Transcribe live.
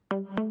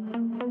I'll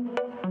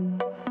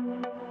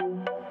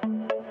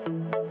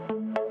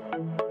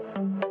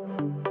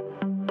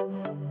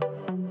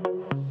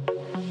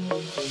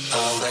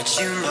let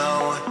you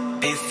know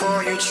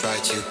before you try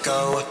to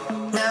go.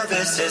 Now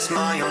this is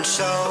my own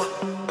show.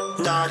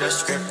 Not a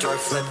script or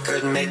flip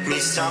could make me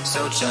stop,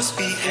 so just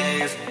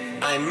behave.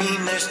 I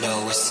mean, there's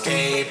no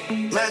escape.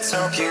 Let's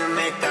hope you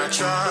make that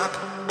drop,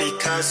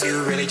 because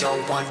you really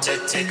don't want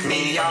to take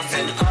me off.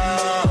 And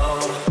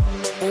oh,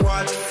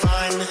 what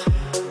fun.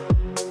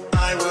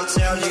 I will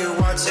tell you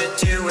what to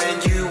do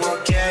and you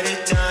will get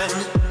it done.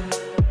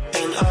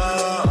 And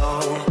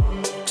oh,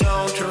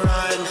 don't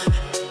run.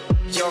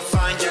 You'll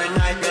find your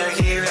nightmare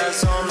here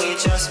has only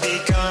just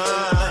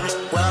begun.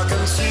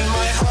 Welcome to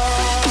my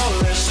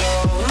horror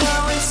show.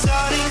 Now it's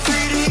starting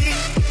 3D.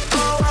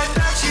 Oh, I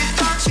bet you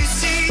thought you'd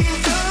seen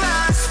the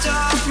last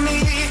of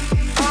me.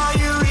 Are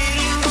you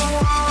reading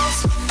the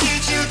walls?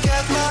 Did you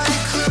get my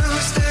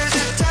clues? There's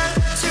a debt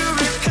to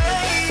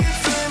repay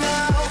for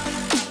now.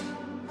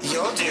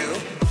 You'll do.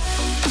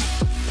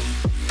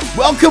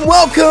 Welcome,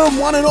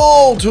 one and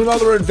all, to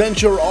another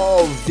adventure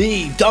of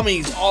the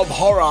Dummies of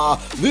Horror.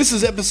 This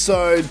is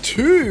episode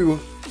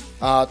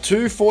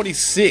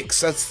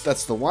 246.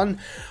 That's the one.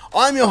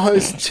 I'm your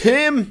host,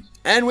 Tim,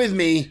 and with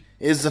me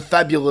is the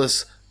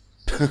fabulous,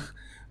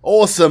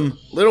 awesome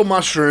little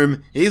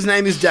mushroom. His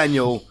name is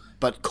Daniel,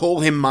 but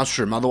call him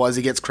Mushroom, otherwise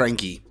he gets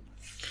cranky.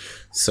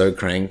 So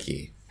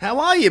cranky. How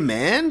are you,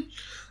 man?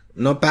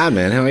 Not bad,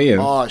 man. How are you?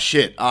 Oh,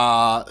 shit.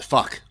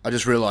 Fuck. I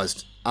just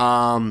realized.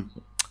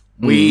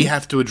 We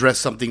have to address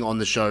something on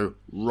the show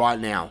right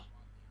now.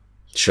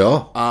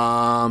 Sure.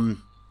 Are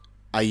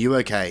you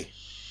okay?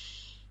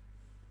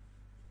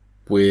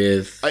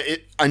 With...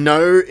 I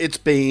know it's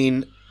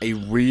been a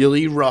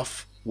really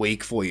rough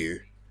week for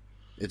you.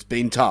 It's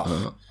been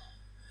tough.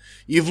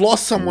 You've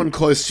lost someone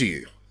close to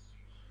you.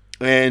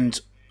 And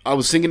I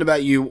was thinking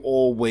about you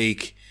all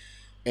week,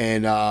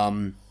 and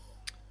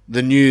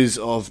the news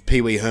of Pee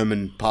Wee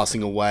Herman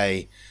passing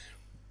away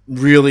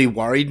really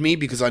worried me,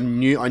 because I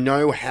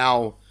know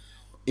how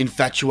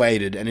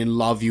infatuated and in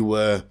love you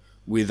were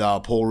with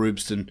Paul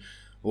Roobston,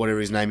 or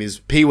whatever his name is,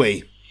 Pee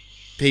Wee,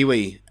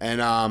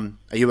 and are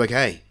you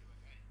okay?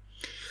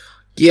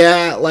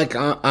 Yeah, like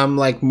I'm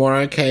like more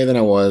okay than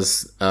I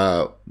was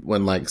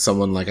when like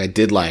someone like I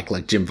did like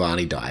Jim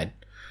Varney died,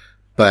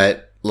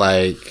 but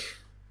like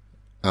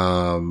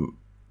when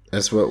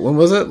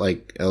was it,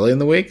 like early in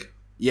the week?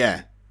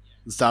 Yeah,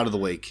 the start of the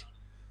week.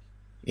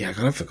 Yeah, I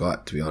kind of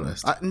forgot, to be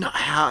honest.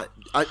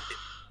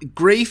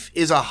 Grief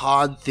is a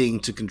hard thing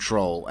to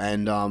control,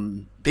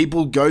 and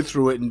people go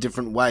through it in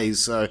different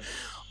ways, so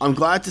I'm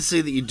glad to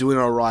see that you're doing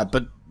all right,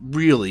 but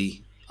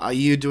really, are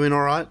you doing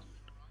all right?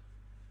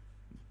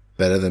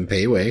 Better than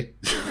Pee Wee.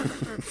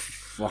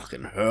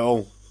 Fucking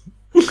hell.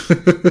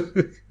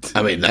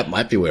 I mean, that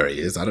might be where he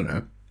is, I don't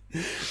know.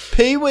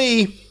 Pee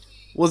Wee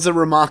was a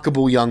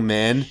remarkable young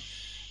man,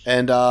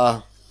 and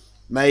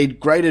made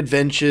great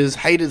adventures,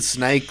 hated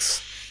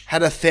snakes,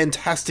 had a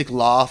fantastic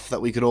laugh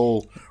that we could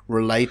all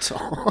relate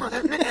on.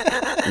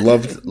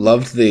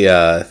 Loved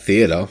the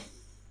theater.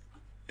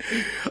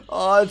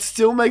 Oh, it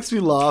still makes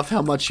me laugh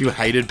how much you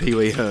hated Pee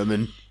Wee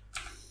Herman.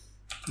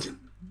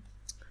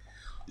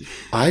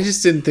 I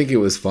just didn't think it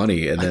was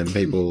funny, and then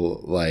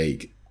people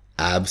like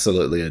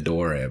absolutely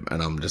adore him,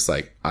 and I'm just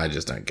like, I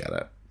just don't get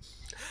it.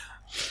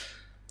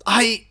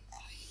 I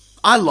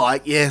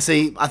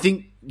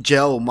think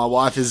Jel, my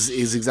wife,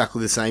 is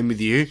exactly the same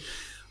with you.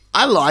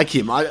 I like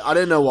him. I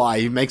don't know why.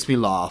 He makes me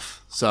laugh.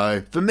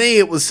 So, for me,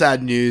 it was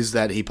sad news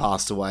that he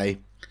passed away.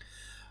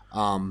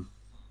 But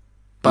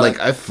like,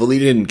 I fully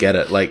didn't get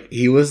it. Like,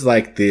 he was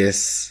like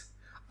this...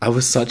 I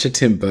was such a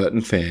Tim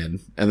Burton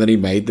fan, and then he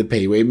made the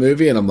Pee Wee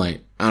movie, and I'm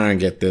like, I don't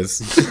get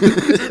this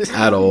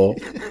at all.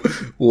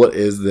 What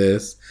is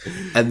this?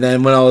 And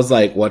then when I was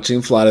like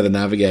watching Flight of the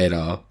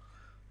Navigator,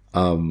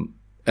 and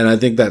I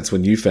think that's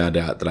when you found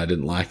out that I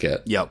didn't like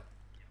it. Yep.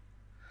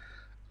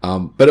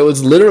 But it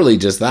was literally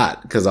just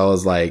that, because I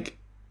was like,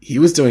 he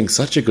was doing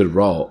such a good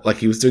role. Like,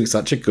 he was doing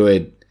such a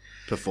good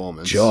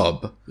performance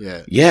job.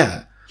 Yeah.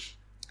 Yeah.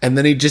 And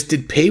then he just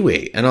did Pee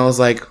Wee, and I was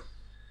like,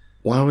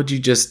 why would you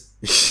just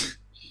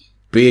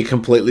be a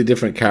completely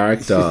different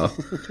character?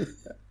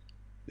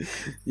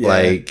 Yeah.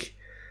 Like,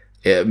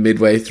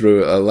 midway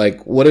through,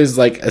 like, what is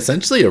like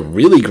essentially a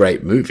really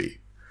great movie.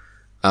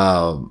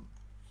 And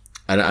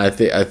I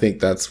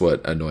think that's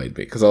what annoyed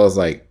me, because I was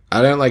like,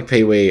 I don't like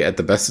Pee Wee at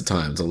the best of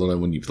times, although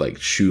when you've like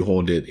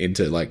shoehorned it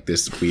into like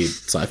this weird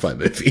sci-fi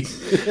movie.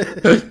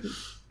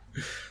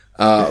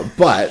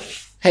 But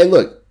hey,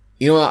 look,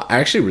 you know what? I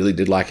actually really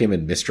did like him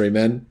in Mystery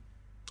Men.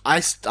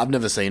 I've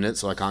never seen it,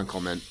 so I can't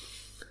comment.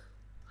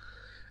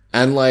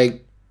 And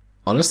like,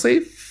 honestly,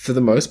 for the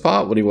most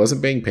part, when he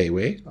wasn't being Pee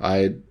Wee,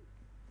 he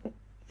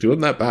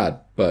wasn't that bad.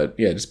 But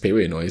yeah, just Pee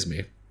Wee annoys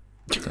me.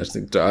 I just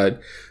think I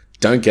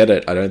don't get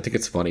it. I don't think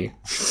it's funny.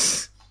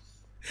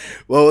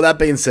 Well, that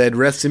being said,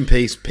 rest in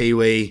peace, Pee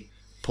Wee,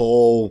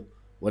 Paul,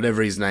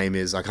 whatever his name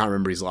is. I can't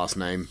remember his last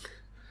name.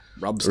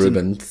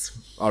 Rubens.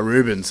 Oh,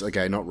 Rubens.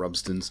 Okay, not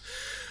Rubstons.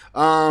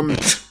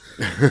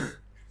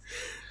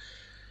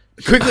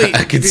 Quickly,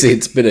 I can see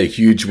it's been a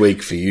huge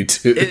week for you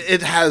too.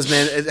 It has,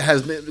 man. It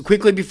has been.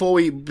 Quickly, before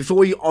we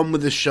on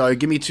with the show,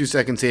 give me 2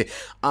 seconds here.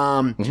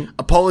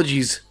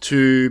 Apologies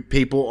to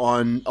people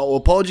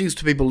apologies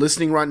to people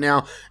listening right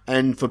now,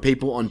 and for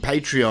people on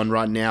Patreon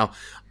right now.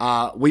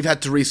 We've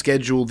had to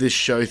reschedule this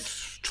show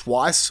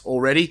twice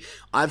already.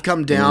 I've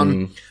come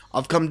down.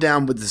 I've come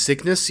down with the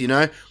sickness,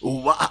 and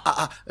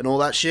all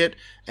that shit.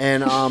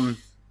 And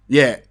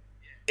yeah.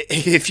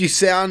 If you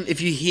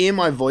hear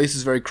my voice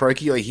is very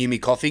croaky or you hear me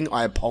coughing,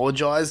 I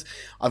apologize.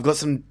 I've got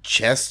some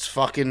chest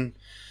fucking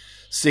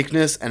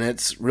sickness and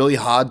it's really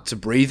hard to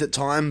breathe at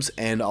times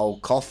and I'll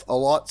cough a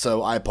lot,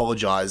 so I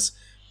apologize.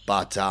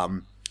 But I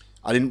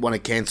didn't want to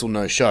cancel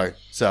no show.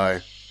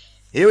 So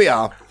here we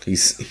are. He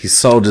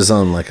soldiers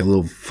on like a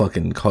little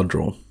fucking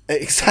codral.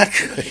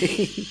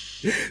 Exactly.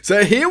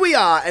 So here we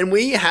are and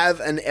we have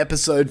an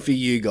episode for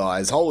you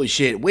guys. Holy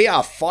shit. We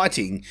are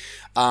fighting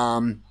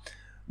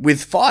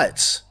with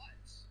fights.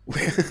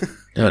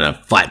 No,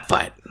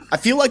 fight. I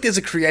feel like there's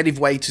a creative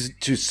way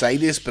to say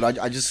this, but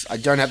I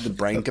don't have the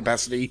brain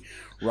capacity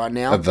right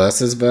now. A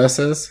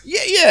versus?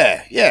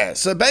 Yeah.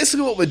 So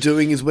basically what we're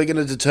doing is we're going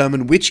to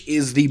determine which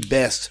is the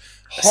best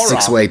horror.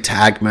 6-way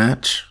tag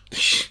match?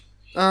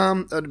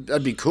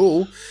 That'd be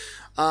cool.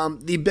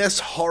 The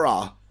best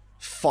horror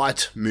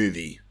fight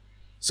movie.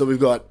 So we've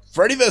got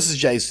Freddy vs.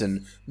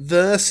 Jason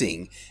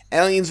versing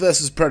Aliens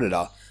vs.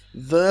 Predator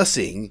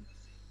versing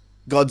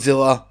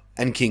Godzilla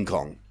and King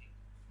Kong.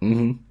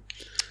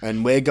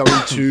 And we're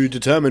going to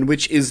determine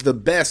which is the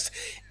best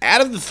out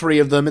of the three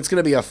of them. It's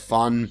going to be a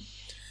fun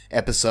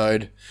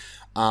episode.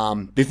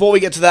 Before we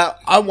get to that,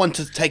 I want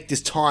to take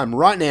this time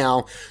right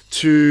now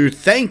to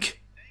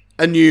thank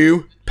a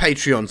new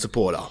Patreon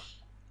supporter.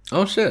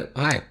 Oh shit,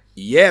 hi.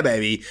 Yeah,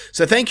 baby.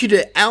 So thank you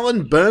to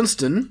Alan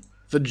Bernston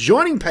for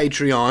joining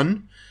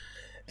Patreon.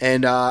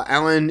 And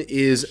Alan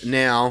is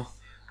now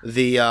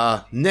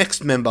the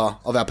next member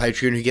of our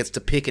Patreon who gets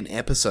to pick an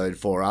episode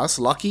for us.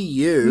 Lucky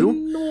you.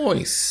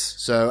 Nice.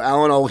 So,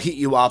 Alan, I'll hit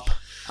you up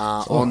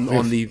on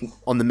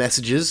the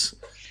messages.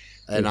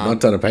 And I've not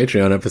done a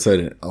Patreon episode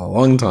in a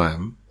long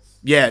time.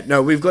 Yeah,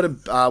 no, we've got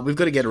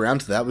to get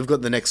around to that. We've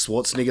got the next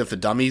Schwarzenegger for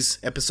Dummies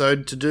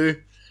episode to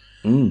do.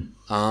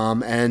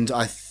 And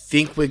I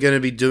think we're going to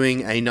be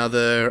doing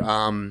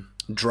another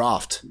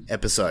draft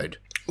episode.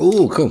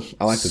 Oh, cool.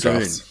 I like the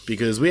drafts.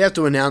 Because we have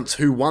to announce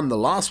who won the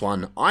last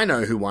one. I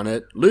know who won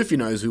it. Luffy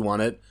knows who won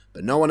it.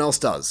 But no one else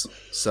does.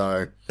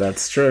 So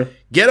that's true.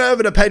 Get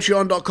over to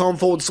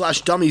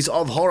patreon.com/dummies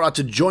of horror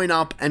to join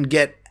up and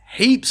get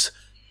heaps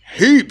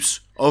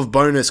of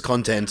bonus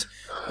content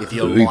if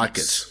you like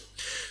it.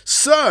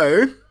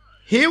 So,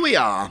 here we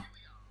are.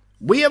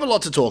 We have a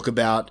lot to talk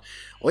about.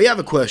 We have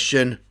a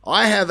question.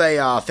 I have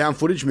a found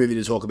footage movie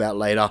to talk about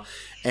later.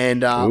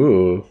 And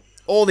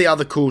all the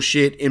other cool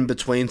shit in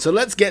between. So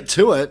let's get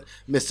to it,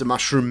 Mr.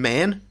 Mushroom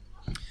Man.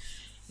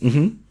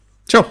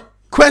 Sure.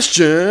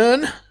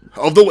 Question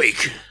of the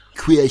week.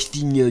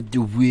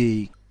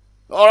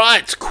 All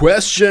right,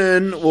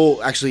 question.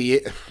 Well,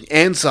 actually,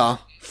 answer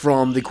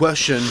from the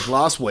question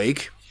last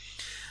week.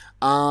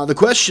 The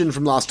question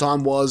from last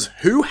time was,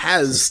 who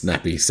has...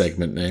 Snappy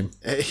segment name.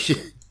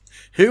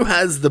 Who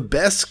has the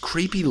best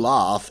creepy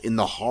laugh in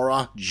the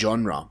horror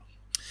genre?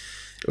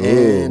 Ooh.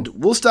 And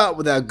we'll start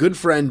with our good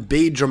friend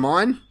B.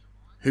 Dramine,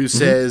 who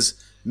says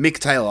Mick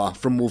Taylor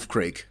from Wolf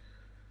Creek.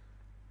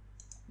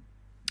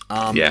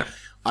 Yeah,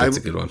 that's a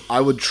good one. I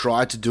would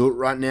try to do it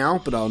right now,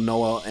 but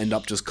I'll end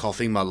up just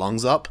coughing my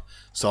lungs up,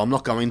 so I'm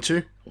not going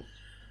to.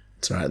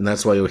 That's right, and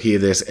that's why you'll hear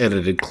this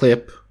edited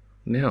clip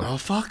now. Oh,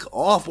 fuck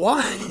off.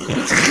 Why?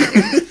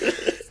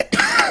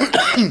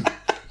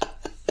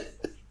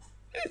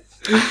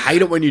 I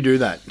hate it when you do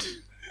that.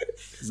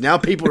 Now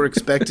people are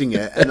expecting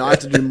it, and I have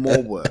to do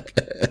more work.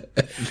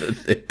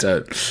 They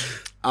don't.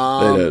 They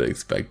don't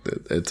expect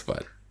it. It's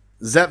fine.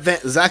 Zach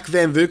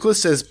Van Vuklis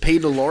says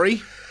Peter Lorre,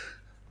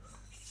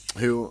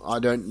 who I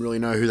don't really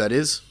know who that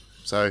is.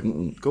 So,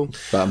 cool.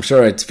 But I'm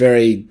sure it's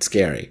very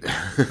scary.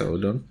 So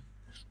we're done.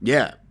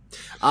 Yeah.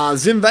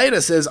 Zim Vader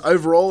says,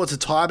 overall, it's a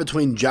tie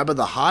between Jabba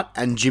the Hutt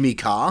and Jimmy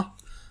Carr.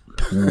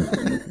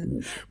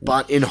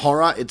 But in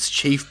horror, it's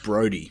Chief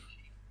Brody.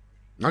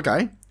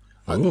 Okay.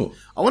 Ooh.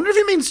 I wonder if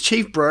he means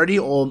Chief Brody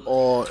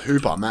or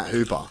Hooper, Matt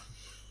Hooper.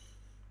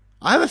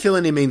 I have a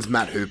feeling he means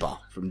Matt Hooper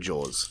from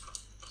Jaws.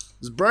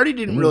 Because Brody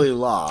didn't really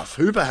laugh.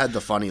 Hooper had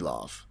the funny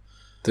laugh.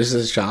 This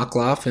is a shark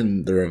laugh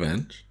in The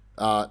Revenge?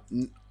 I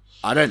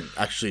don't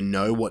actually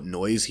know what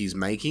noise he's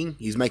making.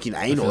 He's making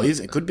a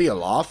noise. It could be a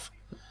laugh.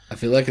 I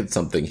feel like it's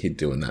something he'd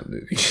do in that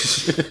movie.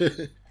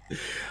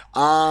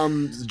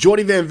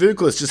 Geordie Van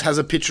Vuklis just has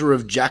a picture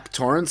of Jack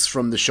Torrance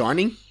from The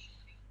Shining.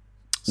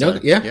 So,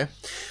 yeah.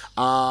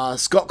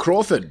 Scott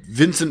Crawford,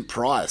 Vincent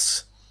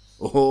Price.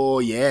 Oh,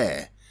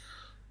 yeah.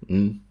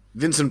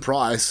 Vincent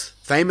Price,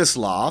 famous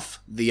laugh,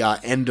 the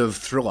end of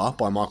Thriller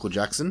by Michael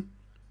Jackson.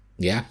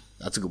 Yeah.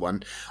 That's a good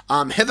one.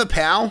 Heather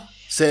Powell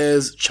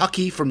says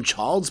Chucky from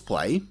Child's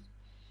Play.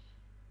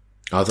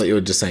 I thought you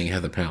were just saying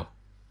Heather Powell.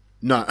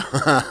 No.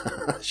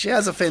 She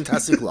has a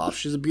fantastic laugh.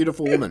 She's a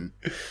beautiful woman.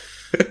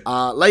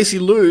 Lacey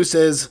Lou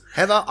says,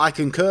 Heather, I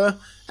concur,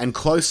 and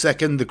close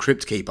second, the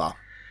Crypt Keeper.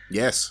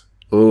 Yes.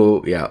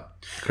 Oh, yeah.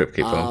 Crypt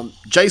Keeper.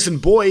 Jason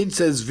Boyd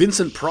says,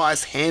 Vincent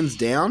Price, hands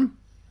down.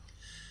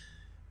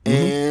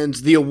 And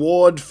the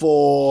award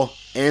for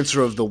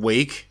Answer of the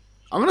Week,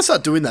 I'm going to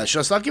start doing that. Should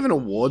I start giving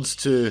awards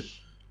to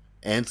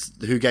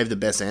who gave the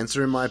best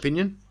answer, in my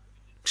opinion?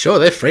 Sure,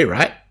 they're free,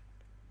 right?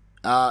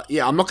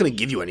 Yeah, I'm not going to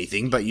give you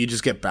anything, but you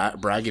just get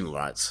bragging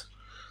rights.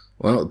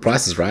 Well, the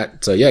price is right,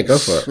 so yeah, go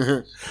for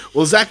it.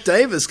 Well, Zach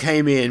Davis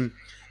came in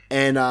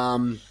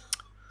and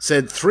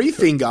said three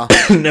finger.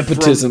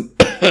 Nepotism.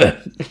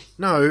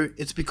 No,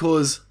 it's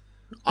because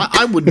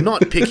I would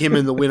not pick him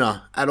in the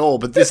winner at all,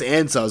 but this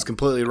answer is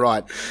completely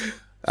right.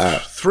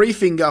 Three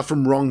finger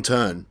from Wrong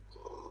Turn.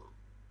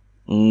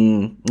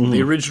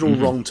 The original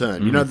Wrong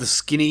Turn. You know, the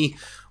skinny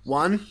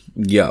one?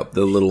 Yep,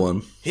 the little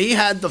one. He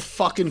had the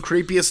fucking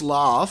creepiest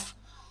laugh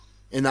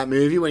in that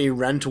movie when he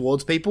ran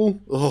towards people.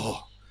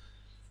 Oh.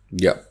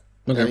 Yep.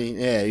 Okay. I mean,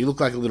 yeah, he looked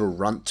like a little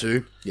runt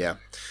too. Yeah.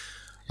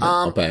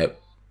 I'll pay it.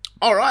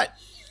 All right.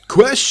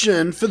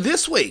 Question for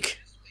this week.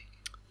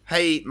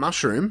 Hey,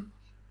 Mushroom.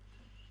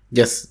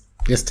 Yes.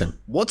 Yes, Tim.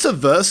 What's a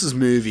versus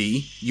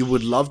movie you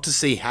would love to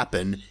see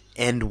happen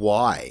and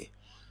why?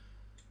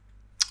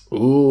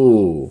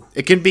 Ooh.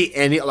 It can be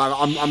any. Like,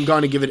 I'm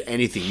going to give it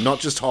anything, not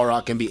just horror.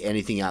 It can be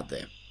anything out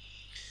there.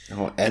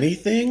 Oh,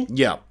 anything?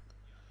 Yeah.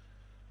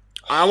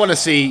 I want to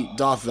see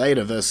Darth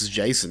Vader versus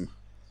Jason.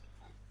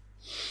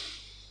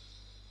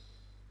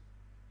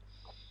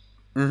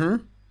 Mm-hmm.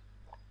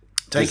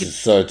 This is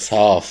so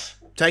tough.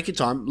 Take your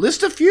time.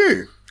 List a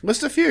few.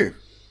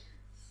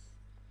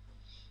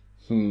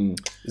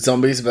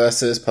 Zombies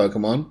versus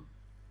Pokemon.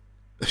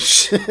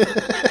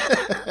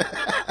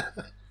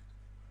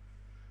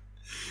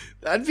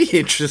 That'd be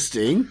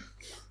interesting.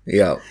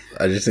 Yeah,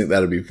 I just think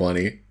that'd be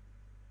funny.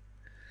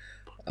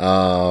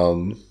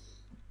 I'm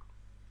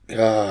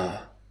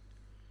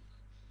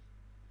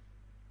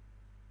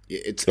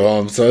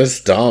so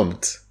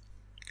stumped.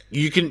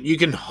 You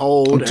can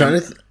hold.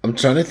 I'm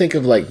trying to think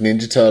of like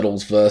Ninja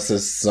Turtles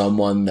versus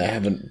someone they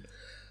haven't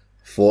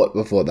fought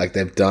before. Like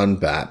they've done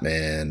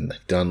Batman.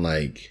 They've done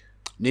like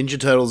Ninja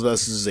Turtles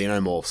versus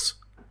Xenomorphs.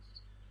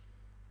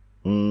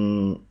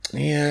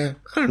 Yeah,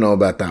 I don't know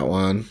about that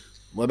one.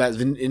 What about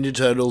Ninja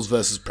Turtles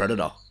versus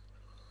Predator?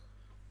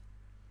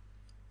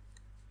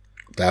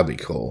 That'd be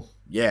cool.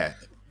 Yeah,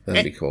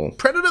 that'd be cool.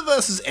 Predator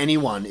versus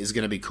anyone is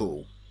going to be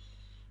cool.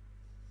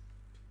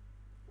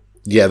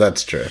 Yeah,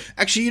 that's true.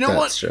 Actually, you know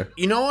what? True.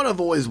 You know what I've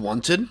always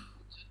wanted?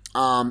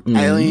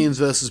 Aliens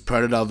versus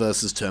Predator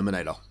versus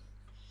Terminator.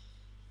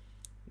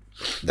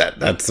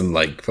 That's some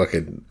like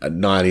fucking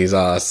 90s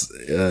ass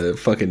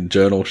fucking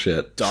journal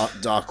shit.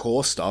 Dark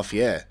horse stuff,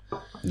 yeah.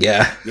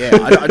 Yeah. Yeah,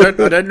 I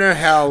don't know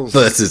how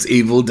versus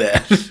Evil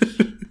Dead.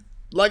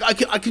 Like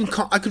I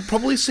could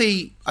probably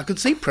see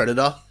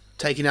Predator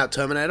taking out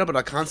Terminator, but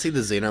I can't see the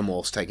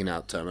Xenomorphs taking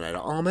out Terminator.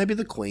 Oh, maybe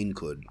the Queen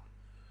could.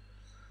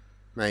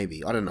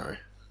 Maybe, I don't know.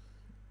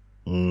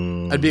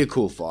 It'd be a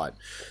cool fight.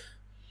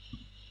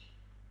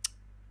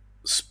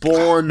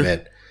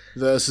 Spawn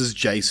versus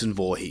Jason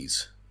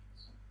Voorhees.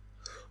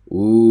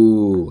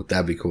 Ooh,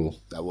 that'd be cool.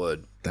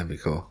 That'd be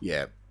cool.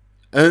 Yeah.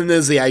 And then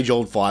there's the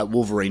age-old fight,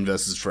 Wolverine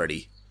versus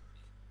Freddy.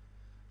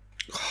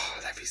 Oh,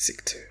 that'd be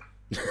sick too.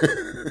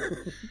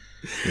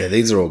 Yeah,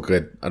 these are all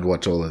good. I'd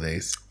watch all of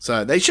these.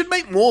 So they should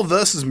make more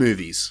versus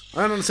movies.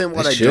 I don't understand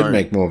why they should don't.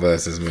 make more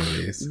versus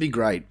movies. It'd be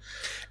great.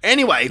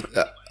 Anyway,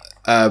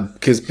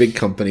 because big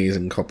companies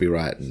and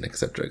copyright and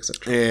etc.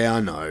 etc. Yeah,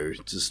 I know.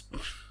 Just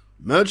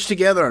merge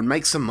together and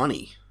make some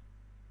money.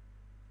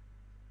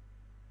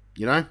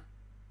 You know?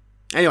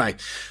 Anyway,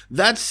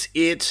 that's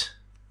it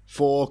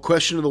for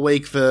question of the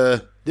week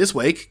for this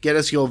week. Get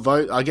us your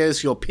vote. Get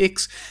us your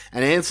picks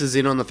and answers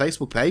in on the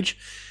Facebook page.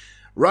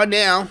 Right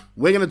now,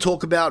 we're going to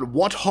talk about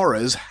what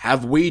horrors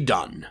have we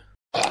done.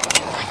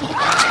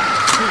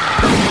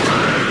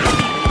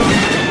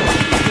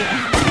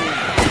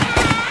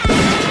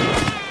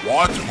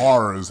 What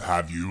horrors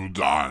have you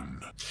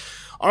done?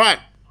 All right,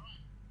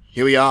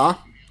 here we are.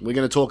 We're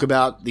going to talk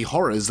about the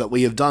horrors that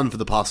we have done for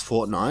the past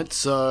fortnight.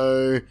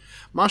 So,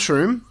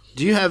 Mushroom,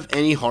 do you have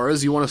any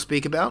horrors you want to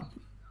speak about?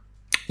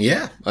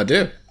 Yeah, I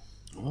do.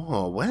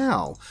 Oh,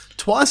 wow.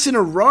 Twice in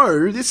a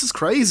row? This is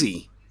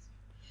crazy.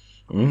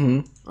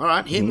 Mm-hmm. All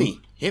right, hit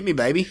me. Hit me,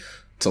 baby.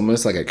 It's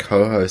almost like a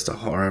co-host a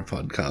horror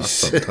podcast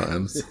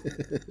sometimes.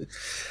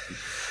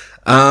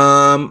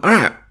 All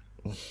right.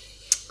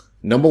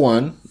 Number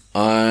one,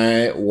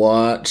 I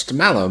watched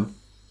Malum.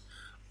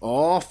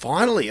 Oh,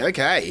 finally.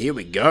 Okay, here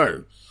we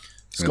go.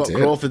 Scott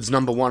Crawford's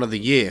number one of the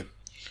year.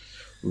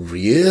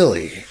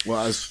 Really?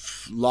 Well,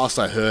 as last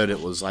I heard,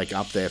 it was like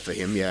up there for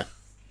him, yeah.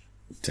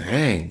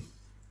 Dang.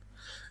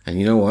 And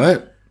you know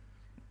what?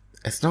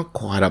 It's not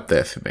quite up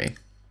there for me.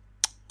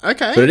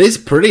 Okay. But it is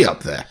pretty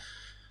up there.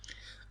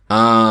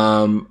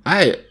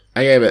 I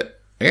gave it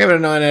a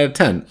 9 out of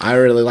 10. I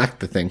really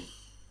liked the thing.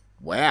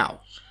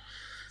 Wow.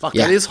 Fuck,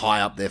 Yeah. that is high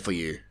up there for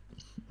you.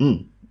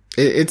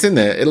 it's in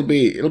there. It'll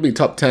be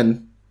top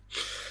 10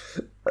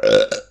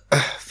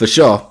 for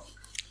sure.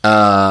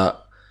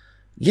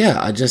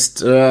 Yeah, I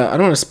just I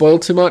don't want to spoil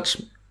too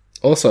much.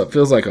 Also, it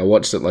feels like I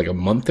watched it like a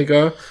month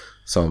ago,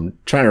 so I'm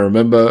trying to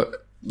remember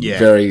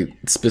very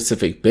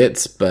specific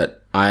bits.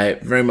 But I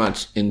very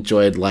much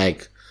enjoyed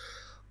like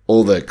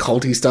all the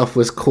culty stuff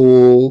was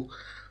cool.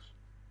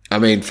 I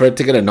mean, for it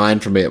to get a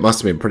 9 from me, it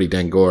must have been pretty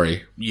dang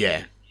gory.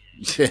 Yeah.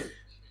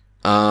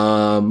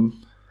 And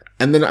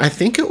then I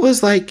think it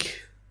was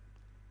like,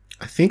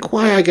 I think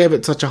why I gave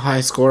it such a high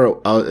score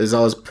is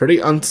I was pretty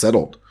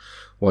unsettled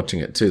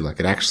watching it too. Like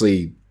it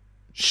actually,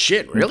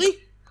 Shit, really?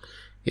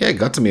 yeah, it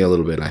got to me a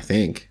little bit, I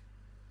think.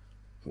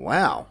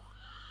 Wow.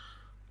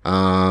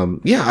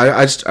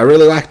 Yeah, I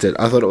really liked it.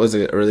 I thought it was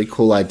a really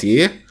cool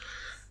idea.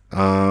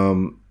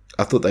 I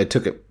thought they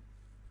took it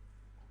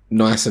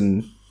nice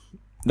and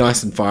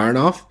firing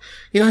off.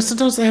 You know,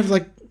 sometimes they have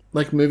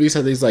like movies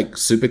have these like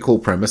super cool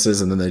premises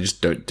and then they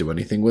just don't do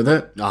anything with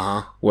it.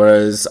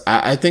 Whereas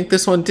I think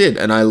this one did,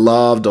 and I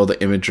loved all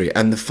the imagery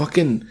and the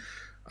fucking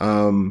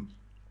I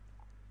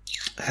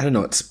don't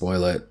know what to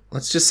spoil it.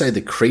 Let's just say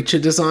the creature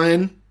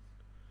design,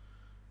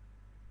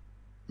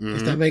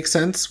 if that makes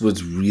sense,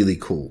 was really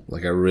cool.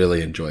 Like I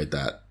really enjoyed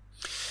that.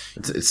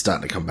 It's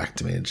starting to come back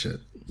to me and shit.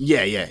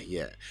 Yeah.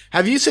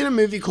 Have you seen a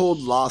movie called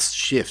Last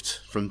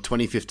Shift from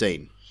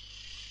 2015?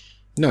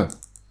 No.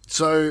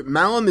 So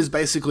Malum is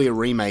basically a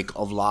remake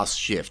of Last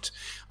Shift,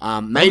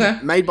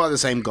 made by the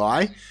same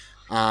guy.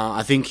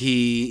 I think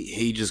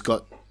he just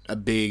got a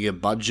bigger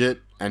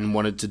budget and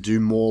wanted to do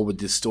more with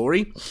this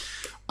story.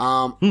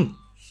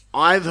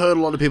 I've heard a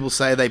lot of people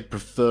say they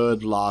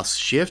preferred Last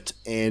Shift,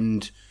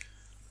 and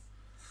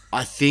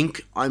I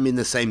think I'm in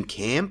the same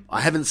camp.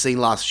 I haven't seen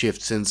Last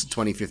Shift since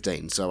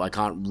 2015, so I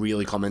can't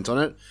really comment on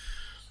it.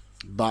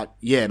 But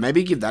yeah,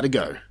 maybe give that a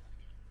go.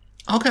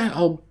 Okay,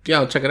 I'll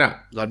check it out.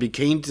 I'd be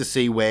keen to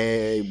see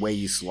where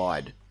you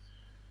slide.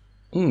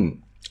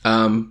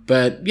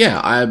 But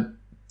yeah, I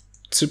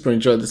super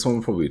enjoyed this one.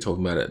 We'll probably be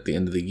talking about it at the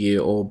end of the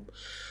year, or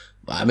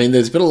I mean,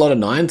 there's been a lot of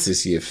 9s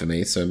this year for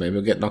me, so maybe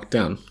I'll get knocked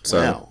down.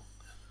 So wow.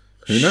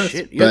 Who knows?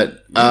 Shit,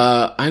 but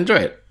I enjoy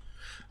it.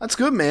 That's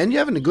good, man. You're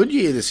having a good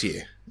year this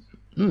year.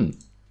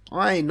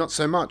 I not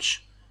so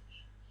much.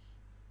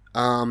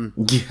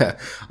 Yeah,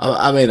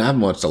 I mean, I haven't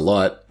watched a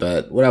lot,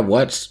 but what I've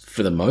watched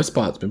for the most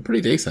part has been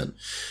pretty decent.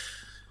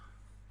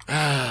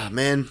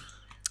 Man,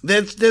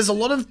 there's a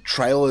lot of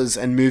trailers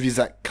and movies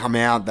that come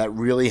out that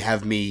really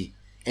have me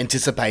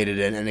anticipated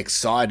and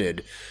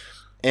excited,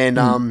 and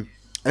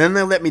then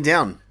they let me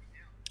down.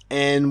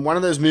 And one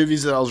of those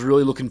movies that I was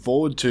really looking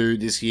forward to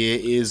this year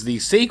is the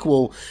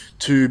sequel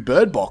to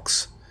Bird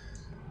Box,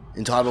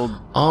 entitled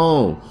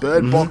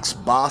Bird Box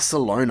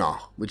Barcelona,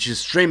 which is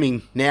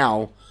streaming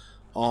now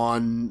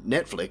on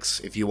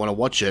Netflix if you want to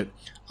watch it.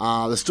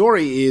 The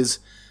story is,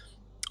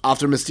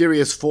 after a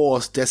mysterious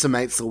force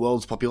decimates the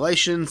world's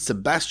population,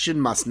 Sebastian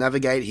must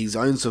navigate his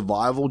own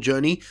survival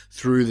journey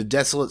through the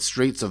desolate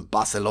streets of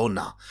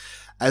Barcelona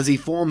as he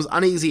forms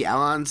uneasy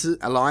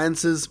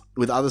alliances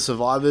with other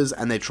survivors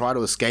and they try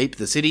to escape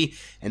the city.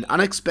 An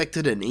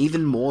unexpected and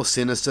even more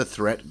sinister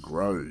threat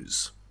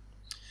grows.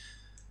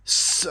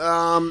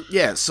 So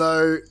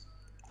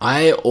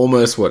I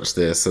almost watched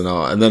this,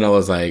 and then I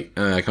was like,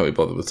 I can't be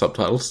bothered with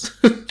subtitles.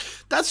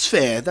 That's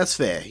fair.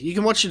 You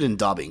can watch it in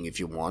dubbing if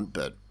you want,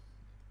 but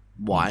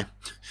why?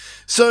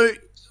 So,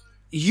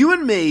 you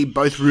and me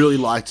both really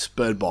liked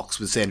Bird Box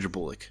with Sandra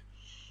Bullock.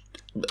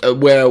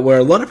 Where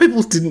a lot of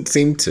people didn't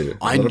seem to.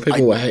 A lot of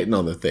people were hating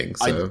on the thing.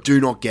 So. I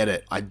do not get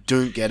it. I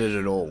don't get it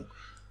at all.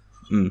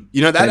 You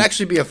know, that'd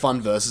actually be a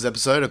fun versus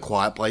episode, A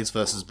Quiet Place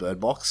versus Bird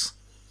Box.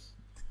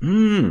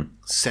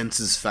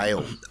 Senses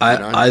fail.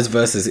 Eyes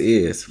versus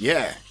ears.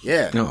 Yeah.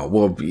 No,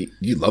 well,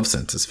 you love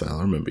senses fail.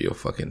 I remember your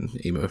fucking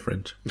emo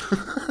friend.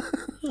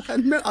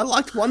 I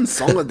liked one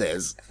song of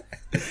theirs.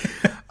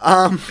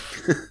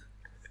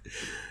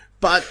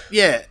 But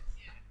yeah,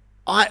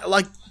 I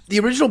like the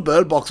original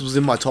Bird Box was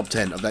in my top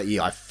 10 of that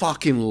year. I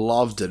fucking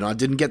loved it, and I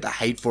didn't get the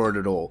hate for it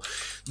at all.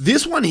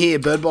 This one here,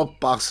 Bird Box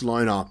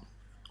Barcelona,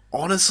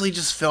 honestly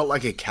just felt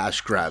like a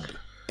cash grab.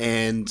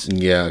 And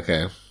yeah,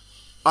 okay.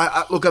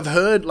 Look, I've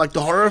heard like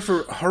the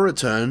horror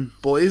turn,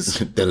 boys.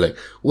 They're like,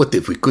 what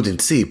if we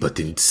couldn't see, but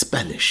in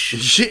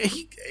Spanish?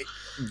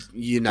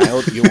 You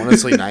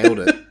honestly nailed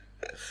it.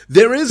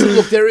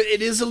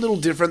 It is a little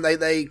different.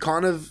 They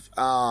kind of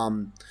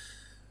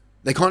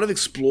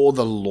explore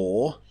the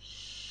lore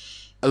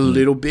a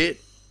little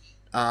bit,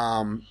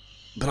 but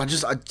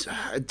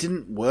it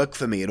didn't work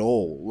for me at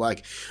all.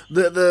 Like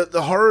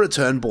the horror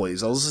return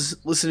boys, I was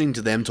listening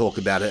to them talk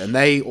about it, and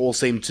they all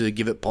seemed to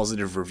give it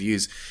positive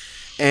reviews.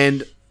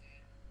 And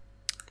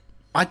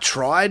I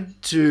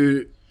tried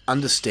to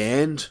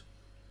understand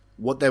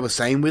what they were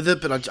saying with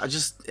it, but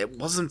it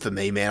wasn't for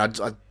me, man.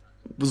 I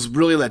was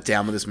really let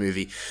down with this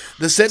movie.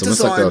 The set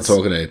designs, like they were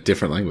talking a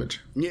different language.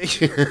 Yeah.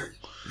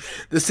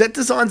 The set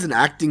designs and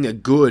acting are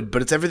good,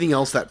 but it's everything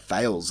else that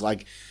fails.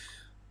 Like,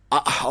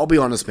 I'll be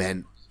honest,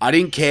 man. I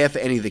didn't care for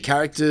any of the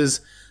characters.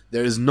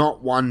 There is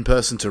not one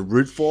person to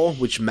root for,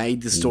 which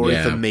made the story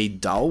for me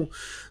dull.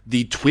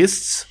 The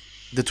twists,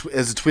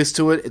 there's a twist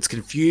to it. It's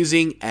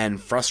confusing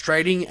and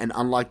frustrating, and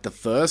unlike the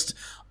first,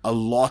 a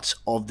lot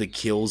of the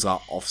kills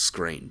are off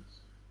screen.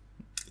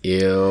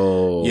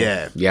 Ew.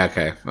 Yeah. Yeah,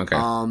 okay.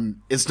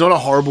 It's not a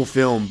horrible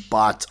film,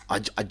 but I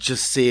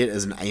just see it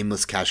as an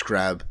aimless cash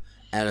grab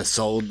and a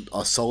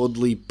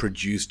solidly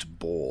produced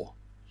bore.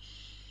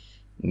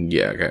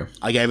 Yeah, okay.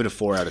 I gave it a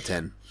 4 out of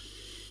 10.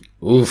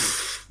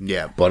 Oof.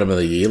 Yeah. Bottom of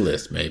the year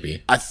list,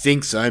 maybe. I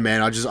think so,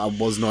 man. I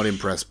was not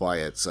impressed by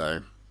it,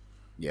 so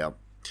yeah.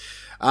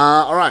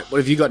 All right, what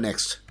have you got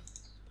next?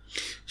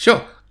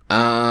 Sure.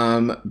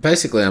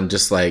 Basically, I'm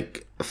just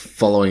like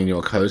following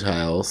your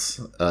coattails.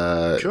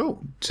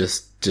 Cool.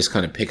 Just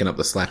kind of picking up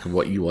the slack of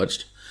what you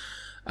watched.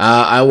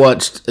 I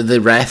watched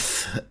The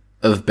Wrath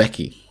of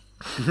Becky.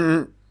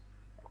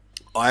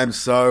 I am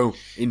so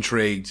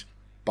intrigued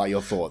by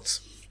your thoughts.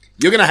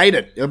 You're gonna hate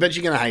it. I bet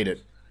you're gonna hate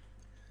it.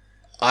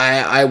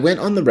 I went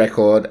on the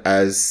record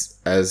as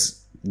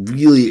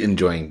really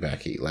enjoying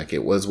Becky. Like,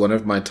 it was one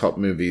of my top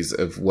movies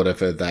of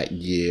whatever that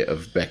year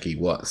of Becky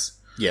was.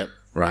 Yep.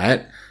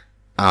 Right?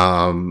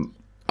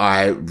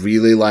 I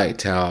really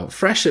liked how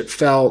fresh it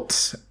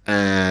felt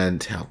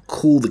and how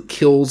cool the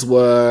kills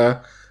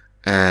were,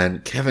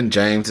 and Kevin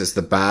James is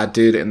the bad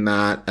dude in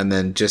that, and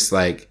then just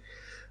like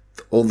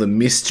all the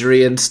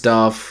mystery and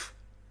stuff.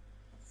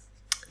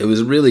 It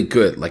was really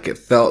good. Like, it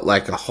felt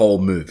like a whole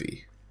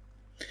movie.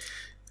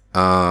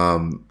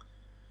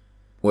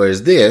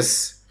 Whereas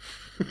this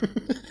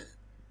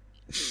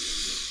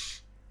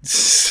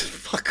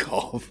Fuck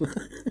off.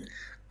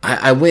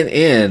 I went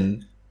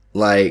in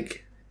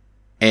like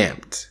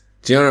amped.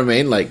 Do you know what I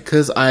mean? Like,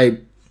 cause I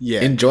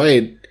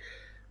enjoyed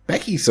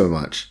Becky so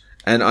much,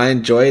 and I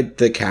enjoyed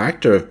the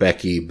character of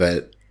Becky,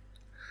 but,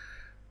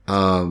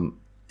 and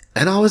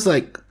I was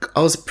like,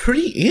 I was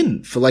pretty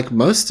in for like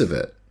most of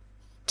it,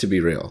 to be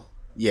real.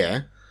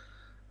 Yeah.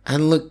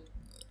 And look,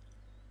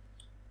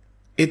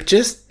 it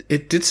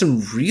did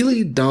some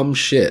really dumb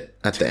shit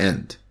at the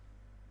end.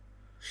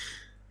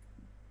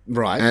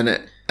 Right.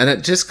 And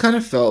it just kind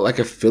of felt like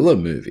a filler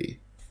movie.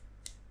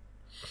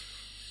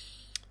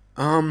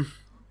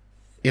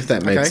 If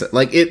that makes sense.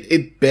 Like,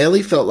 it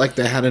barely felt like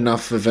they had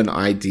enough of an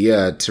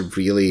idea to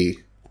really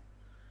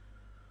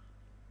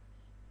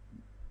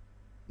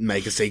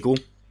make a sequel.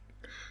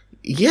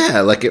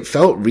 Yeah, like, it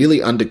felt really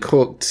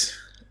undercooked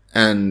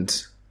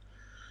and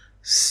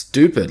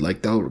stupid.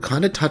 Like, they were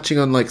kind of touching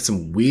on like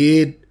some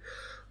weird,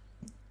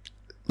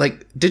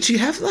 like, did she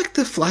have like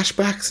the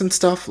flashbacks and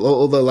stuff,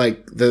 or the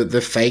like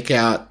the fake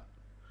out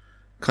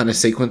kind of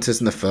sequences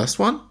in the first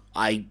one?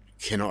 I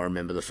cannot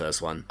remember the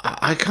first one.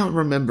 I can't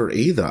remember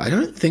either. I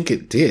don't think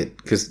it did,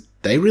 because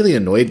they really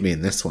annoyed me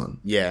in this one.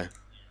 Yeah.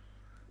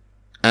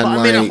 And but,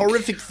 I mean, a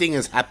horrific thing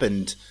has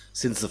happened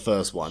since the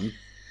first one.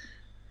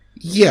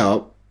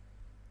 Yeah.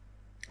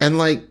 And,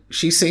 like,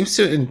 she seems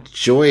to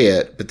enjoy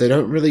it, but they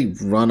don't really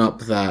run up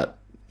that.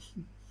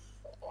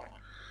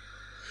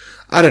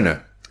 I don't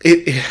know.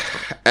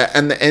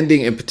 And the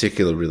ending in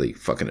particular really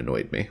fucking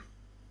annoyed me.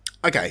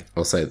 Okay.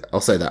 I'll say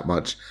that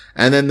much.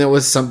 And then there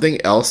was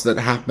something else that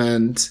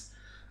happened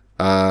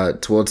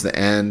towards the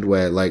end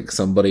where, like,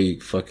 somebody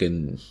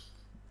fucking...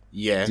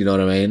 Yeah. Do you know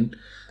what I mean?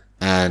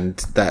 And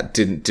that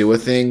didn't do a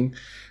thing.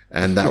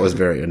 And that was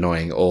very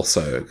annoying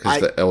also.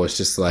 Because it was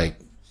just like...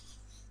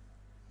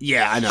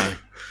 Yeah, I know.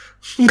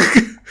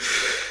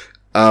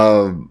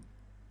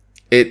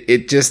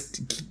 It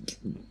just...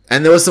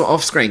 And there was some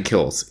off-screen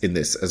kills in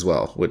this as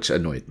well, which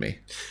annoyed me.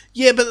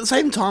 Yeah, but at the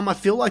same time, I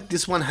feel like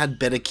this one had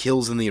better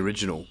kills than the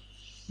original.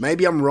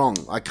 Maybe I'm wrong.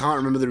 I can't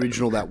remember the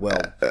original that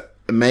well.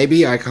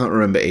 Maybe I can't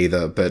remember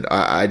either, but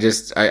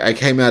I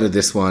came out of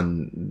this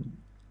one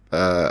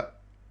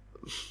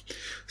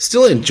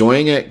still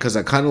enjoying it because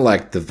I kind of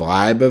like the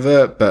vibe of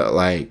it, but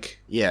like...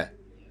 Yeah.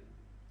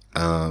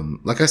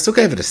 Like I still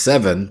gave it a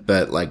 7,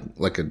 but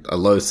like a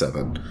low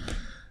 7.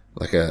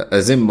 Like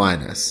a Zim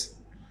minus.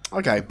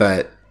 Okay.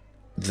 But...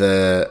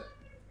 it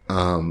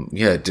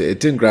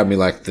didn't grab me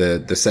like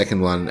the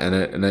second one,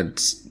 and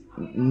it's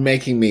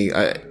making me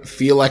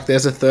feel like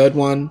there's a third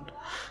one,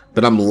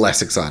 but I'm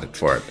less excited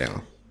for it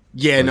now.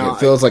 Yeah, like, no, it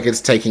feels like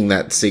it's taking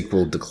that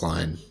sequel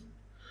decline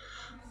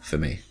for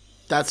me.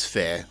 That's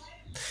fair.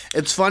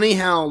 It's funny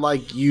how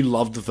like you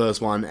loved the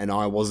first one and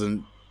I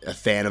wasn't a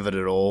fan of it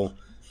at all,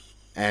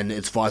 and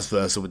it's vice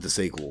versa with the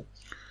sequel.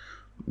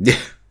 Yeah,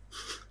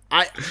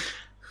 I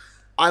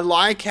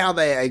like how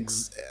they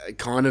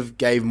kind of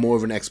gave more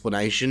of an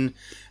explanation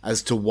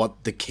as to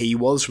what the key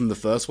was from the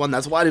first one.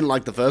 That's why I didn't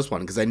like the first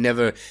one, because they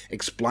never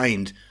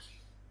explained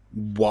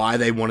why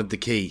they wanted the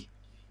key.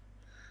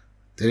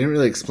 They didn't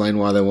really explain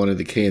why they wanted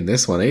the key in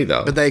this one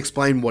either. But they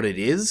explained what it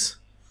is.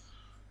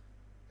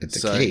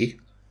 It's a key.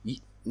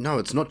 No,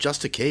 it's not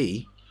just a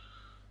key.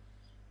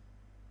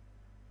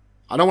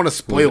 I don't want to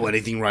spoil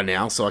anything right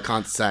now, so I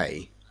can't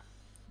say.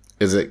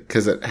 Is it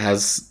because it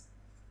has...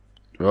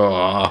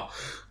 Yeah,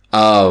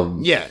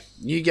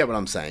 you get what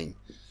I'm saying.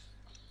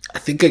 I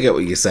think I get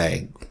what you're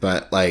saying,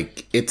 but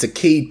like it's a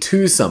key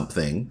to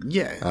something,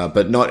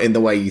 but not in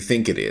the way you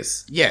think it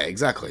is. Yeah,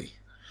 exactly.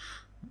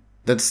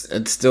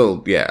 It's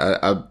still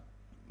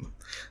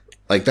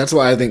like that's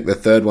why I think the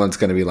third one's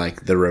going to be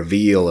like the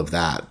reveal of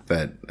that,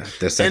 but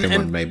the second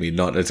one made me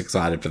not as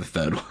excited for the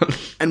third one.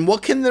 And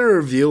what can the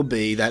reveal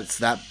be that's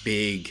that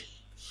big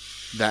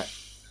that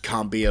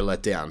can't be a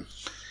letdown?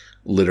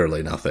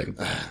 Literally nothing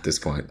at this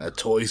point. A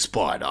toy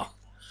spider.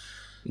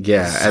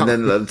 Yeah, and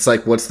then it's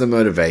like, what's the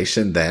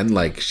motivation then?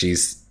 Like,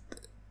 she's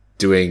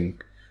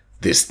doing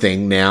this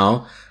thing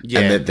now,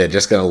 and that they're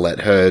just going to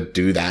let her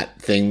do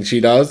that thing she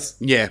does?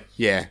 Yeah.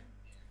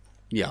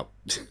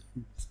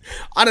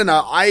 I don't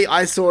know.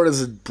 I saw it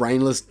as a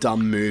brainless,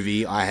 dumb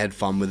movie. I had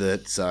fun with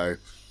it, so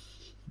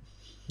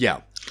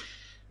yeah.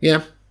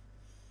 Yeah.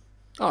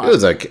 Right. It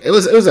was okay. It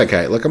was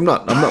okay. Like, I'm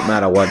not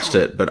mad I watched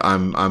it, but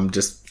I'm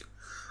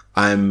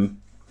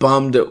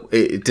bummed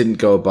it didn't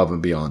go above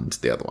and beyond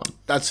the other one.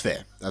 That's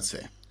fair.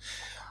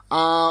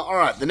 All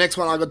right, the next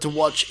one I got to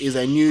watch is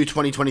a new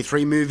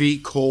 2023 movie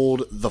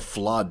called The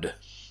Flood.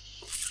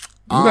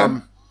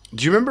 Do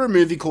you remember a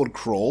movie called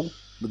Crawl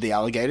with the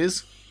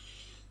alligators?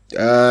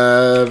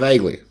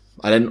 Vaguely.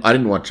 I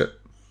didn't watch it.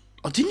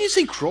 Oh, didn't you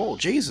see Crawl?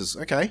 Jesus.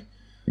 Okay.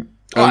 I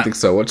don't think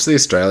so. Watch the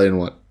Australian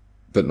one,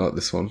 but not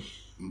this one.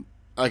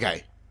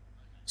 Okay.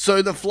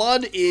 So The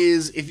Flood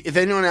is, if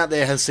anyone out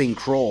there has seen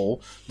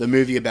Crawl, the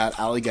movie about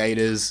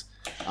alligators,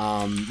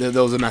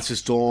 there was a massive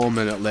storm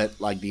and it let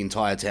like the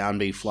entire town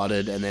be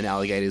flooded and then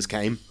alligators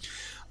came.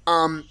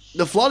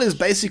 The Flood is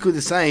basically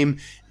the same,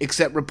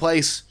 except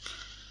replace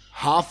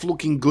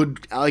half-looking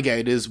good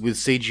alligators with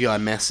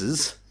CGI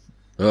messes.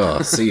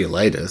 Oh, see you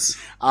later.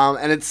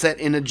 And it's set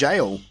in a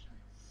jail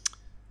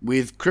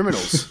with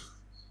criminals.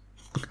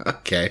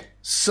 Okay.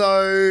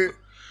 So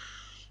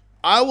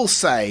I will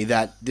say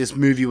that this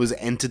movie was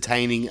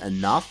entertaining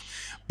enough,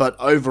 but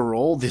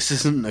overall, this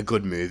isn't a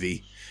good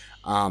movie.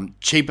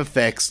 Cheap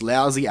effects,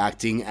 lousy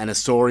acting, and a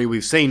story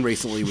we've seen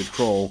recently with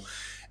Crawl,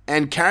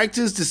 and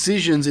characters'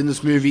 decisions in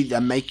this movie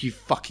that make you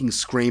fucking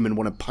scream and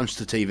want to punch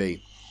the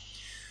TV.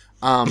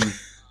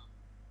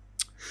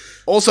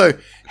 Also,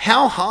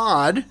 how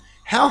hard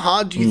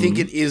do you think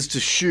it is to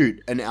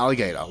shoot an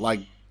alligator, like,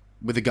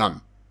 with a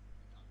gun?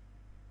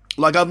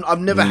 Like, I've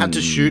never had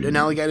to shoot an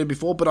alligator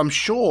before, but I'm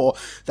sure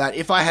that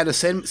if I had a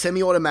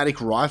semi-automatic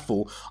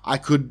rifle, I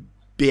could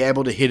be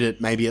able to hit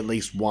it maybe at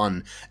least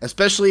one,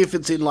 especially if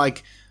it's in,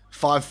 like,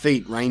 5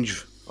 feet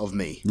range of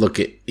me. Look,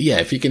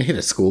 if you can hit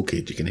a school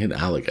kid, you can hit an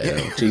alligator.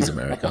 Jeez,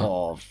 America.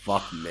 Oh,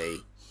 fuck me.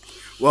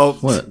 Well,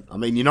 what? I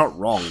mean, you're not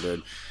wrong,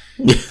 dude.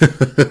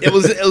 It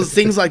was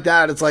things like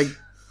that. It's like,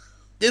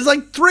 there's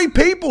like 3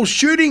 people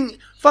shooting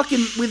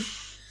fucking with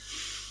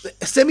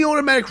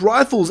semi-automatic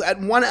rifles at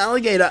one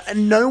alligator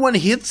and no one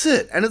hits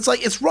it. And it's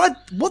like, it's right,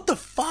 what the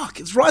fuck?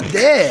 It's right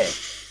there.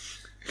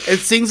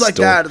 It's things like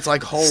that. It's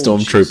like, holy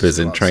Stormtroopers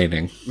in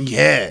training.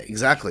 Yeah,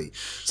 exactly.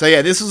 So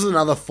yeah, this was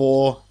another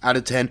 4 out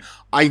of 10.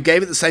 I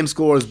gave it the same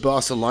score as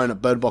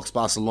Bird Box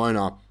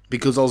Barcelona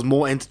because I was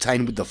more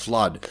entertained with The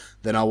Flood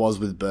than I was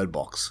with Bird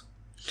Box.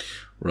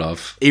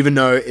 Rough. Even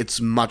though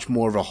it's much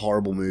more of a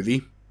horrible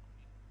movie.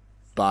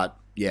 But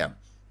yeah.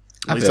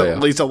 At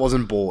least I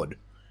wasn't bored.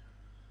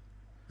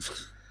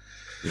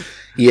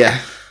 Yeah.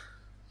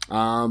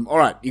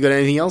 Alright, you got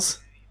anything else?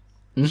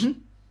 Mm-hmm.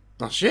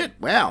 Oh shit,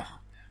 wow.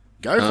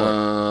 Go for it.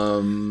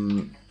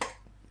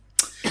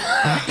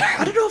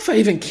 I don't know if I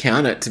even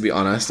count it, to be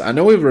honest. I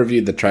know we've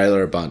reviewed the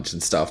trailer a bunch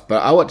and stuff,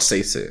 but I watched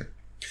Sisu.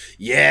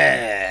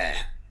 Yeah.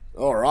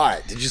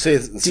 Alright. Did you see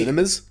it at the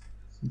cinemas?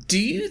 Do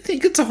you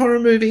think it's a horror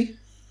movie?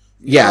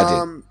 Yeah,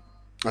 I did.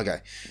 Okay.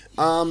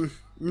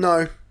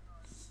 No.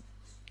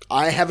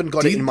 I haven't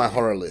got it in my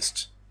horror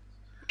list.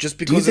 Just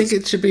because. Do you think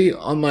it should be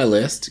on my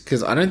list?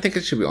 Because I don't think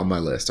it should be on my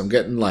list. I'm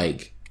getting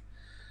like,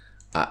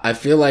 I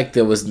feel like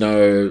there was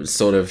no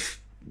sort of,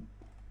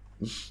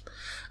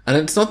 and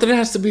it's not that it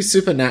has to be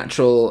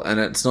supernatural, and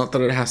it's not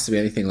that it has to be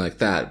anything like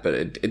that, but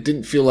it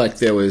didn't feel like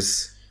there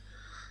was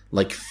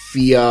like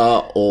fear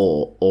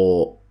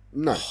or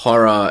no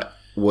horror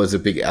was a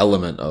big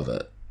element of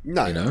it.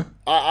 No, you know,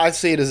 I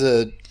see it as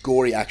a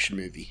gory action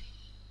movie.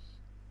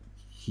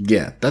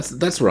 Yeah,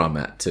 that's where I'm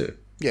at too.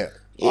 Yeah,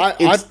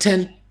 it's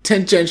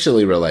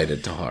tangentially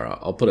related to horror.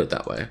 I'll put it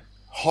that way.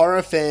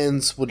 Horror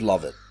fans would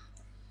love it.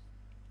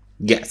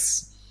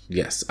 Yes,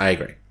 I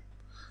agree.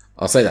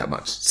 I'll say that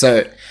much.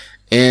 So,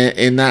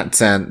 in that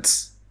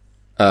sense,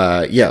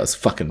 yeah, it was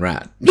fucking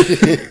rad.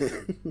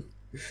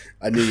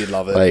 I knew you'd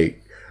love it.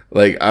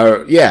 Like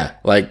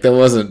there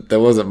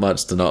wasn't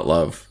much to not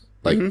love.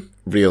 Like,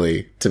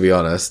 really, to be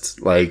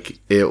honest, like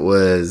it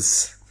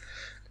was,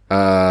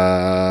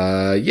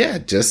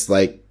 just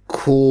like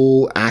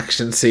cool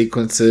action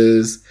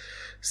sequences.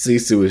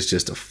 Sisu is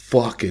just a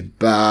fucking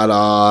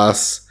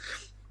badass.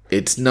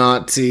 It's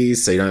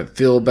Nazis, so you don't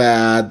feel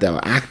bad. They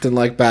were acting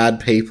like bad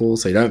people,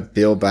 so you don't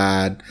feel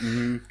bad.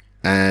 Mm-hmm.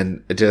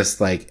 And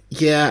just like,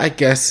 yeah, I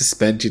guess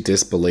suspend your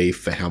disbelief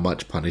for how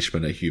much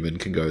punishment a human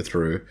can go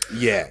through.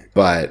 Yeah.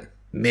 But,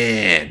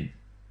 man,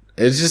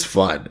 It's just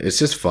fun. It's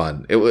just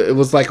fun. It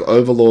was like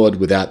Overlord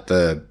without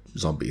the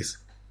zombies.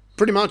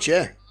 Pretty much,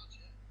 yeah.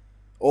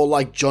 Or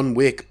like John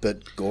Wick,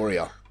 but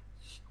gorier.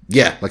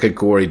 Yeah, like a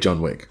gory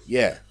John Wick.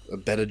 Yeah, a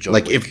better John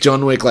Wick. Wick. If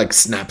John Wick like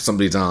snaps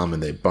somebody's arm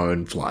and their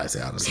bone flies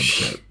out or some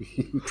shit.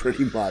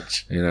 Pretty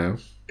much. You know?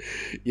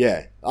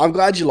 Yeah. I'm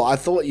glad you I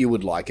thought you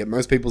would like it.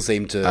 Most people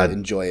seem to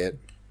enjoy it.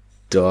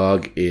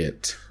 Dog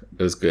it.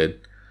 It was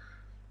good.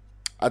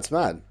 That's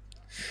mad.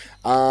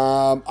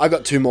 I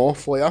got 2 more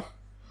for you.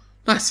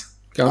 Nice.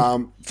 Go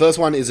on. First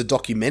one is a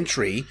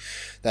documentary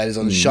that is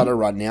on Shudder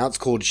right now. It's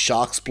called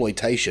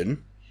Sharksploitation.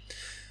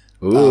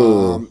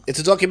 Ooh. It's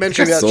a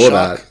documentary I about saw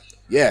shark. that.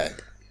 Yeah.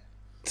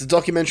 It's a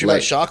documentary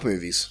about shark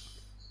movies.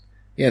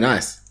 Yeah,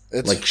 nice.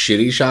 It's like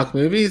shitty shark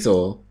movies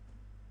or?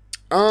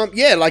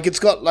 Yeah, like it's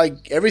got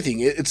like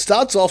everything. It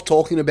starts off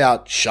talking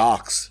about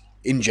sharks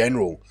in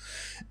general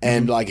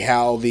and like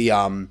how the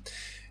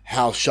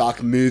how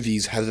shark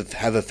movies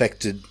have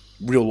affected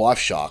real life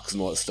sharks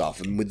and all that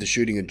stuff, and with the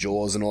shooting of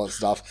Jaws and all that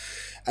stuff.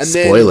 And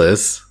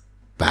spoilers,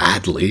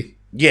 badly.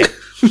 Yeah,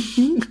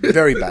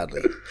 very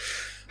badly.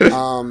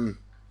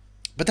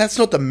 But that's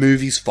not the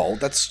movie's fault.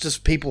 That's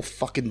just people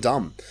fucking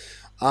dumb.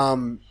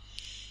 And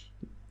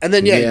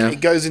then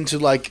it goes into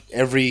like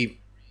every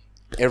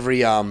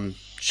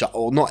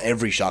or not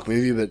every shark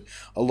movie, but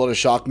a lot of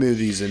shark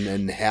movies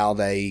and how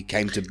they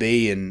came to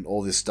be and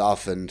all this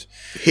stuff. And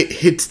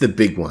hits the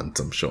big ones,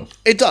 I'm sure.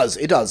 It does.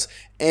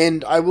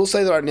 And I will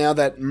say that right now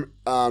that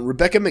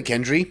Rebecca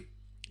McKendry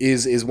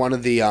is one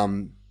of the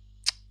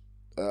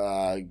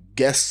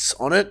guests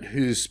on it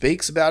who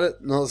speaks about it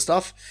and all that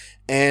stuff.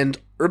 And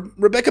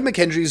Rebecca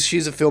McKendry,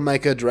 she's a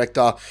filmmaker,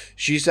 director.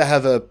 She used to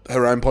have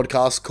her own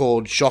podcast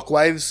called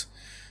Shockwaves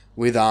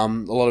with a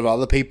lot of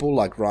other people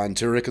like Ryan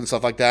Turek and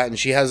stuff like that. And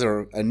she has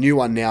a new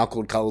one now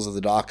called Colors of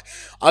the Dark.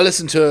 I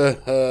listen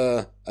to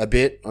her a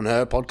bit on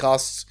her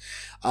podcasts.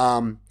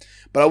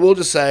 But I will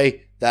just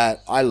say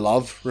that I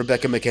love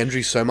Rebecca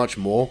McKendry so much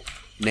more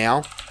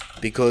now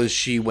because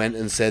she went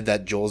and said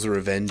that Jaws of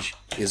Revenge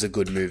is a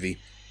good movie.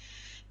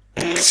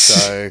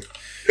 So,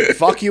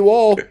 fuck you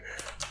all.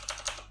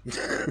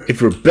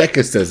 If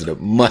Rebecca says it, it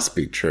must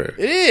be true.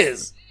 It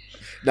is.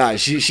 No,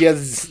 she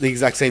has the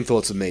exact same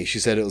thoughts as me. She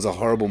said it was a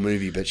horrible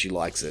movie, but she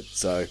likes it.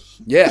 So,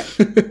 yeah.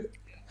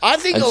 I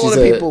think a lot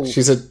of people...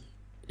 Is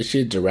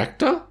she a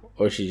director?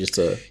 Or is she just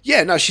a...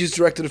 Yeah, no, she's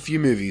directed a few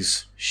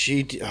movies.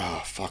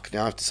 Oh, fuck,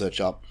 now I have to search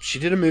up. She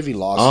did a movie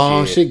last year.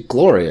 Oh, she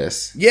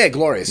Glorious. Yeah,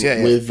 Glorious,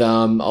 yeah. With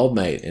old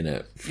mate in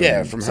it.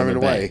 From Home and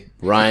Away.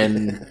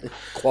 Ryan...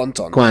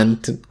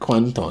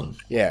 Quanton.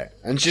 Yeah,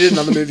 and she did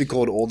another movie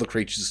called All the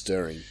Creatures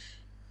Stirring.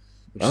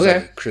 Which is like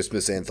a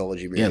Christmas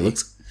anthology movie. Yeah,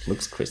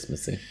 looks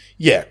Christmassy.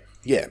 Yeah.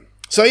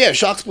 So yeah,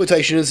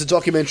 Sharksploitation is a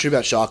documentary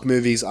about shark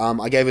movies.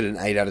 I gave it an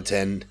 8 out of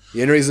 10.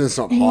 The only reason it's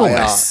not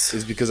higher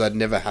is because I'd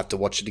never have to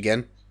watch it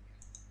again.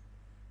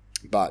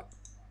 But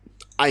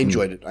I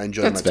enjoyed it. I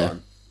enjoyed my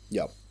time.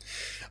 Yep.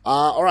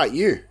 All right,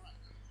 you.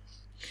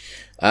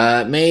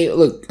 Me,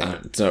 look,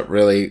 it's not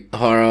really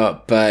horror,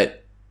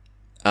 but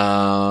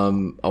I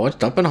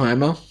watched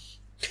Oppenheimer.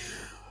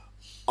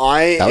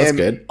 That was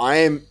good.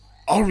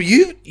 Oh,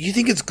 you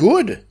think it's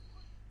good?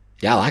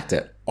 Yeah, I liked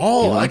it.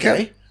 Oh,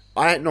 okay.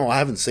 I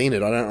haven't seen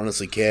it. I don't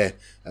honestly care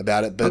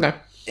about it, but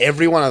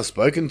everyone I've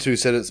spoken to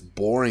said it's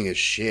boring as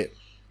shit.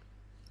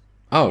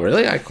 Oh,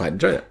 really? I quite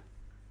enjoyed it.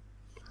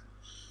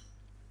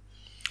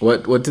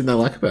 What didn't they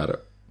like about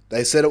it?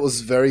 They said it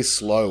was very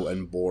slow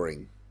and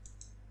boring.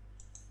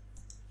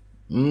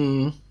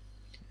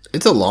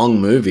 It's a long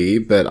movie,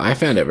 but I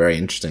found it very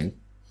interesting.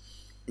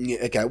 Yeah,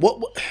 okay.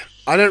 What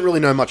I don't really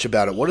know much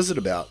about it. What is it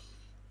about?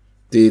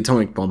 The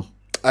atomic bomb.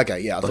 Okay,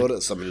 yeah, I thought it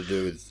was something to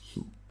do with...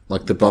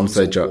 Like the bombs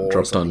they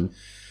dropped on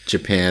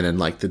Japan and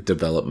like the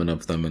development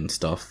of them and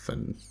stuff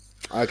and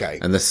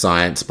the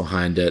science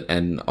behind it,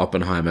 and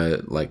Oppenheimer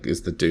like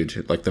is the dude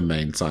who, like the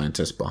main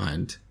scientist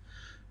behind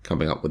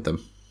coming up with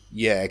them.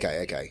 Yeah,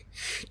 okay.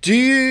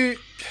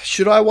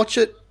 Should I watch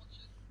it?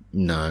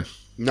 No,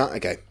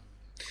 okay.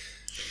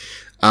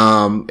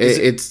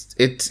 It's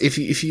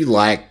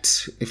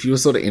if you were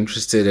sort of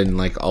interested in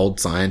like old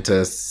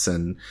scientists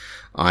and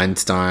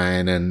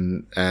Einstein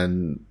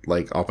and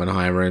like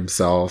Oppenheimer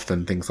himself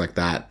and things like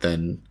that,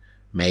 then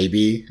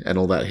maybe, and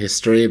all that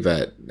history,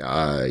 but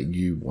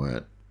you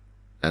weren't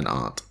an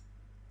art.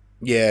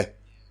 Yeah.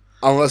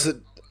 Unless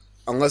it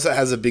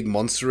has a big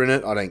monster in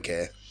it, I don't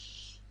care.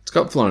 It's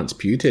got Florence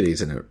Pugh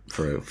titties in it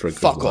for a good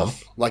Fuck while.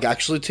 off. Like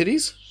actually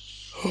titties?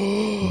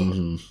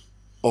 Mm-hmm.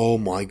 Oh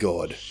my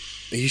god.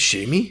 Are you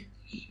shitting me?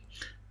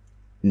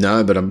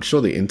 No, but I'm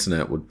sure the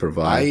internet would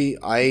provide.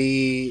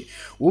 I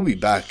will be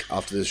back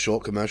after this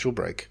short commercial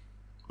break.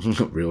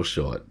 Real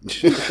short.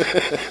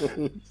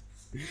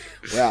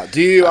 Wow.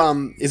 Do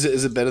you is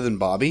it better than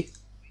Barbie?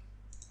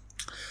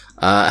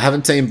 I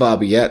haven't seen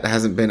Barbie yet. There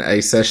hasn't been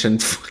a session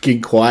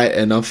fucking quiet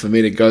enough for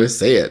me to go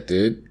see it,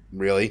 dude.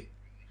 Really?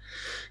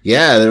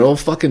 Yeah, they're all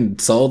fucking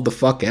sold the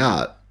fuck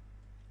out.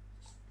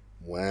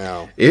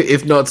 Wow.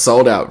 If not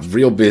sold out,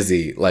 real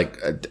busy. Like,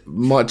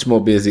 much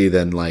more busy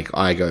than, like,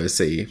 I go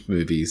see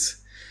movies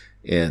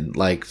in.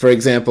 Like, for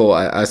example,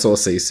 I saw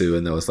Sisu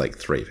and there was like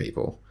 3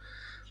 people.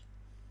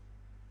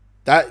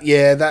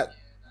 That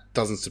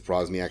doesn't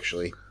surprise me,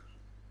 actually.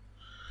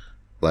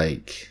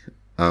 Like,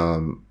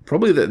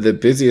 probably the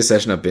busiest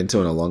session I've been to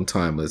in a long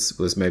time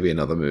was maybe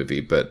another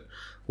movie, but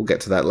we'll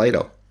get to that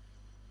later.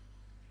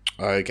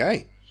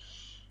 Okay.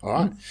 All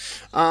right.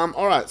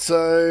 All right,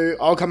 so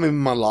I'll come in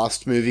with my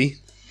last movie.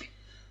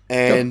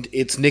 And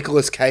it's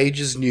Nicolas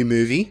Cage's new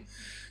movie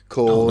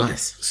called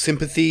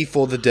Sympathy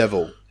for the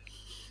Devil.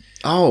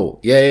 Oh,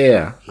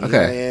 yeah.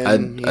 Okay.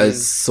 I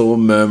saw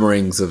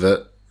murmurings of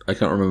it. I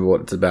can't remember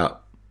what it's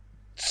about.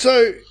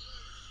 So,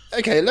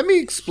 okay, let me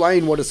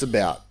explain what it's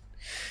about.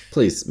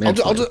 Please, man.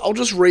 I'll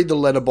just read the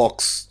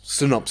letterbox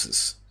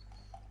synopsis.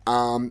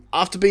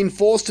 After being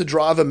forced to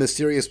drive a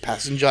mysterious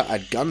passenger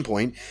at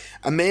gunpoint,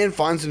 a man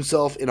finds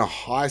himself in a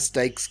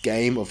high-stakes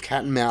game of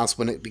cat and mouse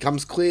when it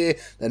becomes clear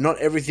that not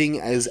everything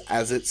is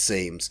as it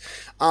seems.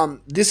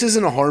 This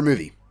isn't a horror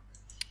movie,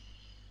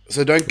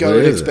 so don't go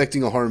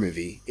expecting a horror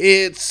movie.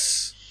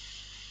 It's,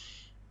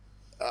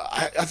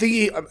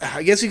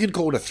 I guess you could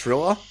call it a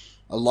thriller,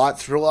 a light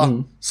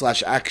thriller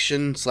 /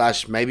 action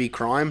 / maybe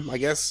crime. I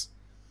guess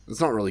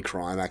it's not really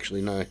crime,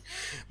 actually, no,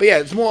 but yeah,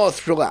 it's more a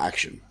thriller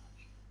action.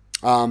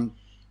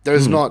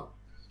 There's not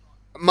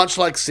much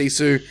like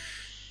Sisu,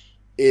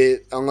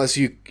 unless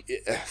you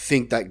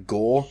think that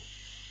gore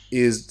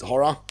is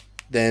horror,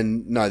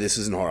 then no, this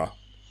isn't horror.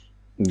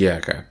 Yeah,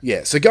 okay.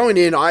 Yeah, so going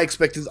in, I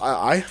expected,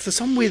 I for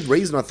some weird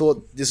reason, I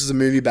thought this is a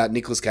movie about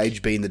Nicolas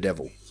Cage being the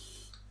devil.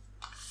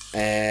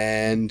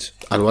 And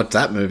I'd watch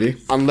that movie.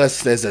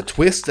 Unless there's a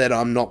twist that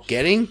I'm not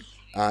getting,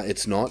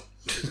 it's not.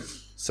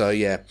 So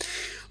yeah.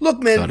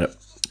 Look, man. Got it.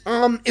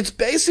 It's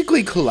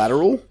basically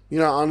Collateral. You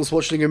know, Arnold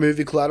Schwarzenegger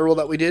movie Collateral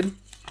that we did.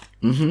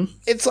 Mm-hmm.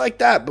 It's like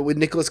that, but with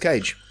Nicolas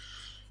Cage.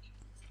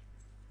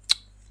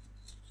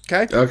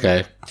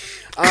 Okay.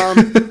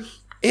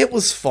 It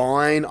was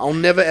fine. I'll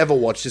never ever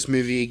watch this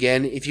movie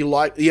again. If you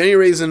like, the only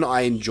reason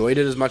I enjoyed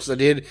it as much as I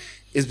did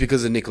is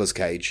because of Nicolas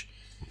Cage.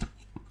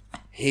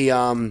 He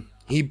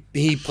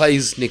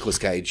plays Nicolas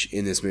Cage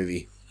in this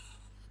movie.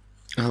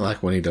 I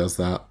like when he does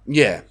that.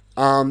 Yeah.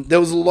 There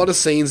was a lot of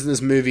scenes in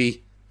this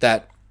movie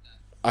that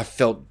I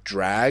felt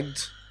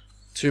dragged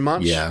too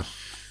much. Yeah.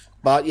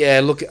 But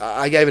yeah, look,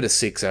 I gave it a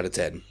 6 out of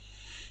 10.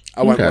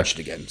 I won't watch it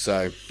again.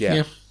 So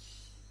yeah.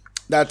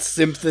 That's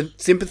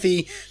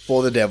Sympathy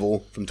for the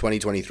Devil from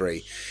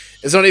 2023.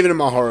 It's not even in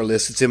my horror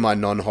list. It's in my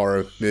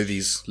non-horror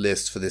movies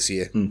list for this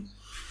year.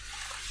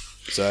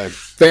 So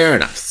fair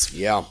enough.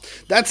 Yeah.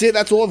 That's it.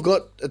 That's all I've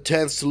got a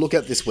chance to look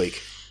at this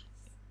week.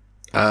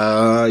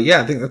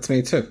 Yeah, I think that's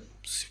me too.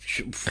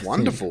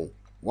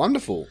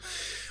 Wonderful.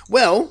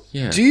 Well,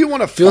 do you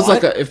want to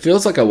fight? It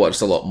feels like I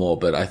watched a lot more,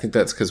 but I think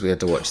that's because we had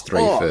to watch 3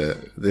 for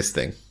this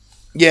thing.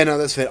 Yeah, no,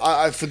 that's fair.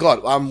 I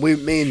forgot.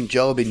 Me and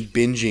Joe have been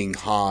binging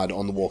hard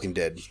on The Walking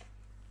Dead.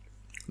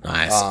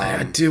 Nice.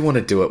 I do want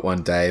to do it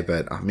one day,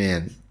 but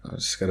man, I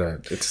just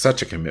gotta. It's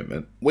such a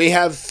commitment. We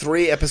have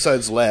 3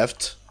 episodes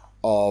left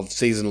of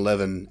season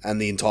 11 and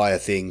the entire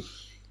thing,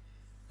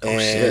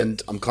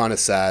 and I'm kind of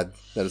sad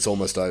that it's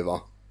almost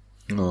over.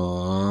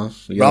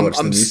 Aww, you gonna watch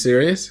the new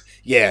series?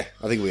 Yeah,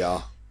 I think we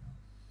are.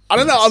 I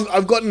don't know.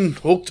 I've gotten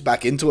hooked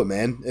back into it,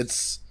 man.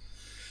 It's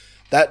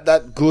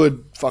that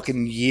good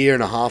fucking 1.5 year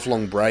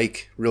long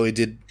break really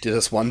did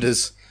us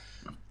wonders.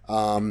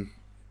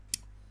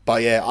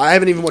 But yeah, I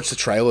haven't even watched the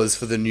trailers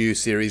for the new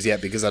series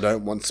yet because I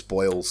don't want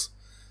spoils.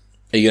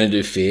 Are you gonna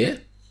do Fear?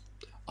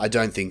 I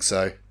don't think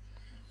so.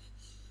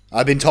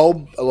 I've been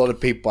told by a lot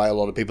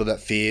of people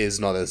that Fear is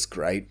not as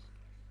great.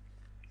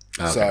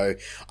 Okay. So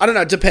I don't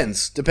know. It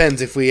depends.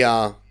 Depends if we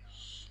want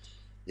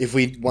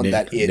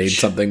that itch. Need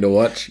something to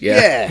watch.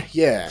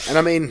 Yeah. And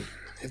I mean,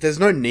 if there's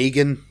no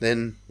Negan,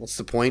 then what's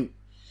the point?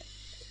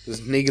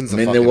 Because Negan's.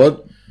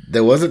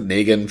 There wasn't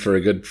Negan for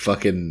a good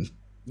fucking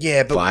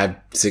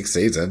 5-6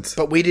 seasons.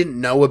 But we didn't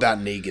know about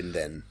Negan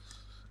then.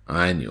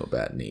 I knew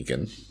about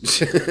Negan.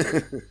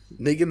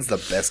 Negan's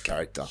the best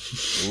character.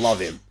 Love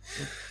him.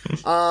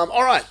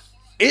 All right,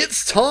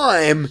 it's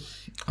time.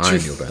 I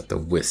knew about the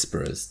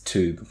Whisperers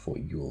too before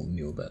you all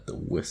knew about the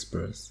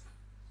Whisperers.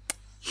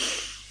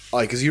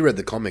 Oh, because you read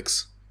the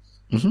comics.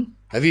 Mm-hmm.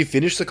 Have you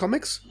finished the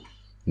comics?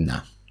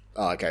 No.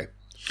 Oh, okay.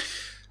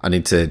 I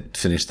need to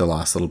finish the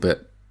last little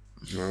bit.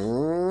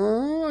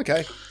 Oh,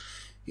 okay.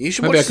 You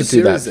should Maybe watch I could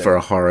do that for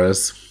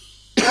horrors.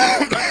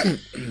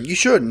 You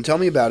should, and tell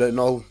me about it, and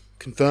I'll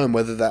confirm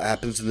whether that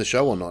happens in the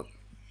show or not.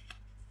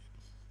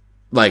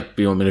 Like,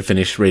 you want me to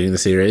finish reading the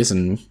series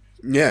and...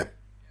 Yeah.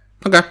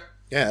 Okay.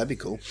 Yeah, that'd be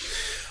cool.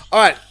 All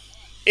right.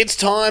 It's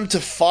time to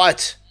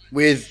fight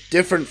with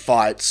different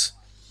fights.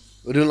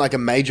 We're doing like a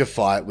major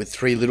fight with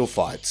 3 little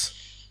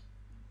fights.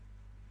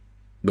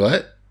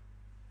 What?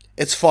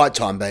 It's fight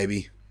time,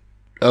 baby.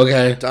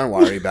 Okay. Don't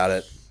worry about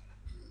it.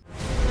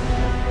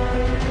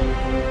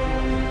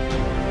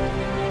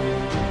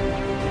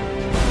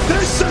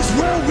 This is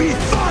where we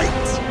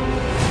fight!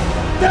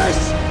 This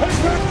is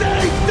where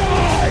they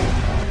die!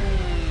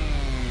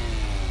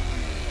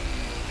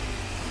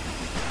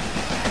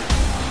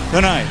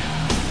 Tonight,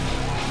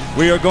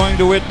 we are going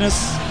to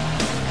witness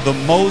the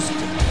most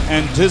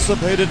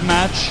anticipated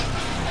match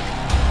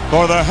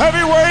for the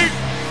heavyweight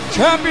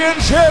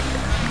championship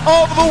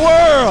of the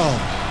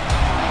world.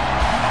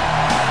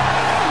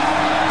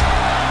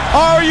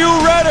 Are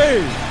you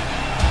ready?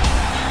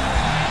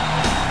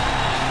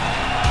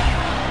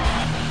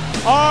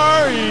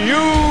 Are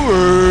you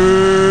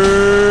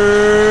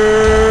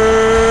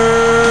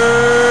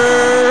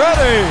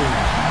ready?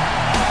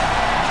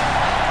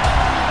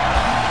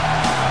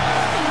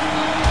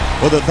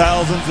 For the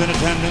thousands in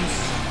attendance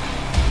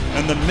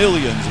and the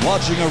millions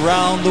watching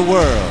around the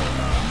world,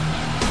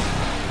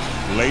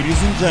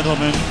 ladies and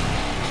gentlemen,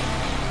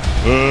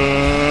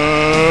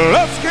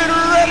 let's get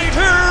ready to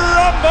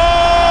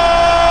rumble!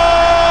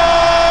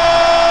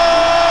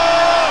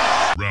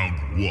 Round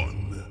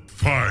 1.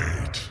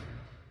 Fight.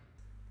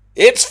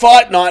 It's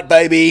fight night,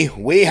 baby.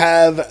 We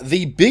have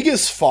the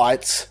biggest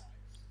fights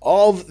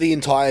of the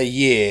entire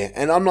year.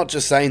 And I'm not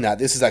just saying that.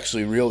 This is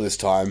actually real this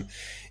time.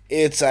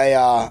 It's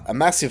a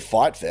massive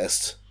fight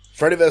fest.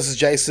 Freddy vs.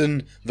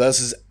 Jason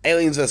versus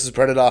Aliens vs.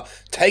 Predator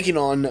taking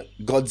on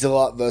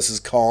Godzilla vs.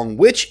 Kong,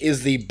 which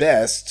is the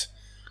best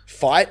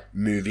fight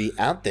movie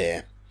out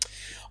there.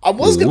 I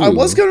was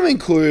going to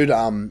include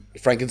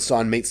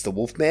Frankenstein Meets the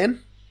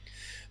Wolfman,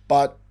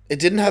 but it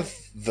didn't have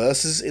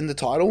verses in the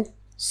title,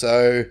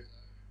 so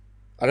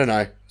I don't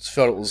know. Just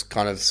felt it was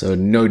kind of So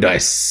no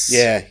dice.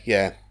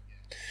 yeah.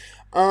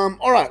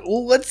 All right.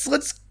 Well,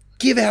 let's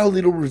give our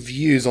little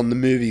reviews on the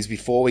movies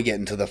before we get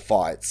into the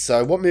fights.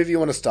 So, what movie you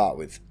want to start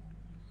with?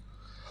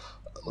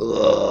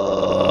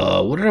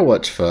 What did I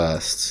watch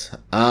first?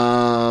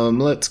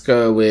 Let's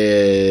go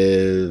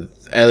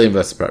with Alien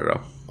vs. Predator.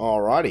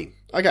 Alrighty.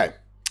 Okay.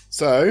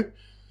 So,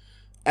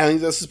 Alien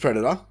vs.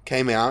 Predator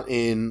came out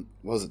in,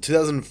 what was it,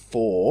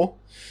 2004?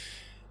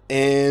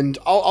 And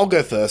I'll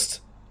go first.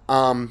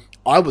 I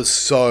was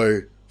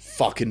so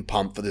fucking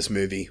pumped for this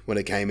movie when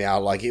it came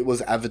out. Like, it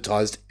was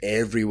advertised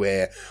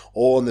everywhere,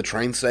 all on the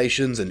train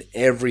stations and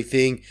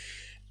everything.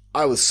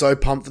 I was so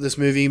pumped for this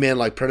movie, man.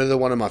 Like, Predator,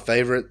 one of my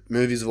favorite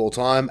movies of all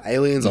time.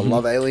 Aliens, I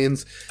love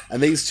Aliens.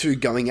 And these two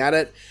going at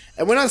it.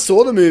 And when I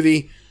saw the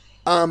movie,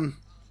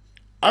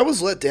 I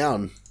was let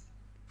down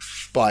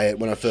by it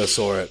when I first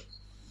saw it.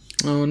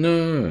 Oh,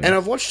 no. And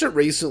I've watched it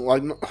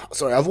recently.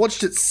 I've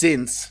watched it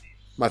since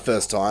my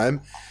first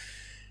time.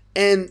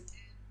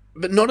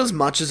 But not as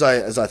much as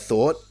I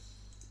thought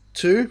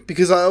to.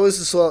 Because I always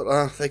just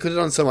thought, they could have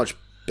done so much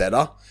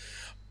better.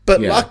 But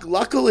Yeah.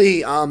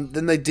 luckily,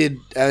 then they did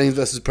Alien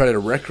vs. Predator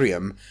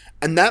Requiem,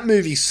 and that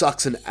movie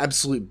sucks an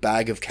absolute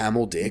bag of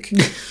camel dick.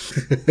 And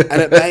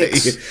it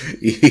makes...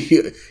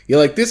 You're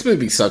like, this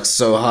movie sucks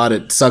so hard,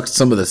 it sucks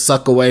some of the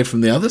suck away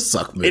from the other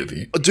suck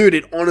movie. Dude,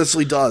 it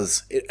honestly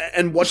does.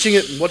 And watching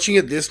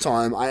it this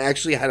time, I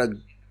actually had a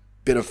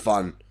bit of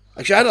fun.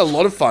 Actually, I had a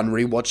lot of fun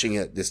rewatching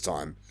it this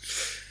time.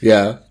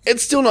 Yeah.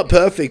 It's still not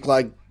perfect.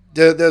 Like,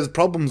 there's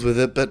problems with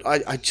it, but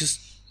I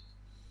just...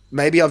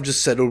 Maybe I've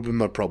just settled with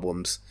my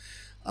problems.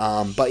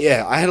 But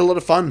yeah, I had a lot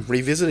of fun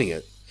revisiting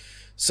it.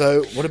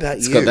 So, what about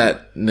you? It's got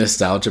that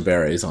nostalgia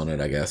berries on it,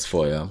 I guess,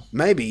 for you.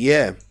 Maybe,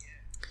 yeah.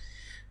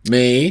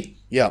 Me?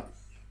 Yeah.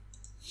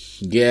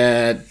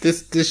 Yeah,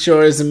 this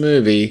sure is a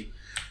movie.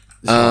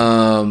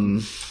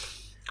 Look,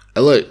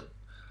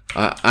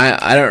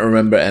 I don't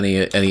remember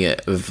any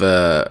of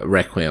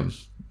Requiem,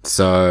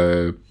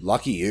 so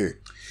Lucky you.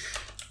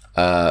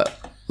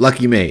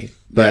 lucky me.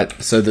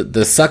 But so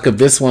the suck of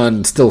this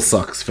one still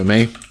sucks for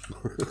me.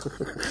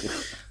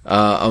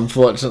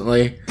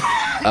 Unfortunately,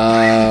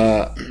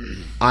 I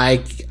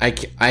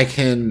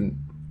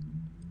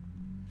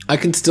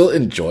can still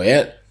enjoy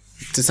it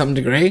to some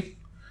degree.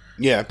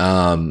 Yeah.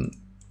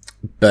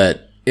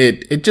 But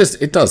it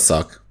does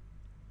suck.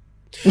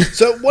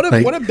 So what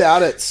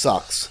about it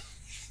sucks?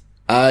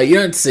 You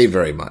don't see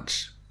very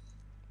much.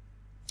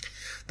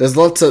 There's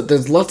lots of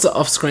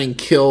off-screen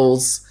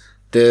kills.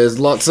 There's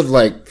lots of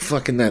like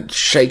fucking that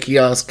shaky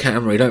ass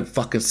camera. You don't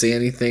fucking see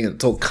anything.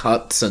 It's all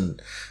cuts and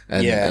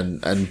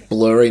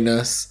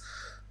blurriness.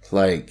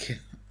 Like,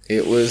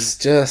 it was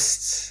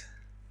just,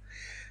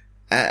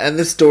 and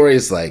the story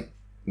is like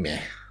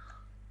meh.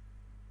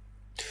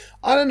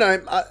 I don't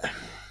know.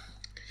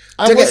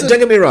 Don't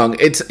get me wrong.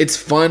 It's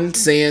fun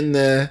seeing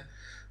the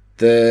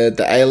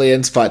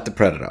aliens fight the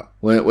Predator.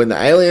 When the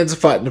aliens are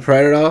fighting the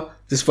Predator,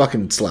 this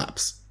fucking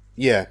slaps.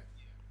 Yeah.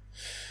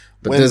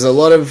 But there's a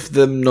lot of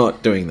them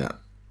not doing that.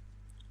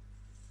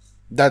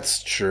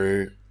 That's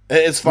true.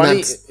 It's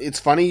funny. It's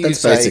funny you that's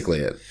say.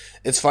 Basically it.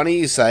 It's funny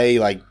you say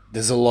like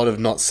there's a lot of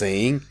not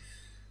seeing,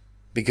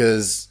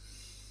 because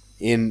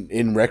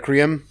in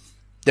Requiem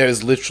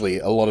there's literally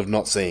a lot of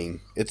not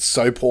seeing. It's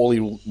so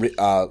poorly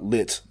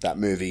lit, that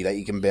movie, that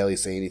you can barely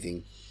see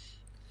anything.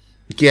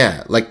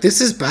 Yeah, like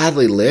this is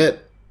badly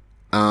lit.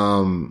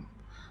 And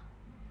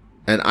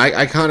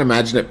I can't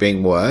imagine it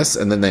being worse.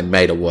 And then they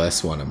made a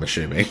worse one, I'm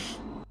assuming.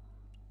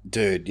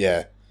 Dude,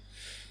 yeah.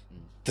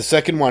 The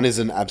second one is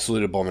an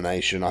absolute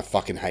abomination. I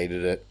fucking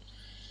hated it.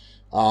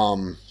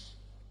 I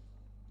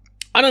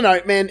don't know,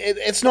 man.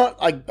 It's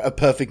not like a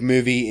perfect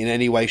movie in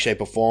any way,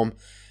 shape, or form.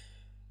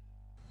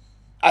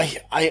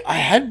 I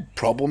had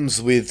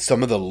problems with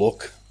some of the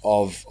look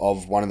of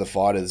one of the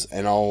fighters,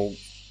 and I'll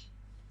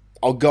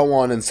go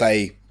on and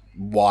say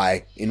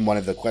why in one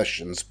of the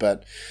questions,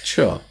 but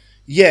Sure.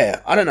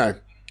 yeah, I don't know.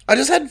 I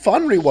just had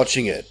fun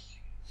rewatching it.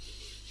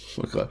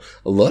 Oh my God.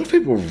 A lot of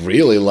people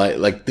really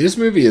like this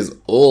movie is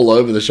all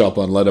over the shop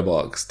on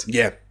Letterboxd.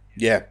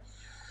 Yeah.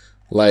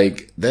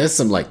 Like, there's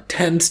some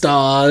 10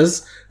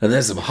 stars, and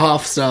there's some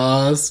half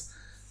stars.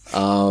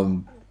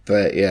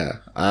 But yeah,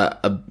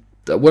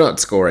 we're not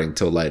scoring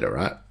till later,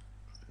 right?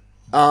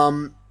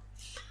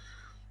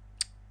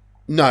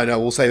 No,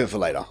 we'll save it for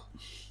later.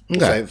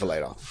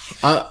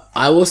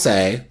 I will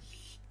say,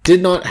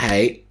 did not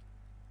hate,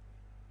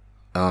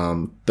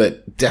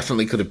 but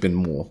definitely could have been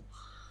more.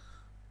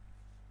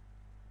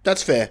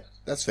 That's fair.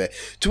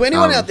 To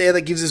anyone out there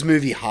that gives this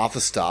movie half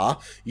a star,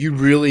 you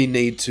really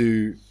need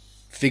to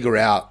figure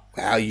out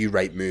how you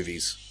rate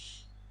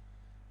movies.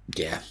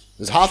 Yeah.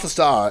 Because half a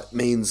star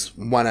means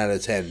 1 out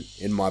of 10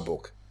 in my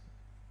book.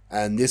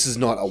 And this is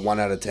not a 1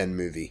 out of 10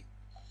 movie.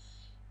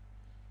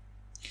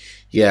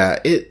 Yeah,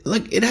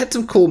 it had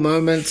some cool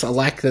moments. I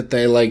like that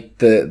they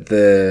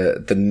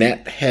the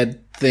net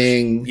head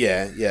thing.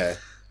 Yeah.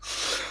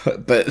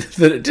 But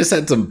then it just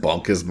had some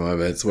bonkers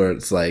moments where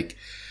it's like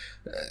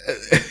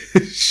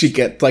she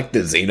gets the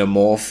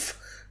xenomorph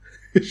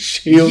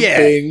shield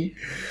thing.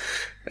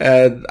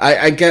 And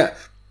I get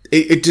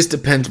it just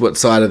depends what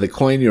side of the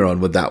coin you're on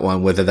with that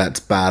one, whether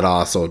that's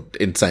badass or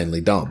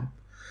insanely dumb.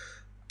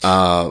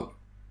 And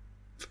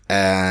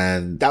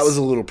that was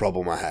a little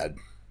problem I had.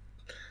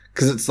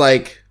 Because it's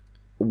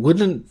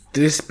wouldn't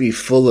this be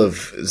full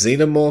of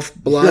xenomorph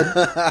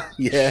blood?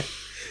 Yeah.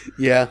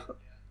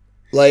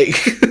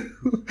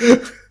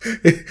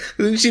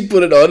 Then she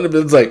put it on and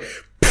it's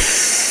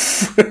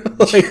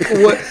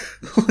what?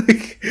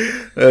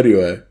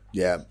 Anyway.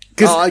 Yeah.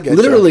 Because I get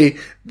literally,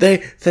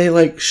 they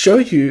show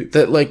you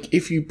that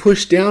if you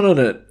push down on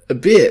it a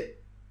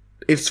bit,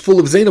 it's full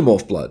of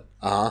xenomorph blood.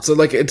 Uh-huh. So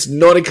it's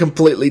not a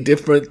completely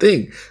different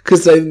thing.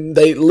 Because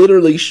they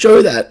literally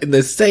show that in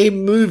the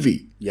same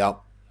movie. Yep.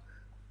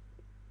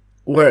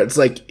 Where it's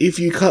if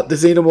you cut the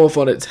xenomorph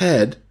on its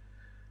head,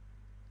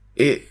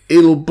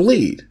 it'll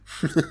bleed.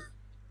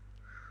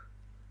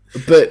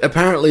 But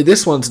apparently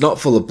this one's not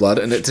full of blood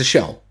and it's a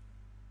shell.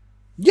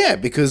 Yeah,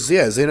 because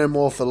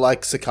xenomorph are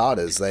like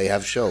cicadas. They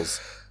have shells.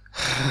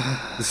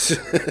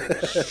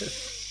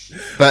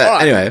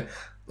 But anyway,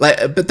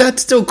 but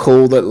that's still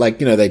cool that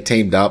they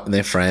teamed up and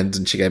they're friends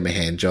and she gave him a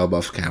hand job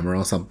off camera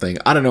or something.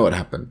 I don't know what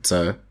happened.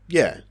 So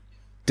yeah.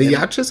 Do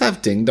yachts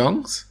have ding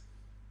dongs?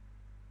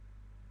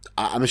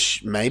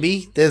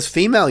 Maybe there's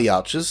female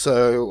yachts,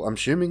 so I'm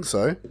assuming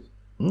so.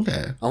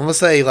 Okay. Unless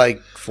they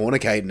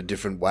fornicate in a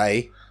different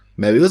way.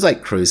 Maybe it was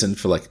cruising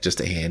for just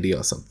a handy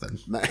or something.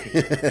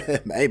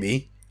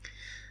 Maybe.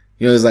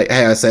 It was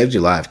hey, I saved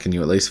your life. Can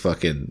you at least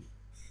fucking,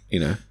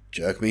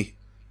 jerk me?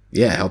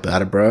 Yeah, help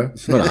out, bro.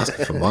 I'm not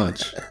asking for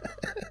much.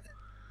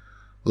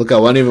 Look, I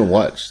won't even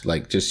watch.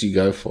 Just you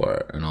go for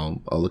it, and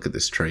I'll look at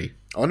this tree.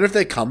 I wonder if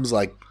there comes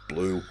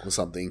blue or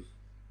something.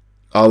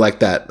 Oh,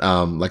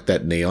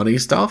 that neon-y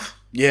stuff?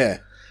 Yeah.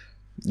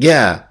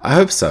 Yeah, I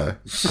hope so.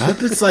 I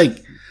hope it's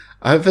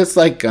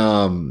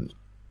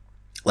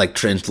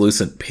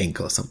translucent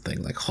pink or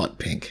something, hot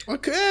pink.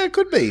 Okay, it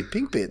could be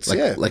pink bits.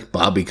 Like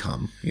Barbie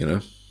cum,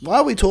 Why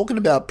are we talking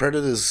about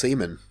Predator's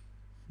semen?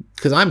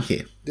 Because I'm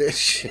here.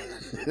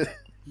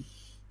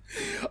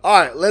 All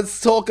right,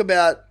 let's talk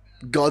about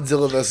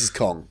Godzilla vs.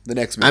 Kong, the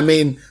next movie. I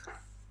mean,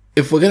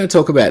 if we're going to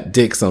talk about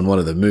dicks on one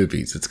of the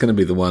movies, it's going to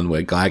be the one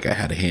where Geiger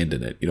had a hand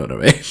in it. You know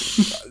what I mean?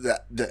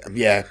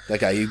 Yeah.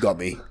 Okay, you got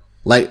me.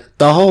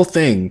 The whole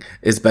thing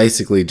is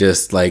basically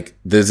just the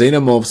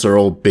xenomorphs are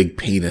all big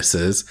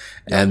penises,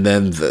 and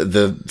then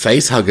the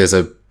face huggers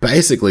are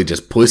basically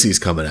just pussies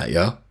coming at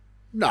you.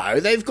 No,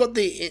 they've got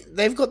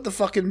the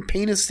fucking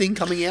penis thing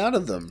coming out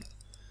of them.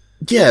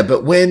 Yeah,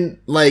 but when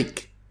when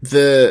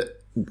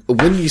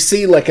you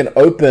see an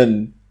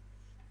open,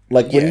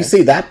 when you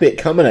see that bit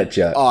coming at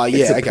you,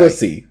 it's a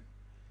pussy.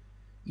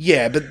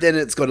 Yeah, but then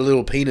it's got a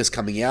little penis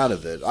coming out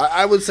of it.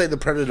 I would say the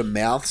Predator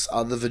mouths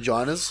are the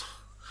vaginas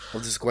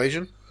of this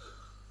equation.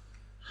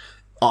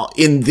 Oh,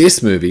 in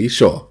this movie,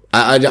 sure.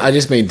 I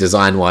just mean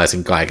design-wise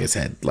in Geiger's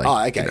head.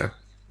 Okay.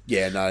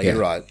 Yeah, no, you're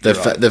right.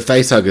 The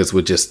face huggers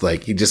were just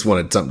he just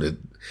wanted someone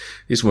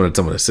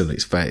to sit on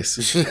his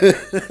face.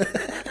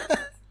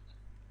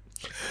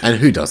 And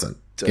who doesn't?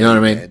 You know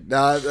what I mean?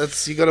 No,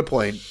 you got a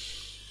point.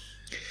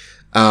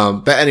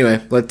 But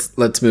anyway,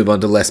 let's move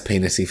on to less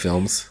penisy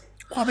films.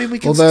 Well, I mean, we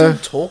can still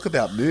talk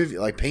about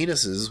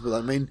penises, but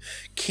I mean,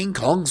 King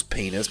Kong's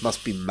penis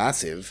must be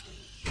massive.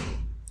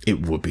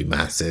 It would be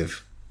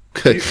massive.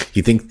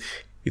 You think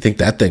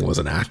that thing was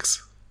an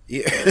axe?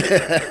 Yeah.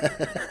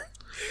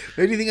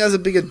 Who do you think has a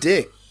bigger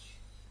dick?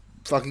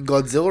 Fucking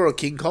Godzilla or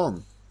King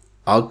Kong?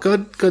 Oh,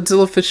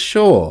 Godzilla for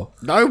sure.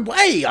 No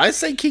way! I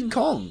say King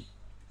Kong.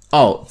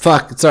 Oh,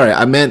 fuck. Sorry,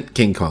 I meant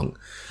King Kong.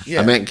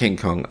 Yeah. I meant King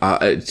Kong.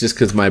 It's just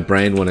because my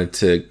brain wanted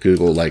to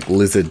Google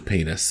lizard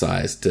penis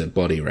size to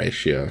body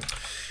ratio.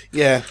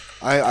 Yeah,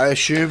 I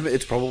assume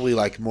it's probably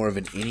like more of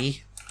an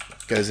innie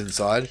goes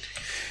inside.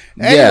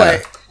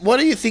 Anyway, what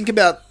do you think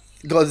about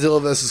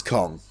Godzilla vs.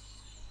 Kong?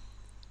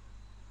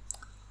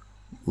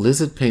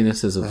 Lizard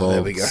penises there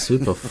evolved we go.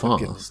 super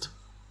fast.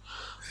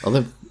 Oh,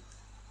 they've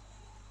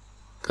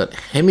got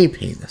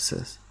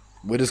hemi-penises.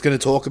 We're just going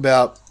to talk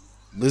about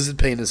lizard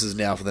penises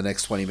now for the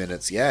next 20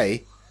 minutes.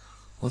 Yay.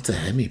 What's a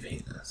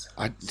hemi-penis?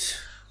 I...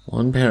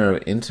 One pair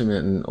of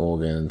intermittent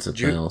organs.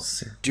 Do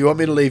you want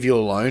me to leave you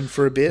alone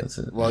for a bit?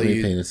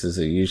 Hemi-penises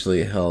are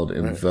usually held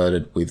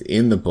inverted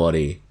within the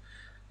body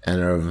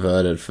and are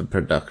inverted for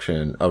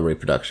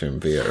reproduction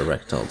via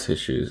erectile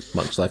tissues,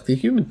 much like the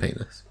human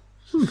penis.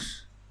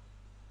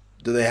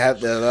 Do they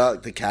have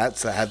like the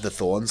cats that have the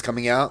thorns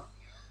coming out?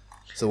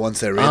 So once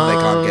they're in, they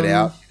can't get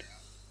out?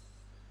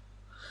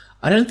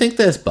 I don't think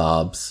there's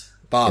barbs.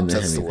 Barbs,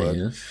 that's the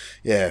word.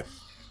 Yeah.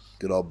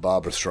 Good old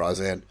Barbara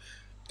Streisand.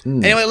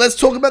 Anyway, let's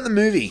talk about the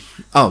movie.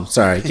 Oh,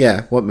 sorry.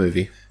 Yeah, what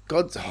movie?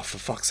 For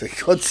fuck's sake.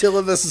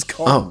 Godzilla vs.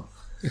 Kong. Oh.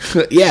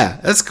 Yeah,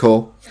 that's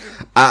cool.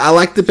 I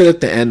like the bit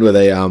at the end where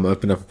they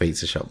open up a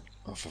pizza shop.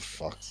 Oh, for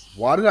fuck's...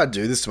 Why did I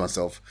do this to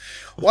myself?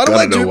 Why do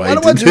I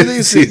do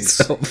these things?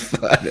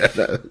 I don't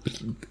know.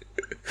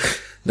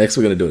 Next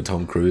we're going to do a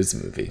Tom Cruise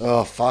movie.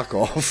 Oh, fuck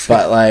off.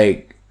 But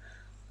like,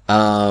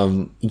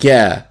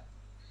 yeah,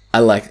 I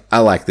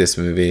like this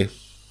movie.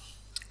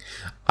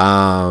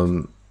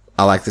 I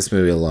like this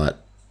movie a lot.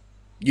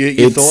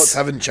 Your thoughts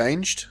haven't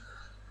changed?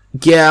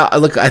 Yeah,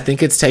 look, I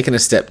think it's taken a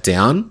step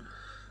down.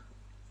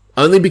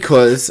 Only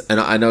because, and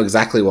I know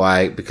exactly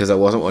why, because I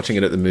wasn't watching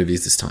it at the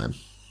movies this time.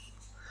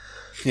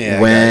 Yeah.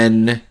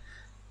 When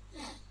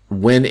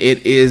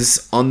it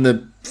is on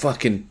the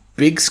fucking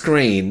big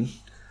screen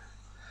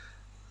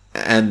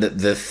and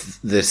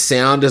the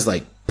sound is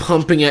like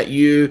pumping at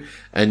you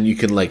and you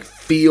can like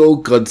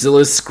feel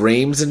Godzilla's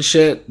screams and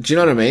shit. Do you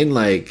know what I mean?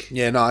 Like,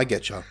 yeah, no, I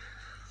get you.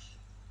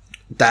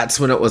 That's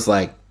when it was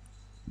like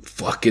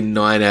fucking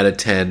 9 out of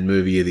 10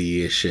 movie of the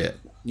year shit.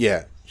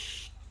 Yeah.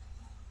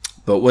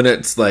 But when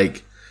it's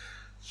like,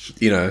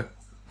 you know,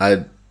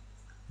 I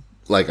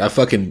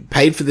fucking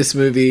paid for this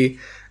movie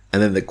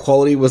and then the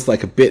quality was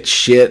like a bit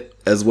shit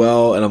as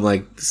well. And I'm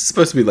like, this is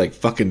supposed to be like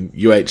fucking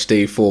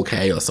UHD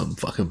 4K or some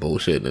fucking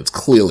bullshit. And it's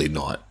clearly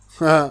not.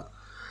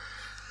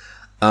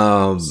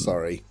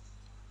 Sorry.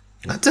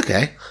 That's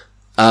okay.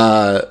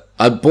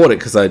 I bought it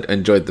because I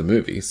enjoyed the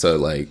movie. So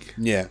like,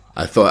 yeah,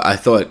 I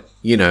thought,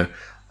 you know,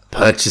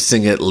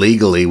 purchasing it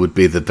legally would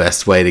be the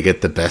best way to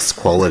get the best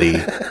quality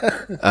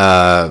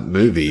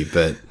movie,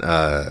 but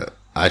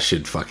I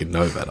should fucking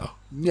know better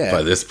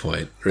by this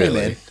point, really.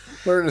 Hey man,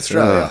 we're in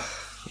Australia.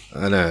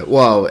 I know.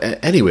 Well,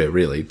 anywhere,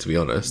 really, to be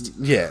honest.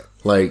 Yeah.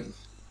 Like,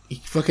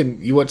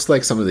 you watch,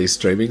 like, some of these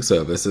streaming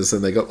services,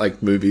 and they got,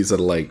 like, movies that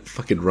are, like,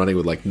 fucking running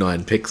with, like,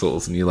 9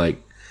 pixels, and you're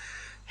like,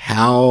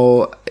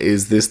 how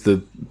is this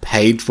the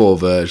paid-for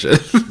version?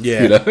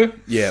 Yeah. You know?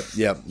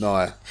 Yeah. No,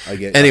 I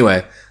get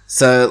Anyway...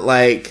 So,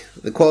 like,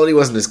 the quality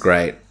wasn't as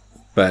great,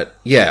 but,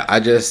 yeah,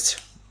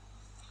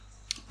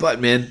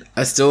 but, man,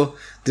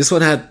 this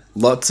one had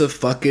lots of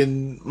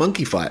fucking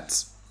monkey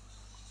fights.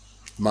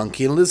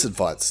 Monkey and lizard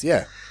fights,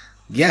 yeah.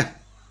 Yeah,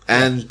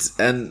 and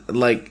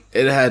like,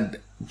 it had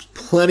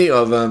plenty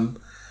of them,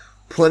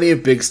 plenty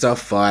of big stuff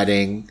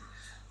fighting,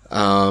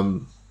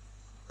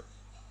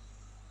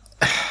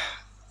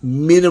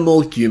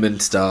 minimal human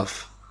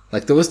stuff.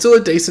 Like, there was still a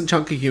decent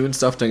chunk of human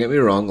stuff, don't get me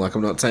wrong. Like,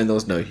 I'm not saying there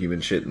was no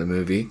human shit in the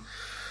movie.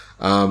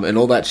 And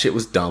all that shit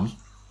was dumb.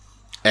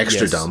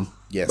 Extra dumb.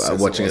 Yes,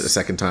 watching it the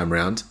second time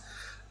round.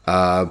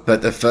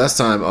 But the first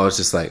time, I was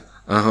just like,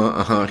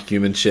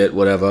 human shit,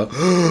 whatever.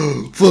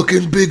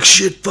 Fucking big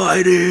shit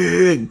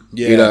fighting!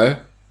 Yeah. You know?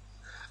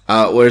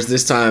 Whereas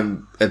this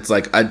time, it's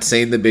like, I'd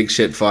seen the big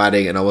shit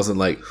fighting, and I wasn't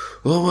like,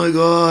 oh my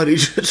god, he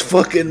just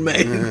fucking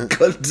made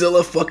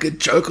Godzilla fucking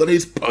choke on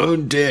his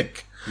bone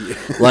dick.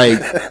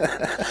 Like,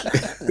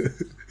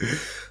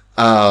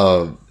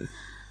 so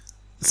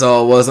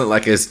I wasn't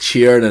like as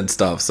cheering and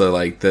stuff. So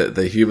like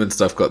the human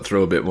stuff got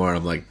through a bit more.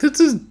 I'm like, this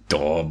is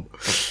dumb.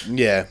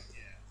 Yeah.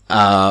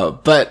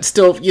 But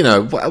still, you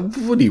know,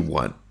 what do you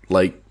want?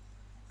 Like,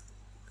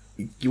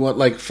 you want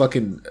like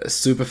fucking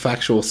super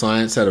factual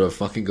science out of a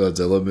fucking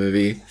Godzilla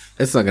movie?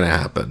 It's not gonna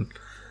happen.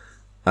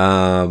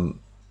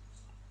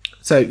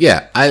 So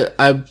yeah,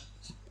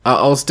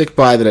 I'll stick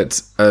by that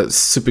it's a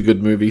super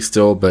good movie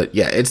still, but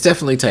yeah, it's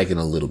definitely taken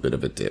a little bit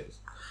of a dip.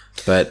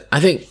 But I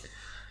think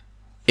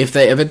if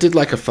they ever did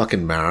like a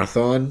fucking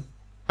marathon,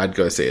 I'd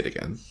go see it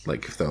again.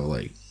 Like if they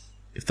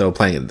were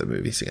playing it in the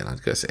movies again,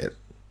 I'd go see it.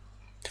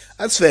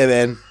 That's fair,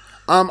 man.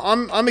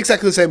 I'm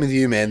exactly the same with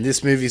you, man.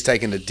 This movie's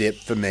taken a dip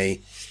for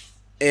me.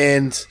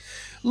 And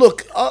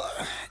look,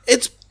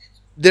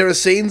 there are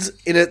scenes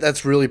in it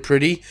that's really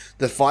pretty.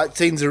 The fight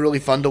scenes are really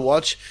fun to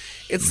watch.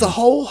 It's the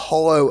whole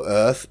Hollow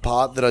Earth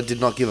part that I did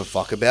not give a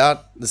fuck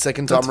about the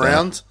second time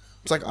around.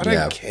 It's like, I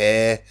don't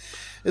care.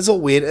 It's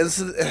all weird. It's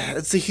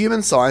the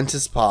human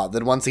scientist part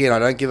that, once again, I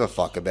don't give a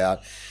fuck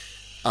about.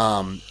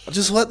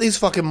 Just let these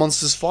fucking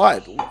monsters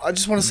fight. I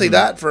just want to see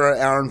that for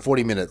an hour and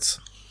 40 minutes.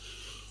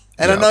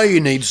 And I know you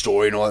need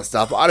story and all that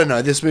stuff, but I don't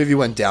know. This movie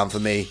went down for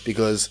me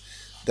because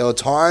there were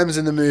times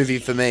in the movie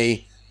for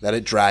me that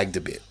it dragged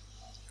a bit.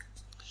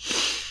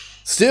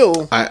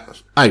 Still, I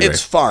agree.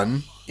 It's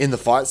fun. In the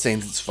fight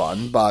scenes, it's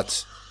fun,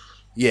 but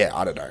yeah,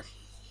 I don't know.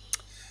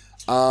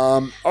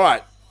 All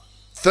right.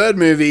 Third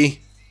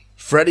movie,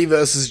 Freddy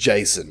versus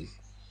Jason.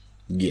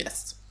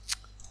 Yes.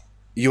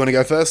 You want to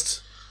go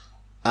first?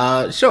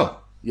 Sure.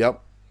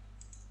 Yep.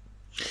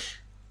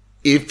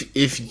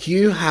 If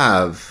you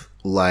have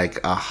like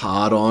a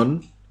hard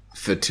on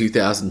for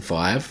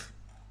 2005,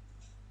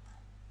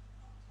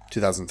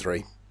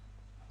 2003.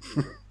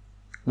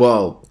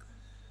 well,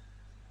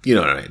 you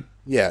know what I mean,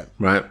 Yeah.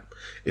 right?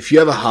 If you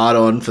have a hard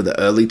on for the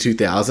early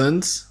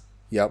 2000s,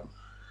 Yep.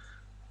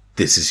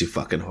 this is your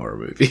fucking horror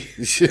movie.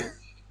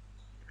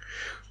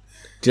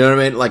 Do you know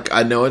what I mean? Like,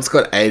 I know it's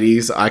got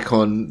 80s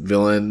icon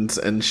villains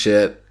and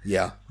shit.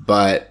 Yeah.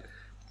 But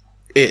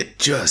it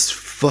just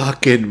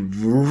fucking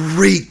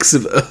reeks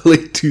of early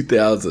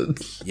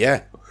 2000s.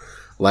 Yeah.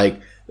 Like,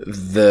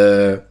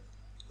 the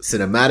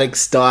cinematic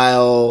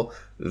style,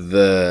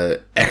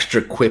 the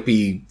extra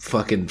quippy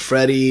fucking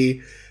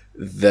Freddy,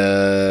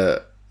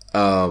 the,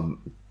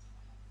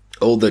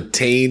 all the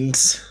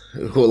teens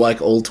who are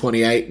like all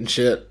 28 and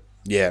shit.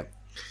 Yeah.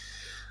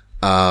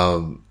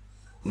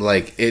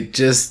 Like, it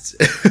just,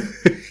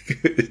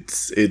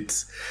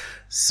 it's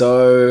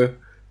so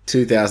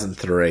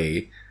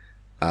 2003,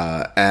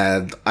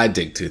 and I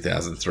dig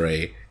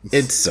 2003.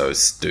 It's so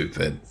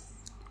stupid.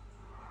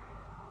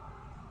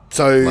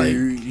 So, Like-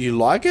 you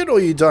like it or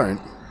you don't?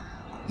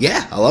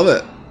 Yeah, I love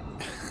it.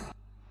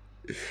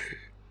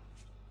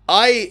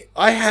 I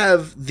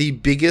have the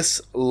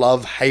biggest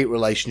love-hate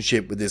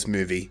relationship with this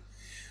movie.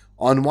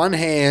 On one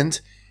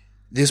hand,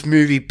 this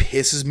movie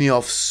pisses me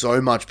off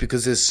so much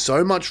because there's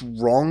so much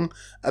wrong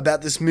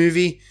about this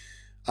movie.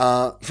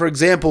 For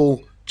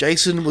example,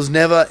 Jason was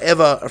never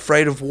ever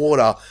afraid of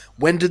water.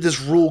 When did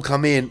this rule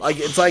come in? Like,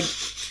 it's like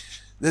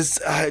this.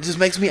 It just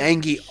makes me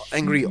angry.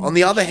 On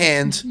the other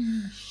hand,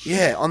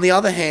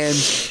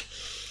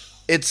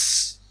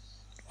 it's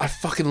I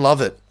fucking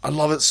love it. I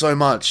love it so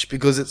much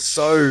because it's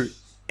so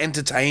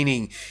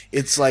entertaining.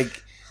 It's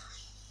like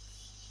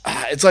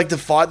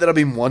the fight that I've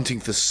been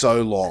wanting for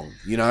so long,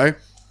 you know?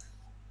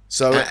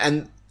 So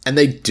And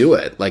they do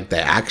it. Like, they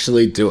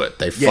actually do it.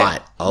 They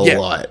fight a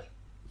lot.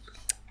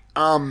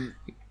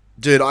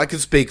 dude, I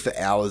could speak for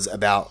hours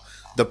about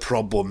the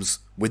problems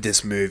with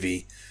this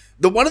movie.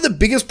 One of the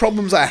biggest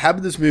problems I have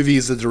with this movie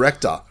is the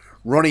director,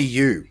 Ronnie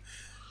Yu.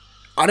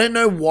 I don't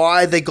know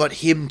why they got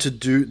him to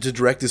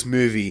direct this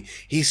movie.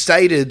 He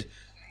stated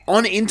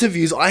on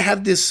interviews, I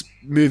have this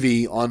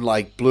movie on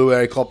like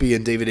Blu-ray copy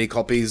and DVD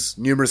copies,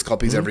 numerous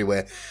copies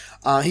everywhere.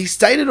 He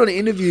stated on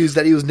interviews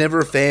that he was never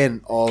a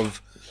fan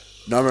of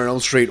Nightmare on Elm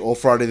Street or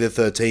Friday the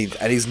 13th,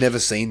 and he's never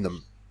seen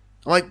them.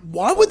 I'm like,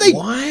 why would they?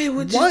 Why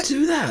would you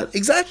do that?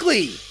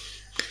 Exactly.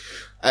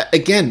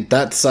 Again,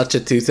 that's such a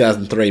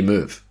 2003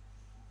 move.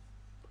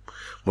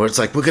 Where it's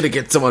like, we're going to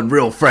get someone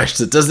real fresh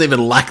that doesn't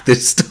even like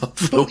this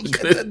stuff. But we're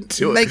going to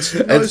do it. Makes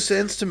no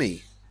sense to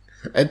me.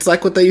 It's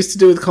like what they used to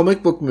do with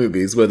comic book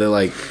movies, where they're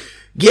like,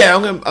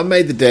 yeah, I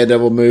made the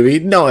Daredevil movie.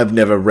 No, I've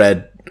never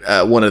read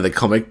one of the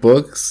comic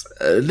books.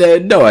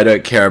 No, I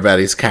don't care about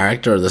his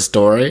character or the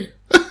story.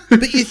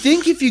 But you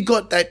think if you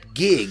got that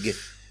gig,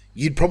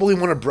 you'd probably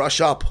want to brush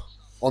up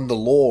on the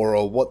lore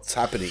or what's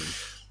happening.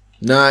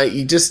 No,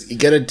 you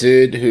get a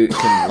dude who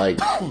can like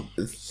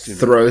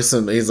throw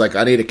some. He's like,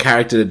 I need a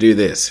character to do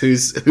this. Who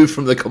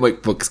from the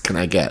comic books can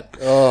I get?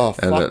 Oh,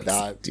 And fuck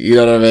that. You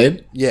know what I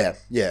mean? Yeah,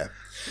 yeah.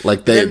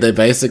 Like they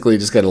basically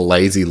just get a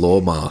lazy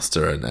lore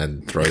master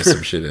and throw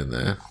some shit in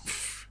there.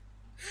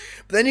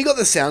 But then you got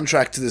the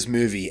soundtrack to this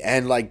movie,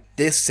 and like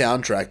this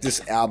soundtrack,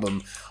 this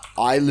album,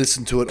 I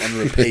listened to it on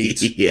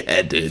repeat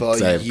Yeah, dude. for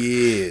Same.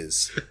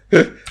 years.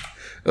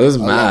 It was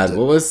mad. it. I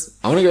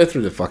want to go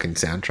through the fucking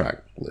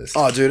soundtrack list.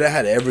 Oh, dude, it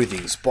had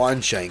everything.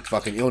 Spine Shank,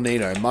 fucking Il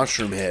Nino,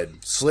 Mushroom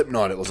Head,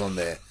 Slipknot, it was on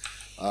there.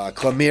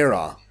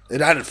 Chlamyra. It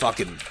had it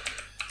fucking...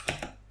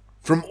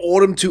 From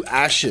Autumn to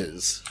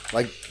Ashes.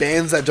 Like,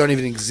 bands that don't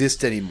even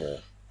exist anymore.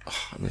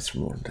 I miss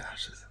Roaring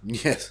Dashes.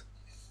 Yes.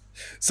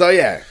 So,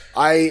 yeah,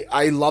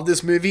 I love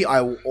this movie. I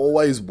will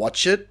always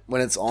watch it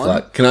when it's on.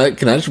 But can I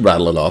just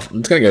rattle it off?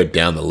 I'm just going to go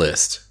down the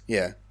list.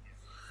 Yeah.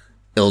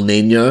 El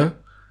Nino,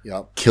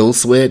 Yep. Kill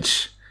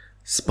Switch,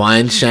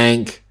 Spine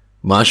Shank,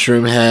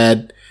 Mushroom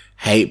Head,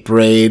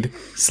 Hatebreed,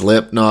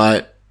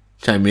 Slipknot,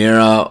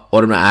 Chimera,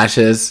 Autumn to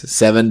Ashes,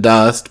 Seven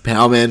Dust,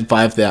 Powerman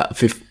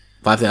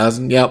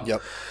 5000,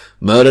 Yep.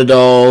 Murder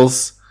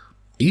Dolls.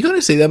 Are you going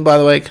to see them, by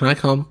the way? Can I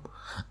come?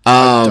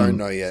 Don't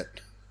know yet.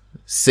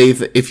 See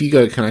if you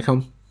go, can I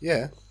come?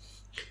 Yeah.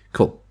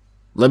 Cool.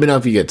 Let me know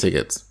if you get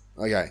tickets.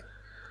 Okay.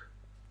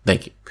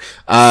 Thank you.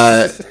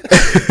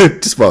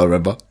 Just while I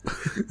remember.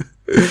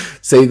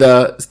 See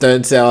the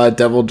Stone Sour,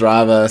 Devil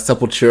Driver,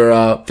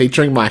 Sepultura,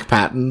 featuring Mike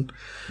Patton.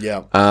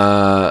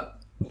 Yeah.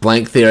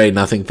 Blank Theory,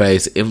 Nothing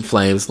Face, In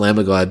Flames, Lamb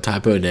of God,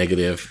 Typo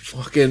Negative.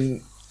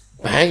 Fucking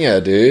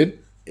banger, dude.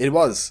 It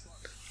was.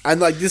 And,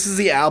 like, this is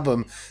the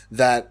album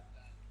that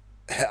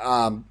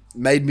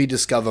made me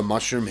discover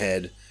Mushroom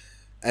Head,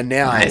 and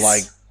now, Nice.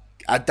 like,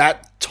 at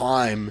that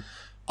time,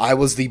 I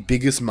was the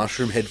biggest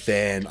Mushroom Head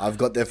fan. I've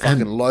got their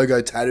fucking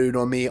logo tattooed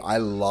on me. I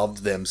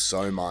loved them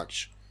so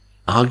much.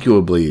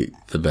 Arguably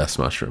the best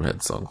Mushroom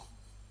Head song.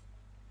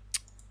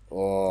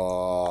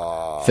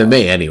 Oh, For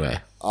me, anyway.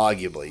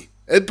 arguably,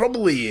 it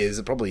probably is.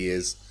 It probably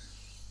is.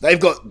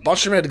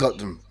 Mushroom Head got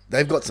them.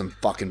 They've got some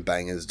fucking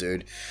bangers,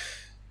 dude.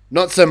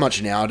 Not so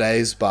much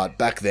nowadays, but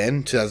back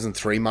then,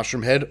 2003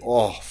 Mushroom Head.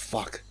 Oh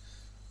fuck,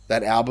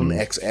 that album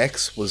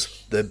XX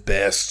was the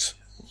best.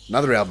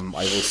 Another album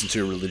I listen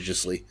to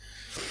religiously.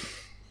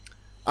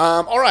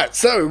 All right.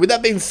 So with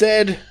that being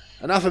said,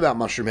 enough about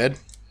Mushroom Head.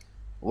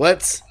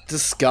 Let's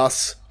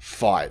discuss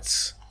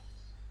fights.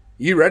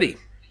 You ready?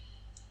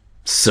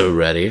 So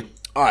ready.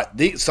 All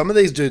right, some of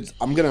these dudes,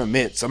 I'm going to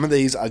admit, some of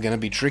these are going to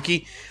be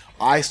tricky.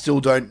 I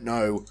still don't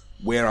know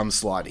where I'm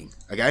sliding,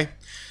 okay?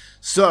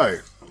 So,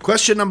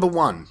 question number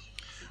 1.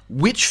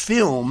 Which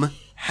film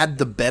had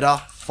the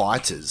better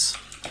fighters?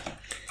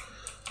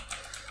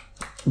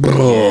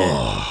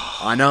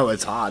 I know,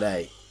 it's hard,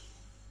 eh?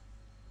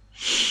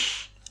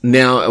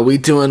 Now, are we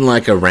doing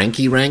like a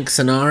ranky rank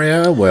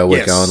scenario where we're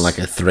Yes. going like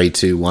a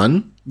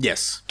 3-2-1?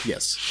 Yes.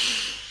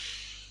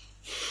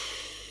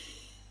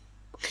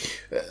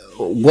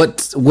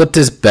 What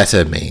does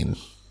better mean?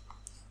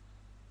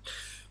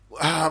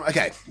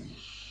 Okay.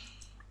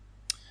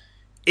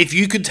 If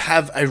you could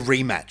have a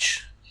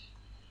rematch.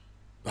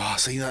 Oh,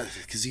 see that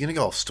because you're gonna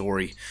go off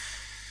story.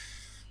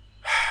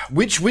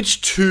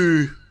 Which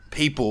two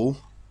people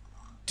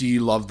do you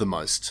love the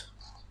most?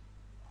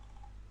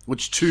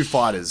 Which two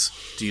fighters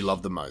do you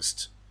love the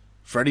most?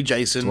 Freddy,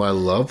 Jason, Do I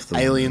love them?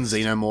 Alien,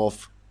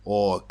 Xenomorph,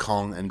 or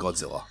Kong and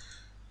Godzilla?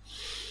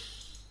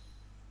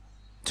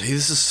 Dude,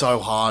 this is so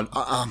hard.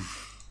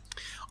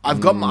 I've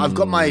got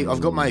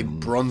my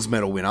bronze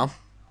medal winner.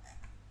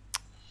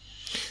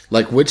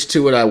 Like, which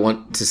two would I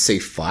want to see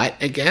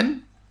fight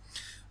again?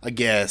 I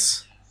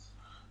guess.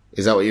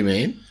 Is that what you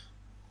mean?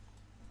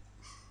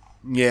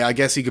 Yeah, I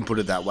guess you can put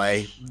it that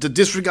way.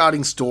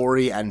 Disregarding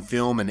story and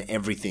film and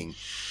everything.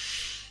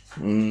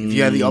 If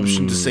you had the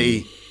option to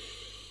see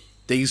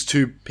these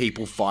two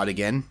people fight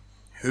again,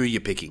 who are you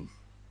picking?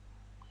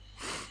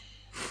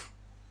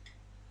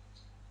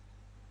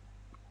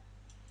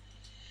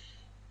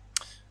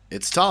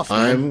 It's tough.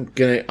 I'm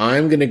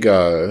gonna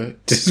go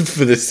just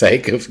for the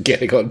sake of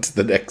getting on to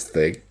the next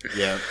thing.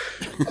 Yeah.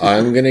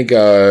 I'm gonna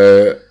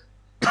go.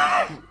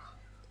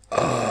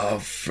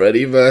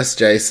 Freddy vs.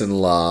 Jason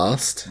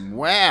last.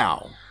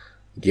 Wow.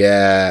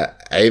 Yeah,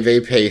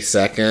 AVP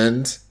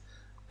second,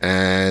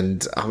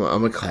 and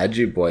I'm a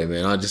kaiju boy,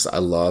 man. I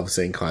love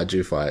seeing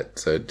kaiju fight.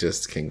 So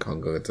just King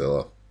Kong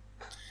Godzilla.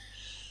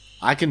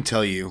 I can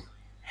tell you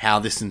how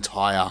this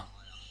entire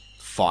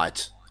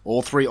fight,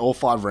 all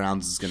 5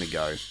 rounds, is going to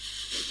go.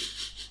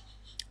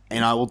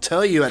 And I will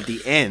tell you at the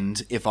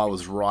end if I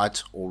was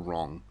right or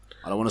wrong.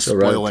 I don't want to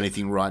spoil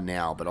anything right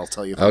now, but I'll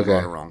tell you if I'm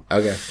right or wrong.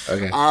 Okay.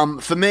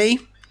 For me,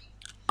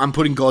 I'm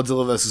putting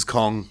Godzilla vs.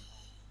 Kong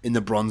in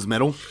the bronze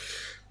medal.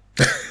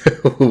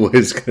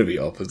 It's going to be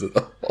opposite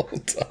the whole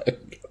time.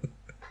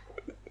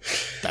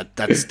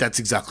 That's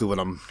exactly what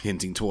I'm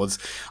hinting towards.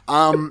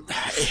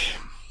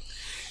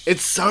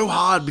 It's so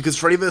hard because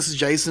Freddy vs.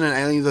 Jason and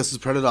Alien vs.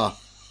 Predator,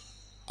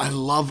 I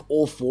love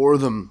all 4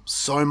 of them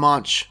so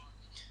much.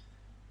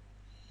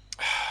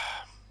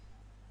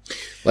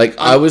 Like,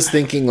 I was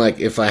thinking, like,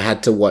 if I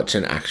had to watch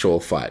an actual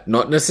fight,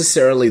 not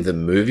necessarily the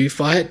movie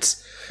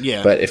fights,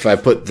 Yeah. but if I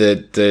put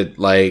the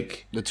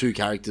The two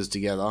characters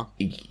together.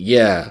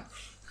 yeah.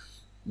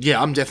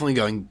 Yeah, I'm definitely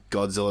going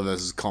Godzilla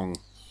vs. Kong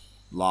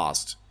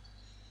last.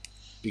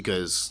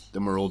 Because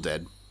then we're all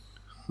dead.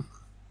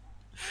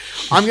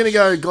 I'm going to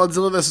go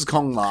Godzilla vs.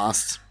 Kong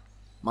last.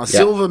 My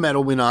silver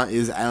medal winner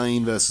is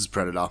Alien vs.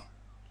 Predator.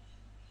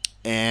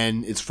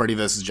 And it's Freddy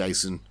vs.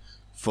 Jason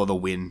for the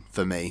win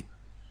for me.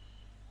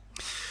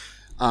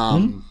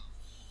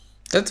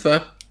 That's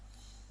fair.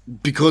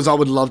 Because I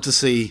would love to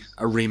see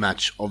a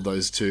rematch of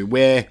those two,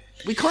 where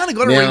we kind of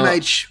got a Now-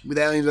 rematch with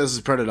Alien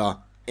vs. Predator,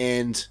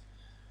 and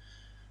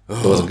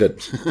It wasn't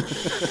good.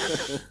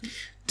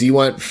 Do you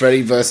want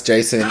Freddy vs.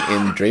 Jason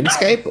in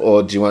Dreamscape,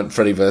 or do you want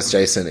Freddy vs.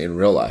 Jason in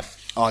real life?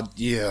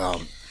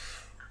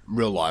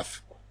 real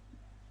life.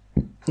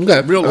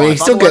 Okay. Real I mean,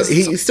 life.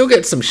 he still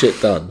gets some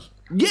shit done.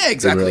 Yeah,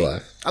 exactly. real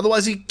life.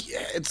 Otherwise,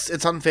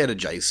 it's unfair to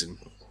Jason.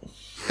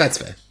 That's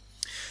fair.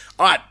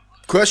 All right,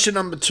 question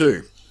number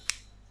 2.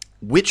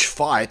 Which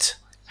fight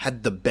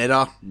had the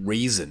better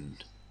reason?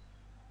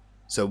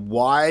 So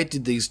why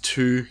did these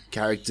two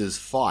characters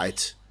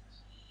fight?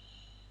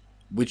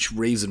 Which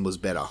reason was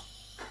better?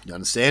 You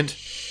understand?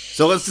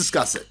 So let's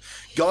discuss it.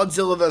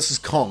 Godzilla versus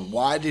Kong.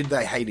 Why did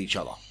they hate each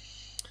other?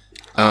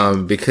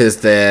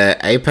 Because they're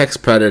apex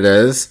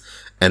predators,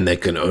 and there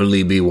can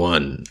only be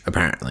one,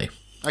 apparently.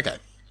 Okay.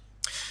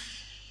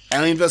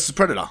 Alien versus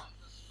Predator.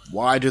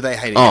 Why do they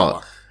hate each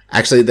other?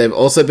 Actually, they've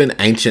also been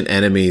ancient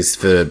enemies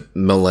for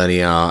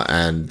millennia,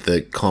 and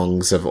the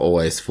Kongs have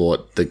always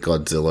fought the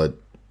Godzilla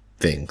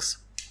things.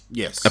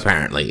 Yes.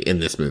 Apparently, in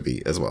this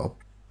movie as well.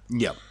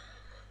 Yep.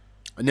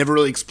 I never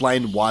really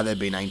explained why they've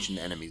been ancient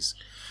enemies.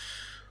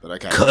 But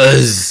okay.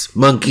 'Cause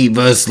monkey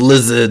vs.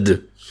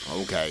 lizard.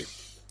 Okay.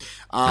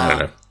 I don't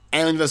know.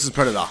 Alien versus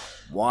Predator.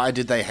 Why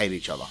did they hate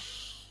each other?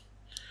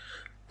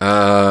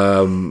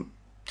 I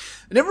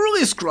They never really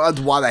described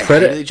why they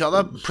hated each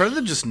other.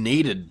 Predator just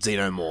needed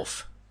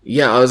Xenomorph.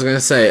 Yeah, I was gonna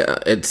say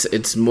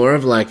it's more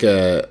of like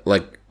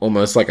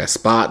almost like a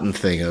Spartan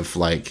thing of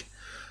like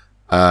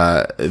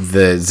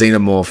the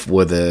Xenomorph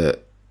were the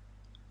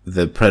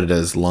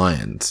Predator's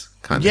lions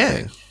kind of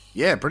thing.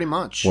 Yeah, pretty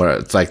much. Where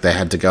it's like they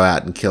had to go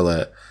out and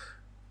kill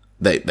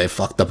they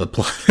fucked up a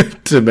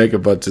planet to make a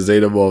bunch of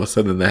Xenomorphs,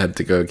 and then they had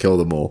to go kill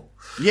them all.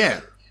 Yeah.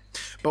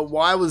 But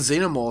why was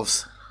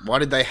Xenomorphs? Why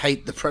did they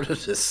hate the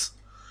Predators?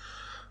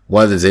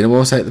 Why the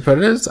Xenomorphs hate the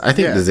Predators? I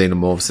think the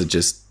Xenomorphs are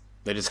just...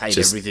 They just hate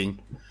everything.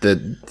 They're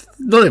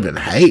not even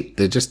hate.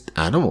 They're just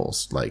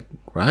animals, like,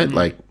 right?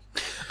 Like...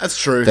 That's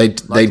true. They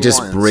Like just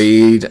lions.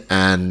 breed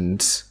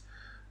and...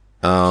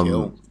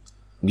 Kill.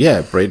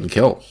 Yeah, breed and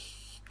kill.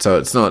 So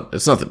it's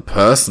nothing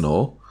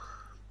personal.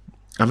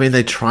 I mean,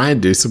 they try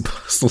and do some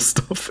personal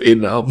stuff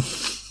in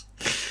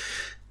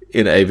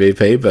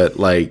AVP, but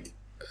like...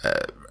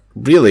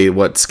 really,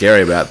 what's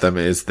scary about them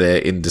is their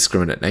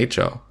indiscriminate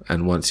nature.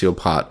 And once you're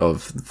part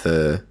of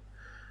the,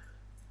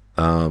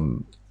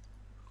 the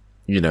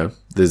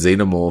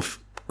Xenomorph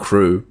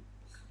crew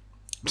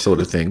sort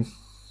of thing,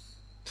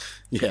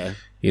 Yeah.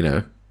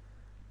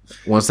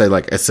 Once they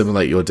like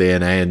assimilate your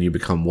DNA and you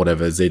become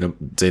whatever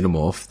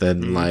Xenomorph,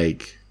 then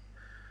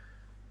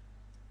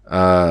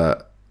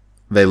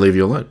they leave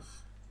you alone.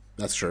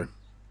 That's true.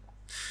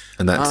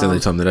 And that's the only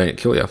time they don't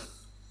kill you.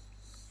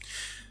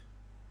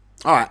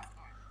 All right.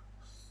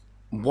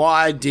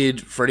 Why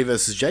did Freddy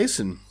versus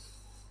Jason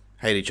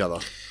hate each other?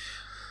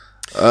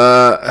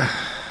 Sorry,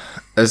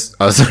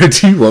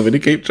 do you want me to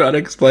keep trying to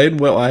explain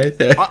why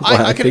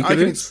I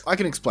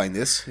can explain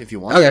this if you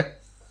want. Okay.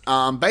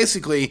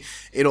 Basically,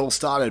 it all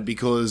started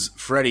because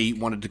Freddy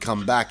wanted to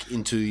come back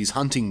into his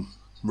hunting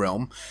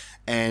realm,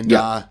 and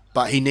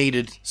but he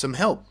needed some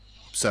help.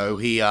 So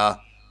he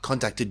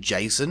contacted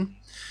Jason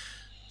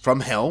from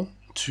Hell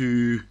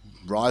to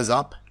rise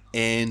up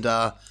and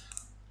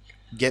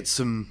get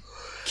some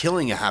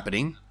killing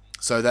happening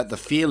so that the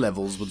fear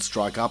levels would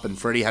strike up and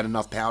Freddy had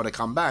enough power to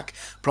come back.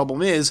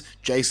 Problem is,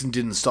 Jason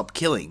didn't stop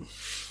killing.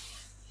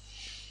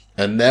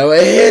 And they were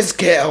his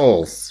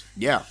kills.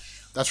 Yeah,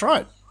 that's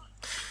right.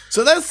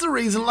 So that's the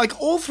reason, like,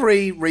 all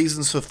three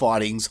reasons for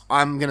fightings,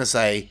 I'm going to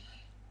say,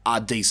 are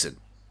decent.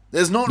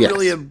 There's not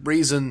really a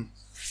reason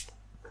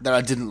that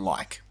I didn't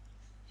like.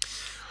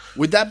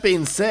 With that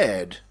being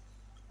said,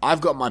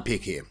 I've got my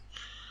pick here.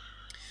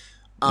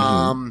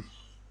 My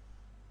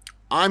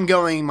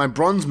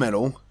bronze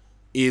medal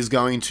is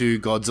going to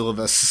Godzilla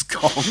vs.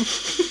 Kong.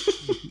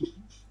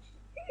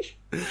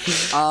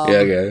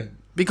 Okay.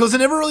 Because they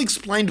never really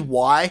explained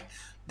why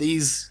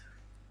these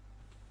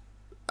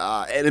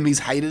enemies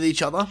hated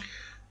each other.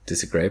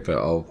 Disagree, but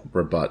I'll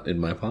rebut in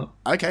my part.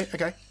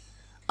 Okay.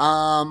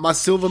 My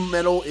silver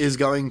medal is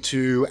going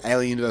to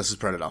Alien vs.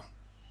 Predator.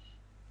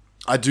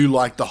 I do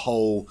like the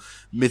whole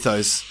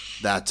mythos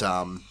that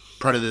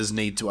predators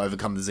need to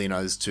overcome the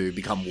Xenos to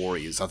become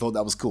warriors. I thought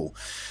that was cool.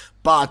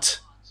 But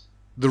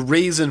the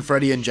reason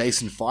Freddy and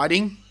Jason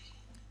fighting,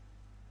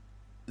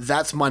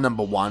 that's my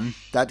number one.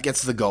 That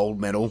gets the gold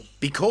medal.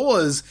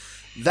 Because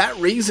that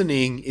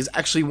reasoning is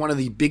actually one of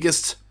the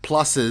biggest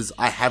pluses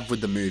I have with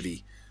the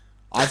movie.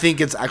 I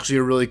think it's actually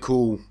a really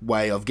cool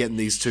way of getting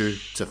these two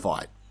to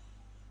fight.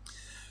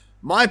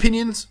 My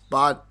opinions,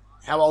 but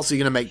how else are you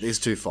going to make these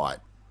two fight?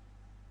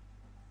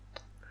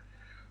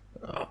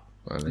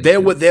 There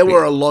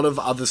were a lot of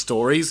other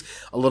stories,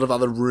 a lot of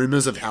other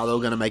rumors of how they were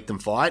going to make them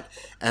fight,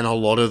 and a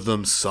lot of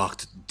them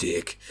sucked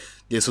dick.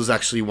 This was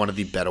actually one of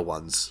the better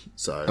ones.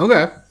 So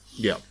Okay.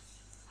 yeah.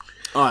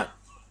 All right.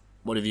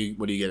 What do you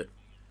get it?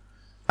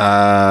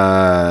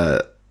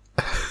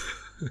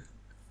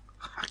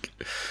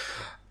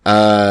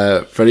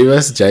 Freddy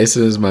vs.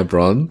 Jason is my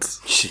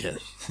bronze.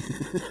 Shit.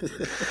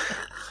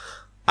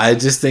 I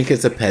just think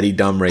it's a petty,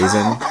 dumb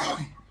reason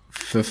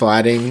for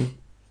fighting.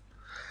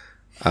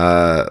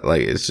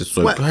 Like it's just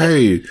like,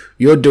 hey,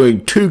 you're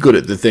doing too good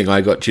at the thing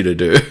I got you to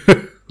do.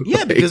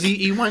 Yeah, because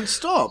he won't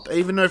stop,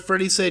 even though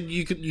Freddy said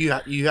you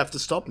have to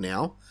stop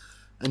now,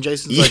 and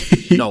Jason's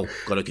like, no,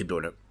 gotta keep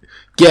doing it.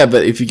 Yeah,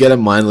 but if you get a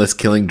mindless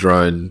killing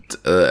drone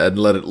and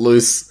let it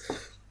loose,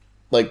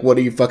 like, what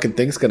do you fucking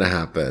think's gonna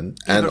happen?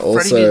 Yeah, and but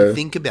also, Freddy didn't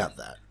think about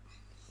that.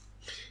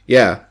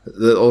 Yeah,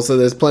 also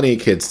there's plenty of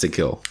kids to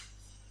kill.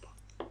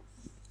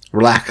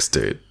 Relax,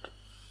 dude.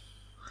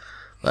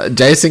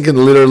 Jason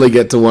can literally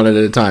get to one at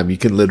a time. You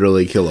can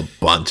literally kill a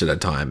bunch at a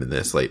time in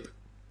their sleep.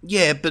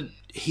 Yeah, but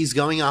he's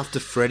going after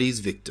Freddy's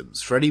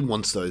victims. Freddy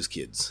wants those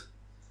kids.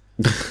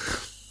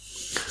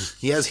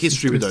 He has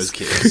history with those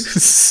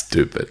kids.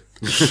 Stupid.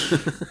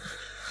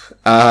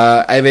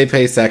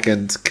 AVP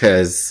second,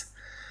 because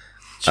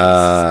they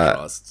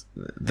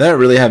don't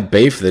really have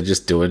beef. They're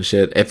just doing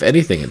shit. If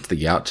anything, it's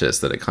the Yautjas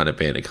that are kind of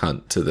being a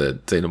cunt to the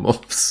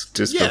Xenomorphs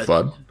just for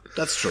fun.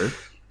 That's true.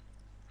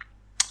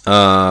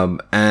 To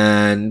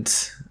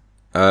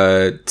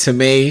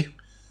me,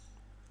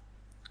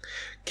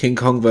 King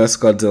Kong vs.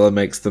 Godzilla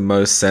makes the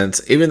most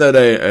sense, even though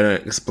they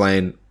don't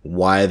explain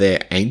why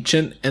they're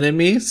ancient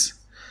enemies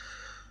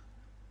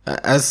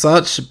as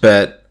such,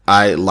 but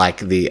I like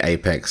the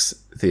Apex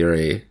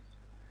theory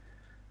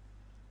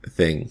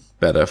thing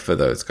better for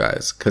those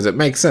guys, because it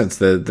makes sense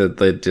that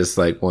they just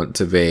like want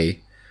to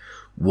be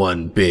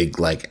one big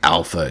like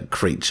alpha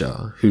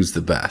creature who's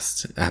the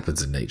best. It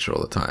happens in nature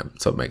all the time,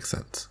 so it makes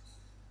sense.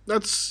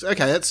 That's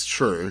okay. That's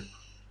true.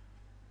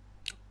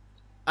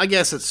 I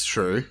guess it's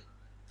true.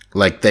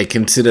 Like, they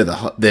consider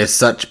they're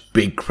such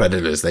big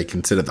predators, they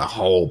consider the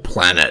whole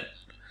planet,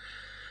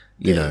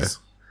 you know,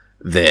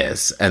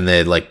 theirs. And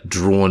they're, like,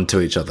 drawn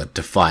to each other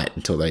to fight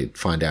until they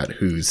find out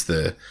who's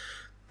the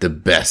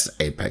best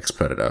apex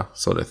predator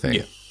sort of thing.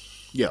 Yeah.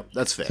 Yeah,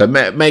 that's fair. So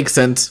it makes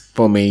sense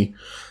for me.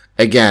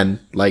 Again,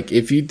 like,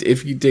 if you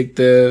dig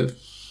the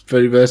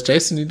Freddy vs.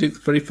 Jason, you dig the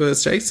Freddy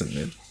vs. Jason,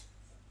 man.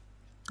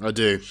 I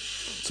do.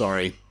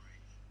 Sorry.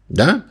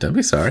 No, don't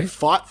be sorry.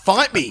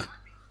 Fight me.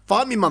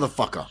 Fight me,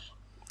 motherfucker.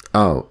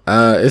 Oh,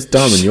 it's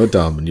dumb and you're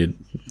dumb and your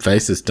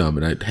face is dumb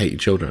and I hate your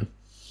children.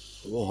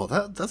 Whoa,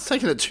 that's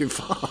taking it too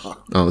far.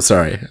 Oh,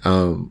 sorry.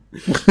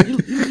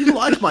 You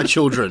like my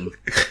children.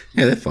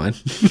 Yeah, they're fine.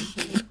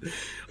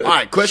 All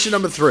right, question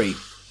number 3.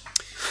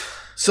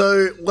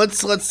 So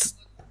let's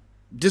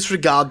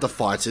disregard the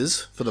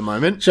fighters for the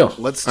moment. Sure.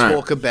 Let's All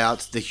talk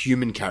about the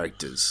human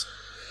characters.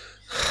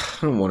 I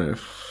don't want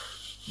to.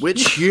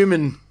 Which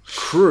human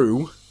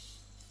crew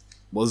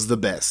was the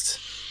best?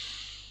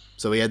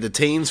 So we had the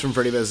teens from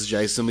Freddy vs.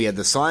 Jason, we had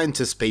the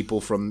scientist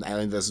people from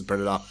Alien vs.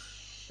 Predator,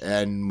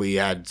 and we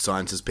had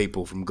scientist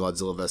people from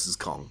Godzilla vs.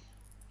 Kong.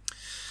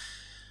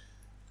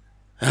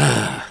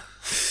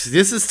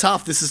 This is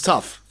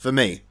tough for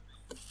me.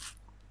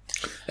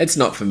 It's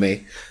not for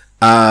me.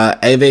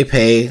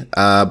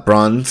 AVP,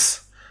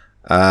 Bronze,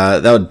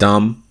 they were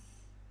dumb.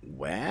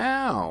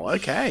 Wow,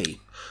 okay.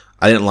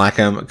 I didn't like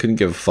them. I couldn't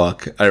give a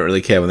fuck. I didn't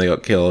really care when they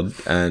got killed.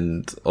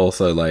 And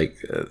also, like,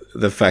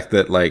 the fact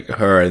that, like,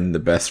 her and the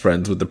best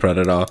friends with the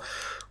Predator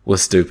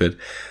was stupid.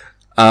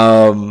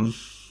 And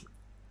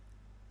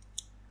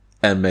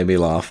made me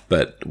laugh,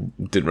 but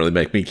didn't really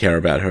make me care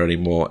about her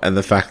anymore. And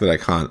the fact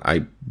that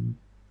I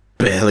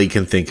barely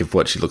can think of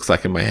what she looks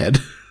like in my head.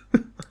 I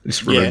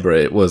just remember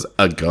it was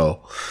a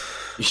girl.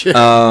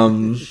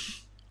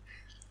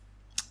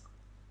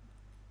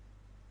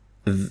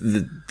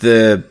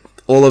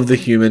 All of the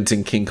humans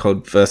in King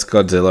Kong vs.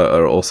 Godzilla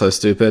are also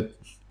stupid.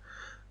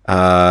 They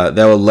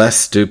were less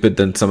stupid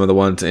than some of the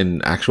ones in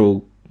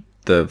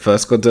the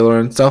first Godzilla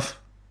and stuff.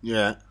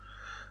 Yeah.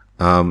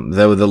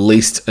 They were the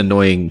least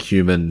annoying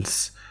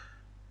humans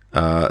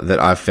that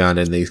I've found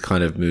in these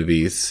kind of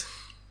movies,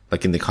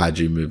 like in the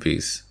kaiju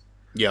movies.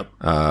 Yep.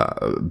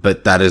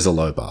 But that is a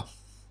low bar.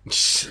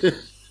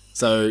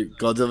 So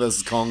Godzilla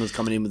vs. Kong is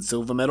coming in with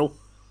silver medal?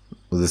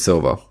 With a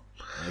silver.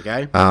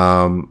 Okay.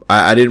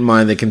 I didn't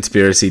mind the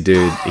conspiracy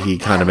dude. He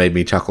kind of made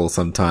me chuckle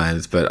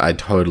sometimes, but I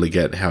totally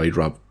get how he'd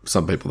rub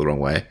some people the wrong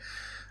way.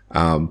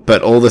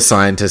 But all the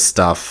scientist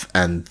stuff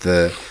and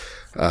the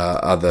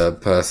other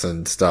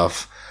person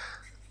stuff,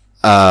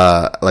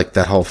 like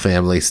that whole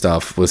family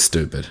stuff, was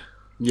stupid.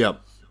 Yep.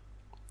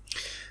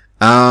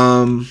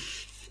 And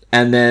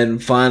then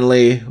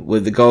finally,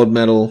 with the gold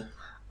medal,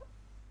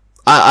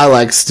 I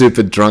like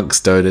stupid drunk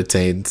stoner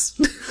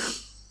teens.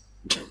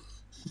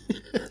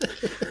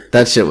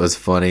 That shit was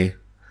funny.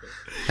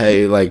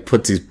 Hey, like,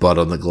 puts his butt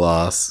on the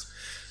glass.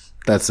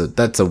 That's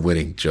a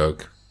winning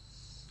joke.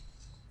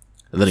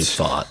 And then he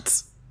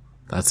farts.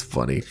 That's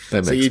funny.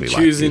 That So makes you're me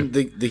choosing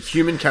like you. the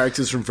human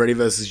characters from Freddy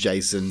vs.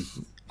 Jason.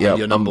 Yeah,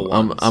 your number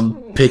one. I'm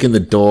picking the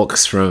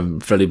dorks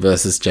from Freddy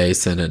vs.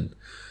 Jason and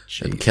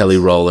Kelly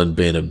Rowland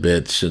being a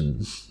bitch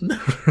and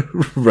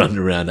running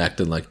around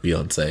acting like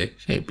Beyonce.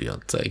 Hey,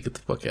 Beyonce, get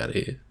the fuck out of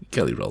here.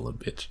 Kelly Rowland,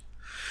 bitch.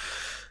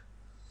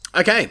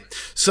 Okay,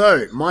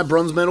 so my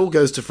bronze medal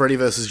goes to Freddy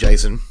vs.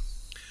 Jason.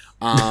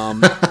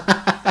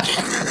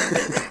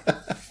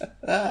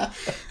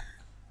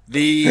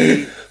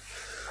 The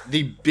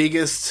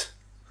biggest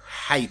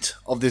hate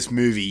of this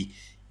movie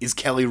is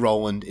Kelly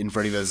Rowland in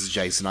Freddy vs.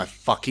 Jason. I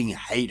fucking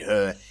hate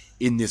her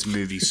in this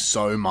movie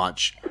so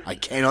much. I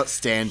cannot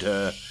stand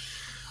her.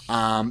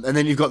 And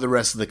then you've got the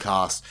rest of the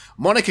cast.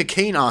 Monica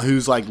Keena,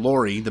 who's like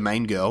Laurie, the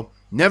main girl,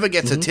 never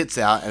gets her tits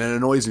out, and it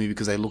annoys me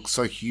because they look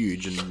so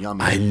huge and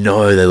yummy. I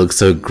know, they look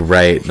so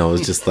great, and I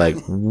was just like,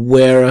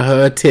 where are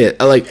her tits?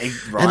 Right.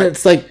 And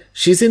it's like,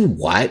 she's in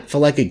white for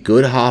like a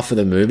good half of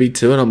the movie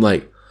too, and I'm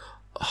like,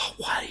 oh,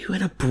 why are you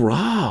in a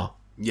bra?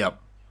 Yep.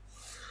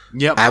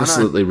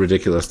 Absolutely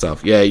ridiculous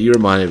stuff. Yeah, you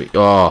reminded me.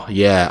 Oh,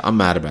 yeah, I'm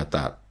mad about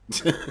that.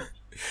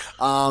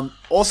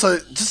 Also,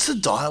 just the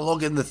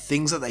dialogue and the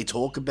things that they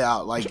talk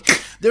about.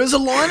 Like, there is a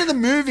line in the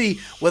movie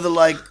where they're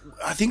like,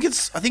 I think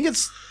it's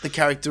the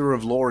character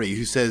of Laurie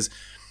who says,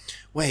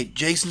 "Wait,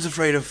 Jason's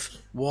afraid of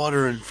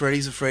water and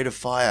Freddy's afraid of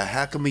fire.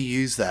 How can we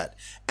use that?"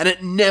 And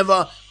it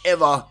never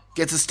ever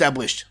gets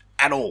established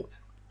at all.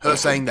 Her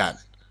saying that,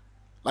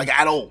 like,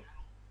 at all.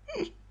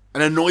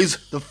 and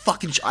annoys the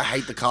fucking. I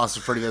hate the cast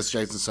of Freddy vs.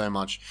 Jason so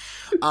much.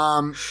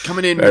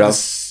 Coming in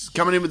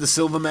with the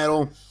silver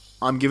medal,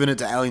 I'm giving it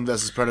to Alien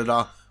vs.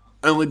 Predator,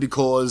 only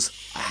because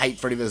I hate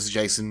Freddy vs.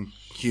 Jason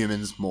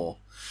humans more.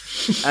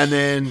 And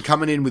then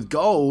coming in with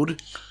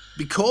gold,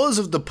 because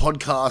of the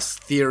podcast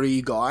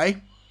theory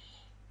guy,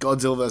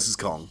 Godzilla vs.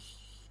 Kong.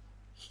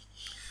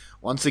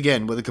 Once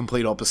again, we're the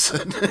complete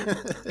opposite.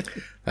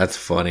 That's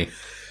funny.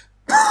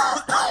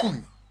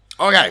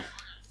 Okay.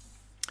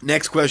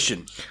 Next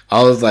question.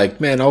 I was like,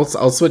 man, I'll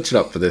switch it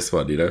up for this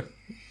one, you know?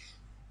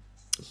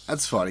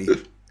 That's funny.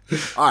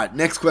 All right,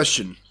 next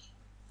question.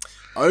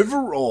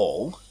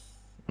 Overall,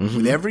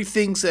 with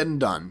everything said and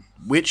done,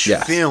 which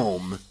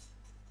film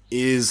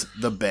is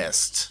the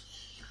best?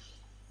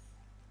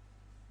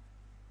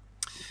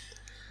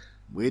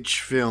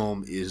 Which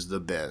film is the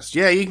best?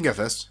 Yeah, you can go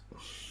first.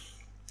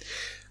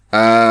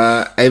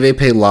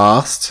 AVP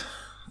last.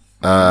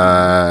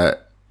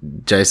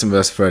 Jason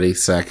vs. Freddy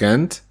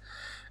second.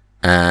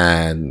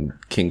 And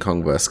King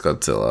Kong vs.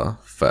 Godzilla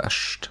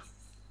first.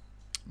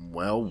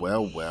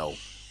 Well.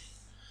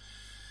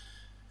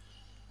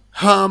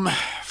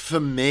 For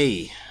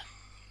me,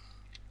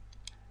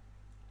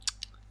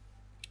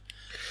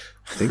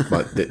 I think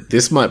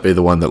this might be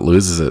the one that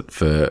loses it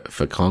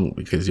for Kong,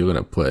 because you're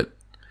going to put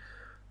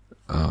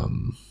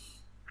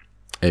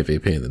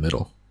AVP in the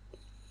middle.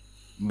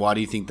 Why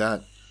do you think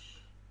that?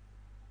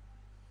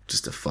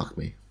 Just to fuck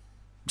me.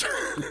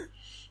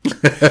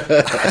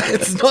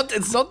 It's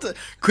not.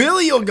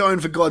 Clearly, you're going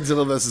for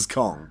Godzilla versus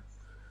Kong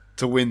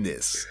to win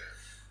this.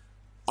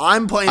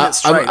 I'm playing it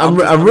straight.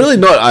 I'm really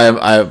not.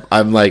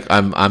 I'm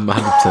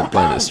 100%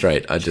 playing it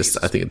straight. I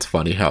think it's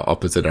funny how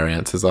opposite our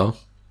answers are.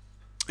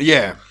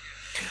 Yeah.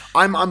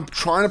 I'm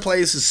trying to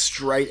play this as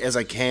straight as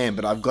I can,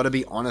 but I've got to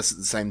be honest at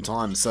the same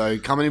time. So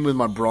coming in with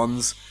my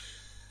bronze,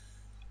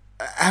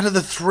 out of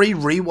the 3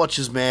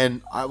 rewatches,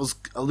 man, I was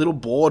a little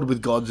bored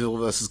with Godzilla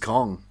vs.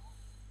 Kong.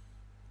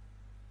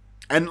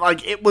 And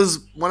it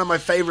was one of my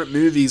favorite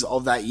movies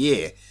of that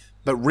year,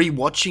 but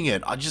rewatching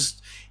it,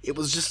 it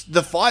was just,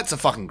 the fights are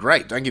fucking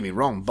great, don't get me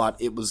wrong, but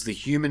it was the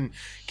human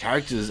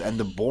characters and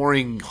the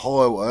boring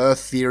Hollow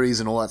Earth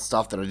theories and all that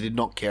stuff that I did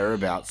not care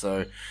about.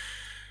 So,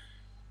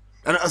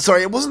 and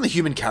sorry, it wasn't the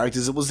human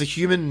characters, it was the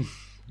human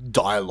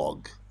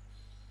dialogue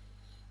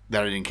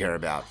that I didn't care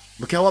about.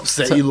 Look how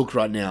upset you look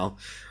right now.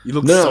 You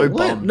look so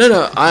bummed.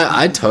 No,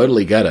 I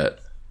totally get it.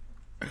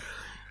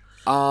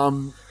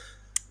 Coming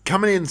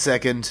in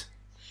second,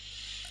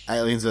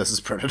 Aliens vs.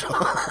 Predator.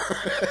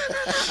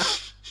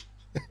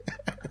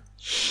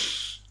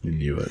 You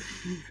knew it.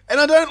 And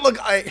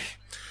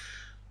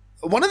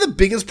one of the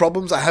biggest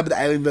problems I have with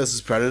Alien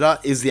vs. Predator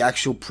is the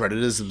actual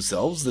predators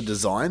themselves, the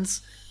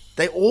designs.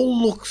 They all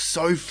look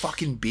so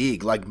fucking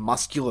big,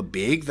 muscular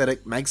big, that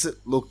it makes it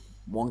look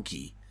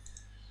wonky.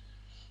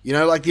 You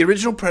know, the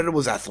original Predator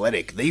was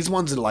athletic. These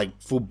ones are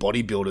full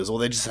bodybuilders, or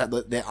they just have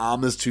their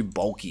armor's too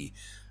bulky,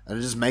 and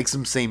it just makes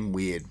them seem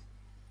weird.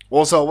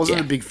 Also, I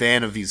wasn't a big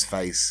fan of his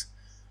face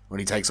when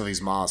he takes off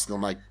his mask.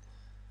 I'm like,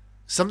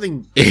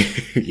 something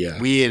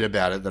weird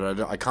about it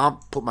that I can't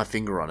put my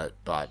finger on it,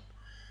 but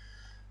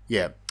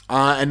yeah.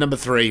 And number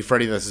 3,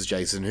 Freddy vs.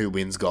 Jason, who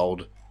wins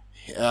gold?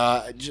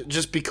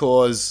 Just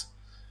because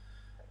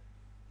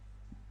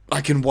I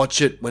can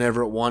watch it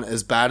whenever I want.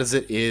 As bad as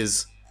it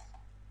is,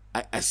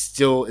 it's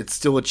still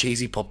a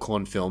cheesy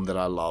popcorn film that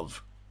I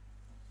love.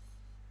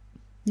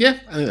 Yeah,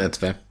 I think that's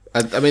fair.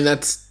 I mean,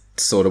 that's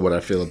sort of what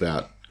I feel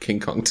about King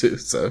Kong too,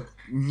 so.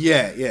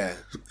 Yeah.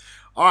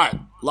 All right,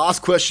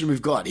 last question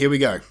we've got. Here we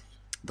go.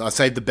 I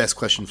saved the best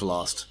question for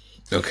last.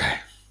 Okay.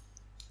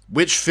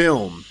 Which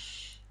film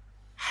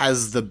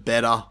has the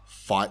better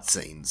fight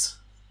scenes?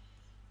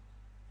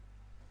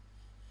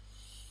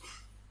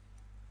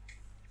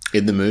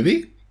 In the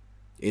movie?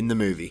 In the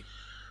movie.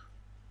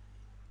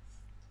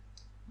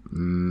 Do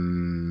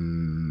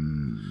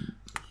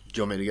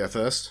you want me to go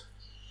first?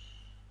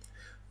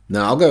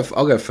 No, I'll go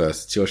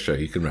first. It's your show.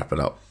 You can wrap it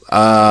up.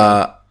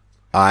 I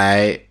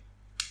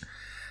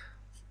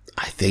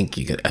think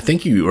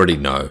you already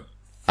know.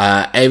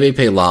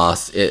 AVP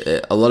last.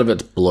 A lot of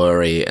it's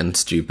blurry and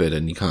stupid,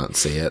 and you can't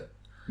see it.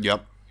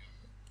 Yep.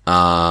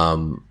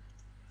 However,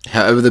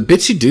 the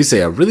bits you do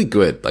see are really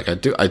good.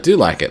 I do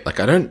like it.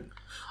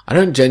 I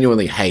don't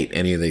genuinely hate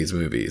any of these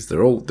movies.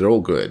 They're all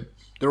good.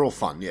 They're all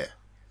fun. Yeah.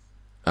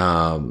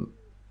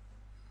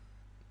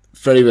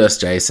 Freddy vs.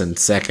 Jason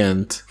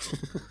second.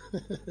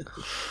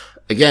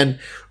 Again,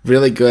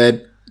 really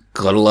good.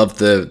 Gotta love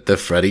the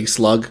Freddy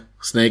slug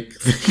snake.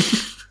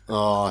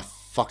 Oh, I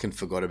fucking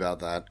forgot about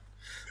that.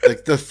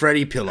 The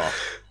Freddy pillar.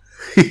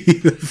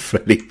 The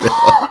Freddy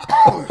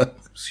pillar.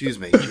 Excuse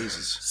me,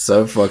 Jesus.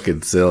 So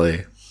fucking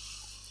silly.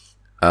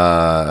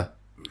 Yeah,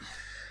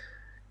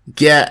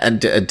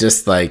 and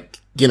just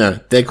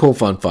they're cool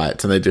fun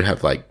fights, and they do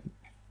have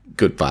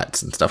good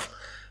fights and stuff.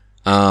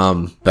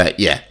 But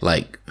yeah,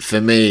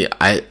 for me,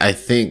 I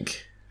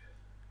think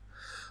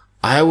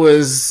I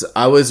was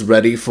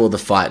ready for the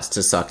fights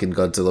to suck in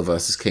Godzilla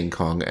vs. King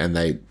Kong, and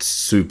they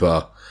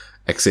super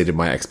exceeded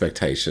my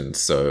expectations,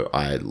 so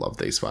I love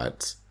these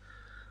fights.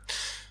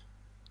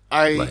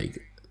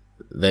 Like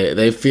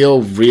they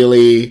feel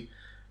really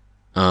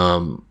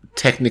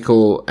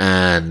technical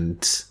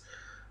and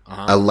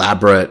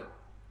elaborate,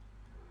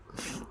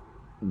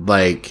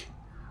 like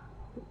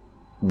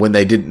when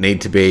they didn't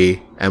need to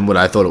be, and when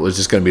I thought it was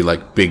just going to be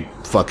like big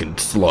fucking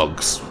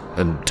slugs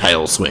and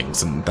tail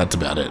swings, and that's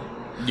about it.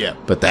 Yeah.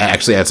 But they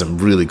actually had some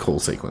really cool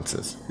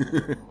sequences.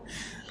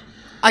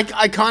 I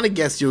kind of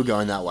guessed you were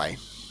going that way.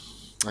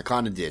 I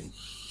kind of did.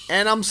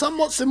 And I'm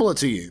somewhat similar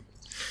to you.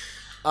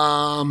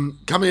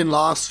 Coming in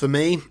last for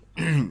me,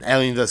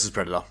 Alien vs.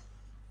 Predator.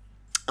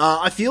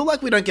 I feel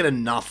like we don't get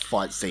enough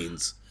fight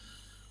scenes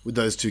with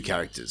those two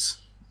characters.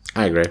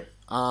 I agree.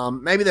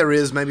 Maybe there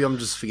is, maybe I'm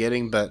just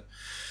forgetting, but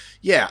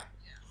yeah.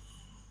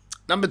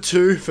 Number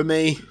 2 for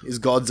me is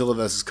Godzilla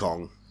vs.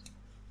 Kong.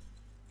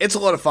 It's a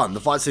lot of fun.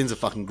 The fight scenes are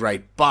fucking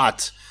great,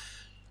 but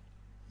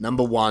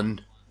number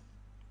 1,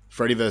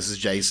 Freddy vs.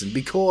 Jason,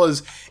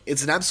 because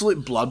it's an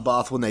absolute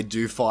bloodbath when they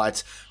do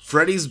fight.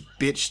 Freddy's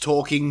bitch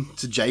talking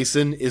to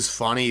Jason is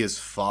funny as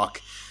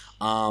fuck.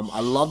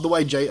 I love the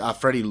way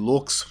Freddy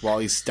looks while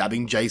he's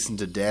stabbing Jason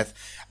to death,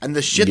 and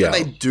the shit that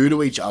they do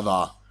to each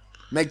other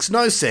makes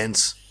no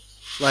sense.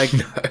 Like,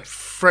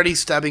 Freddy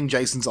stabbing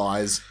Jason's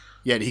eyes,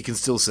 yet he can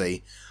still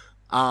see.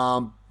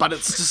 But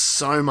it's just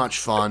so much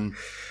fun.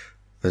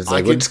 It's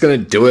like, we're just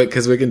going to do it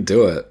because we can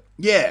do it.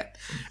 Yeah.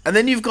 And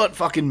then you've got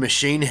fucking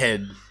Machine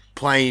Head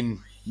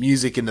playing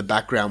music in the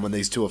background when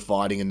these two are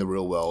fighting in the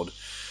real world.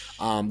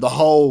 The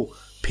whole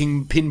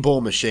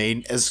pinball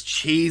machine, as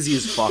cheesy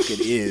as fuck it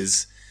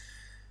is,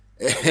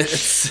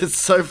 it's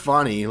so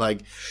funny.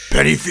 Like,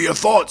 penny for your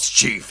thoughts,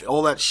 Chief.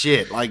 All that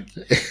shit. Like,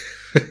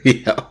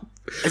 yeah.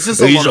 It's just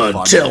a lot of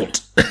fun.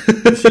 Tilt.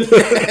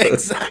 Yeah,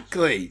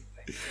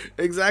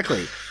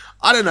 exactly.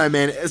 I don't know,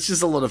 man. It's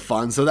just a lot of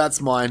fun. So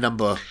that's my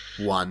number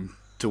 1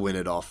 to win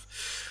it off.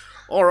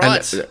 All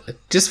right. And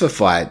just for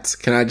fights,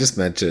 can I just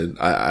mention,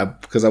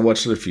 because I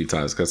watched it a few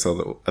times because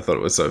I thought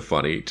it was so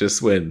funny.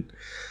 Just when,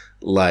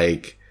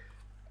 like,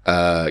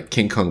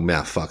 King Kong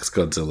mouth fucks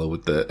Godzilla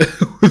with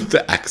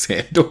the axe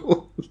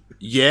handle.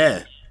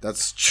 Yeah,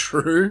 that's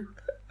true.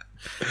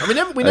 I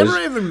mean, we never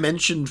even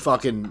mentioned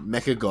fucking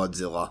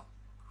Mechagodzilla.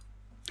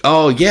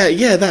 Oh,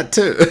 yeah, that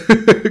too.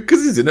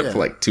 Because he's in it for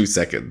like 2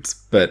 seconds.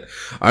 But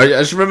I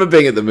just remember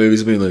being at the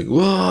movies and being like,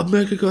 whoa,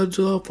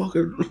 Mechagodzilla,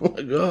 fucking, oh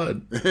my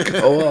god,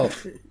 go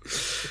off.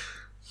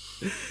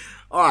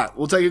 Alright,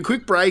 we'll take a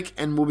quick break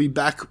and we'll be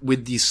back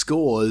with the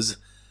scores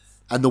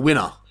and the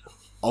winner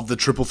of the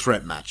triple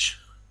threat match.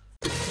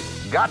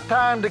 Got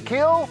time to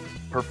kill?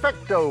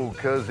 Perfecto,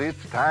 because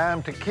it's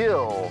time to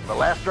kill. The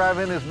Last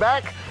Drive-In is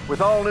back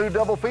with all new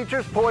double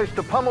features poised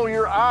to pummel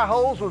your eye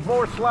holes with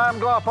more slime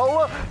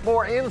glopola,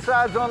 more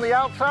insides on the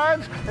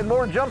outsides, and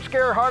more jump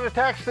scare heart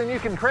attacks than you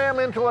can cram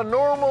into a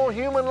normal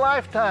human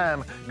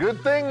lifetime. Good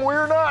thing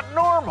we're not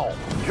normal.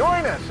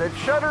 Join us at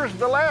Shudder's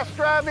The Last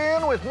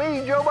Drive-In with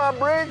me, Joe Bob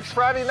Briggs,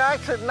 Friday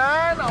nights at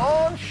 9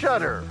 on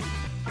Shudder.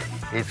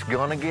 It's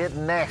gonna get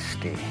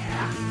nasty.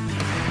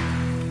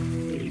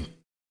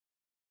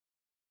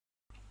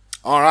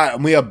 Alright,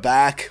 and we are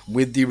back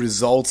with the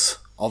results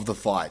of the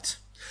fight.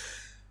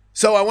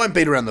 So I won't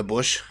beat around the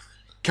bush.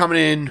 Coming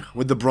in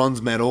with the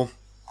bronze medal,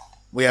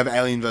 we have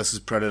Alien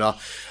vs. Predator.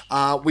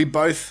 We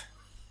both...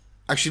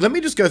 Actually, let me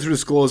just go through the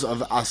scores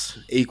of us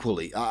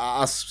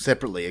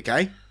separately,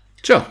 okay?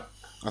 Sure.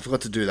 I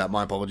forgot to do that,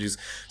 my apologies.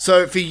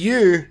 So for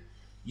you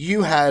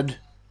had,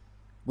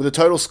 with a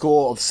total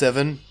score of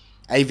 7,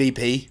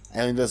 AVP,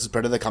 Alien vs.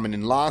 Predator, coming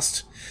in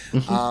last.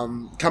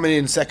 Coming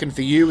in second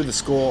for you with a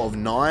score of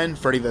 9,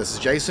 Freddy vs.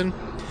 Jason.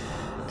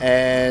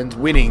 And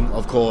winning,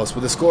 of course,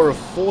 with a score of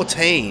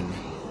 14,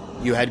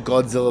 you had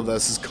Godzilla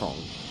vs. Kong.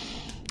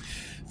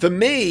 For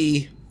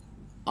me,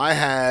 I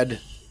had,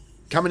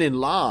 coming in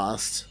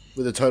last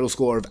with a total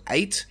score of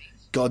 8,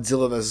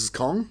 Godzilla vs.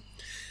 Kong.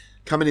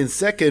 Coming in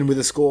second with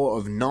a score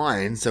of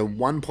 9, so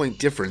 1 point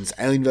difference,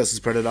 Alien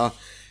vs. Predator.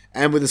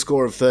 And with a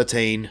score of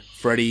 13,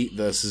 Freddy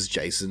vs.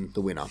 Jason,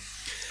 the winner.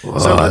 Whoa,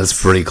 so that's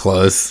pretty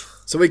close.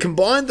 So we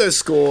combined those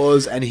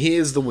scores, and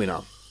here's the winner.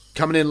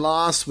 Coming in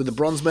last with the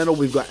bronze medal,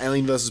 we've got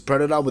Alien vs.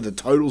 Predator with a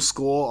total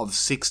score of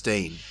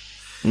 16.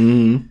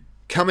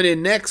 Coming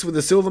in next with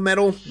the silver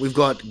medal, we've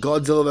got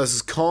Godzilla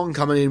vs. Kong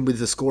coming in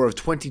with a score of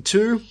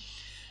 22.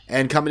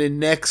 And coming in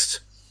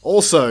next,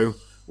 also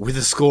with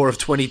a score of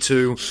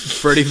 22,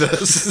 Freddy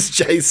vs.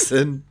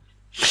 Jason.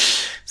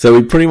 So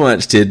we pretty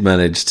much did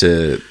manage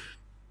to,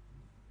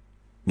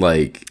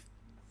 like,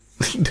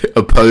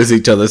 oppose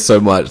each other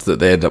so much that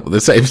they end up with the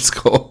same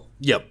score.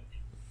 Yep.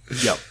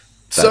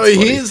 So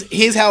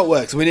here's how it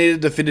works. We need a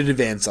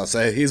definitive answer.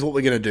 So here's what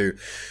we're going to do.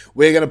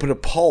 We're going to put a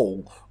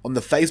poll on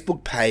the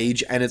Facebook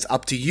page, and it's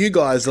up to you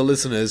guys, the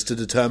listeners, to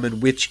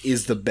determine which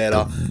is the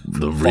better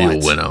the real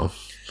winner.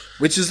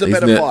 Which is the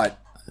better fight.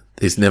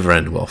 These never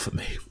end well for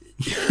me.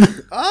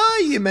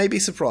 You may be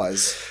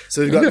surprised.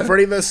 So we've got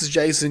Freddy vs.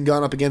 Jason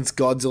going up against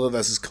Godzilla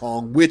vs.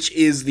 Kong. Which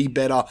is the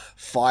better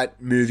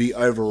fight movie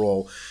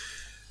overall?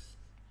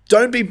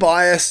 Don't be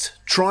biased.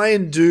 Try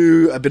and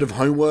do a bit of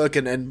homework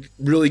and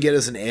really get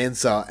us an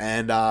answer,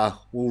 and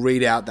we'll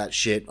read out that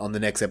shit on the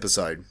next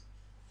episode.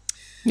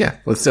 Yeah,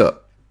 let's do it.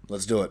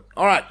 Let's do it.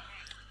 All right.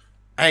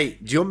 Hey,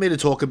 do you want me to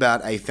talk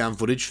about a found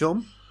footage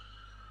film?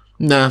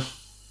 Nah.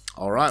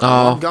 All right.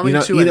 Well, I'm going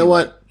to. You know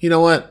what? You know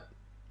what?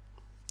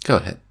 Go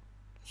ahead.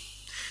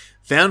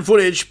 Found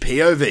footage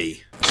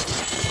POV.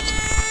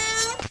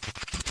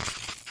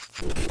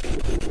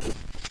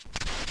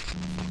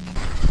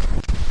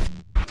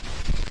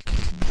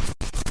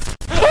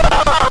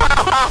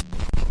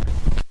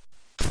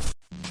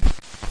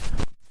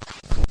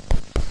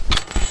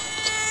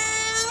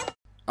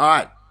 All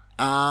right.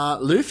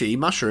 Luffy,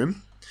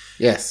 Mushroom.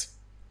 Yes.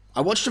 I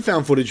watched a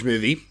found footage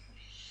movie,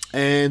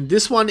 and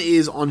this one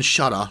is on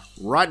Shudder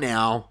right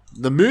now.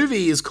 The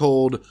movie is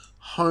called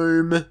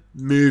Home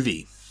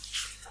Movie.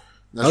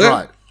 That's Okay.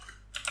 right.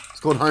 It's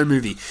called Home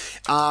Movie.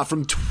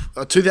 From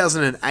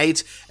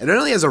 2008. It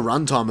only has a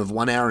runtime of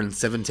 1 hour and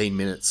 17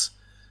 minutes.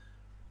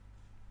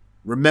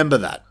 Remember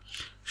that.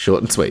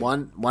 Short and sweet.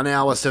 1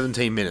 hour,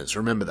 17 minutes.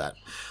 Remember that.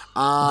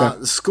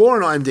 The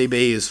score on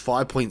IMDb is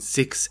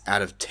 5.6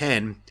 out of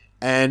 10,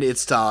 and it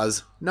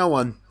stars no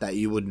one that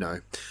you would know.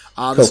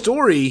 The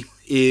story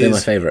is... They're my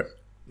favorite.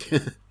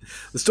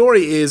 The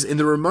story is, in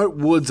the remote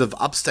woods of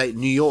upstate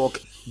New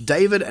York,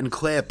 David and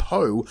Claire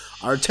Poe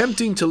are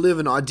attempting to live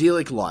an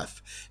idyllic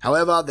life.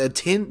 However, their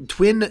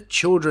twin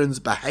children's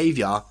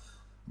bizarre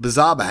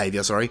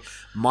behavior,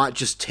 might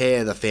just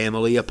tear the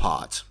family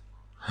apart.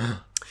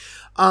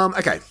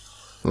 Okay.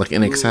 Like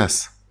in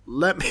excess.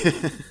 Let me...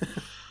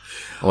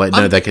 Oh, wait,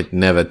 no, they could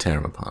never tear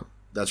them apart.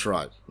 That's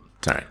right.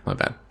 Sorry, my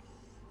bad.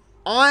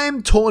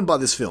 I'm torn by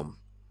this film.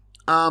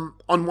 On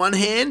one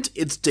hand,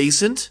 it's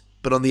decent,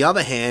 but on the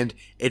other hand,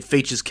 it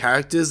features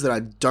characters that I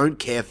don't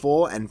care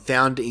for and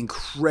found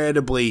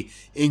incredibly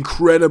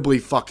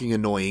fucking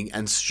annoying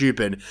and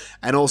stupid,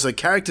 and also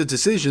character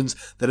decisions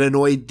that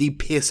annoyed the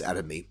piss out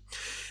of me.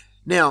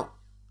 Now,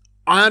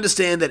 I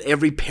understand that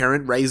every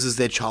parent raises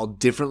their child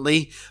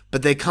differently,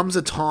 but there comes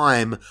a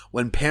time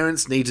when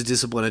parents need to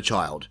discipline a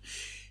child.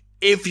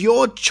 If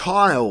your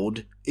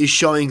child is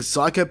showing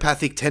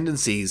psychopathic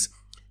tendencies,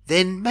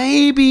 then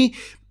maybe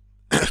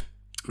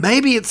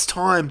it's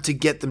time to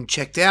get them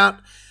checked out,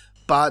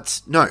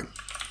 but no.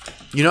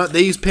 You know,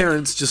 these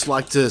parents just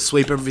like to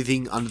sweep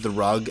everything under the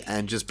rug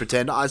and just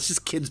pretend, it's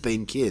just kids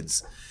being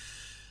kids.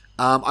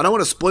 I don't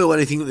want to spoil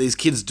anything that these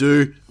kids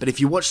do, but if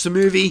you watch the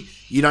movie,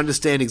 you'd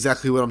understand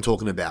exactly what I'm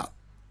talking about.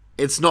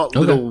 It's not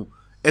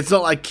it's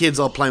not like kids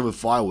are playing with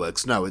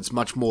fireworks. No, it's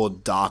much more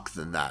dark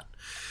than that.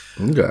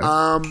 Okay.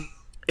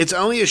 It's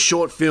only a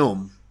short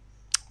film,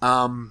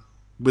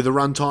 with a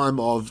runtime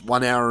of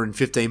 1 hour and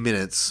 15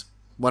 minutes,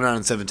 1 hour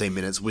and 17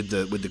 minutes with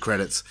the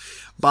credits.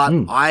 But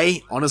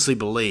I honestly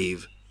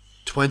believe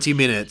 20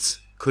 minutes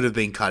could have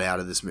been cut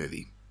out of this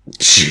movie.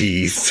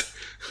 Jeez.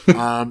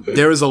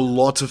 There is a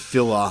lot of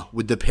filler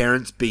with the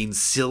parents being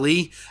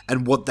silly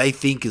and what they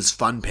think is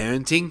fun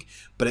parenting,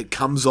 but it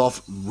comes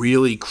off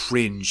really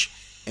cringe,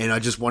 and I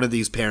just wanted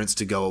these parents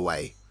to go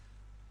away.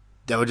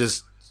 They were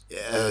just,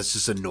 it's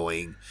just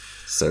annoying.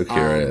 So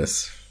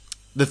curious.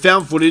 The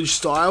found footage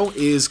style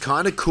is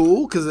kind of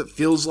cool because it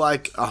feels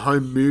like a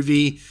home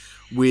movie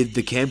with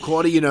the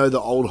camcorder, you know,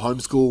 the old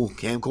homeschool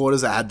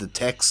camcorders that had the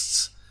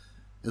texts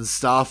and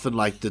stuff, and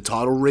like the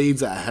title reads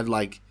that had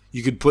like,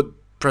 you could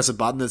press a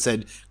button that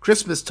said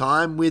Christmas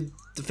time with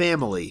the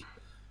family.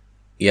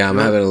 Yeah, I'm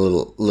having a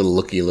little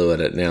looky-loo at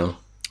it now.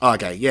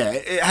 Okay, yeah,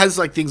 it has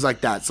like things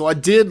like that. So I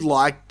did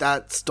like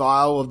that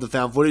style of the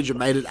found footage. It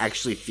made it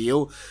actually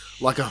feel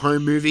like a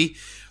home movie.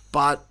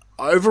 But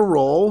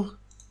overall,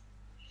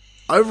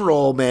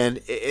 man,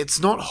 it's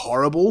not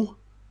horrible,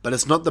 but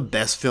it's not the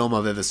best film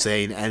I've ever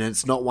seen, and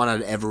it's not one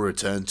I'd ever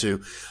return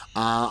to.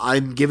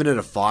 I'm giving it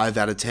a 5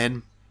 out of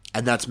 10,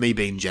 and that's me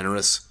being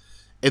generous.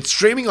 It's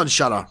streaming on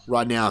Shudder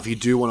right now if you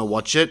do want to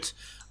watch it.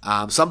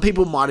 Some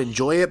people might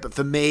enjoy it, but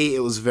for me,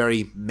 it was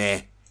very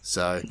meh.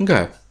 So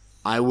Okay.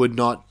 I would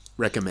not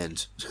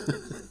recommend.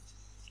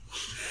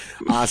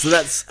 So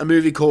that's a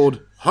movie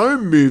called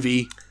Home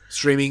Movie,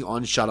 streaming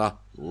on Shudder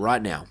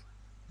right now.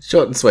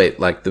 Short and sweet,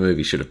 like the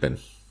movie should have been.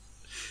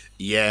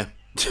 Yeah.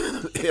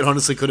 It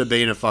honestly could have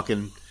been a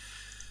fucking,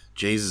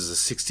 Jesus,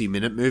 a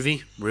 60-minute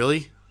movie?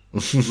 Really?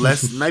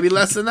 Maybe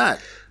less than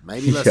that.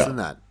 Maybe less than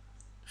that.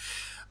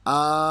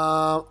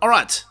 All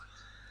right.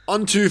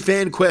 On to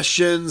fan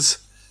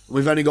questions.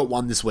 We've only got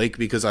one this week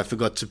because I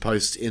forgot to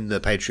post in the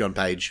Patreon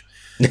page.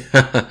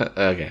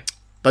 Okay.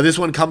 But this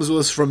one comes to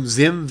us from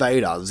Zim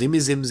Vader.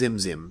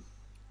 Zim.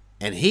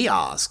 And he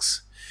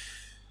asks,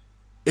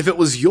 if it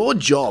was your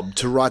job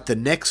to write the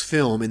next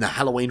film in the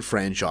Halloween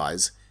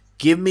franchise,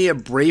 give me a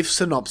brief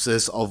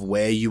synopsis of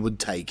where you would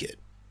take it.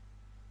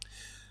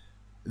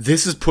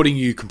 This is putting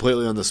you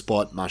completely on the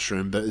spot,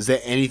 Mushroom, but is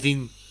there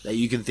anything that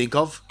you can think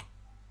of?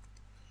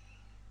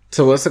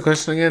 So what's the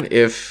question again?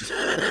 If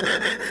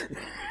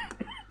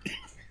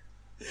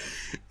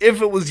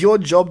it was your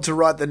job to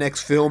write the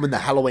next film in the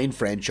Halloween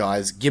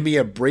franchise, give me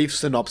a brief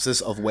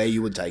synopsis of where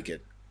you would take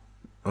it.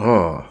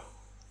 I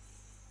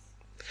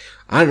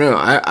don't know.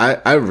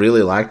 I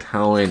really liked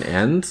Halloween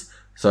Ends,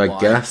 so I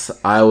guess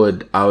I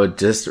would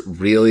just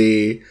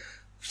really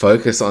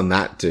focus on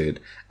that dude.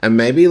 And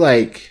maybe,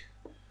 like,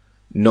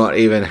 not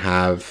even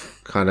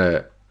have kind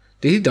of...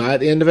 Did he die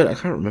at the end of it? I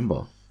can't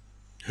remember.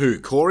 Who,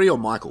 Corey or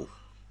Michael?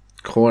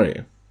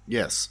 Corey.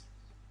 Yes.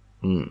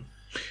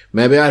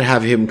 Maybe I'd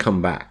have him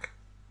come back.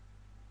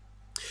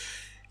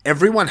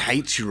 Everyone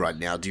hates you right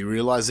now. Do you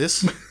realize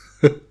this?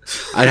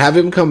 I'd have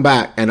him come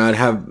back, and I'd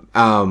have,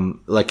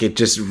 like, it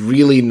just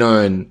really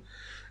known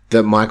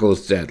that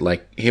Michael's dead.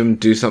 Like, him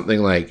do something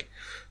like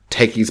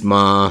take his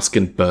mask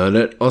and burn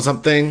it or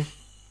something.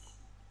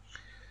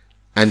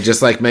 And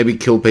just, like, maybe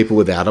kill people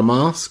without a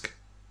mask.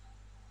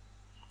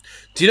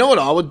 Do you know what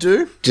I would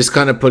do? Just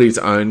kind of put his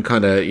own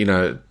kind of, you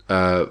know,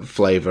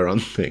 flavor on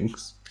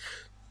things.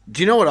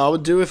 Do you know what I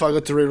would do if I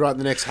got to rewrite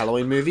the next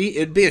Halloween movie?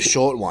 It'd be a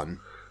short one.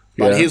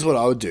 But here's what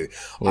I would do.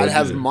 I'd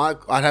have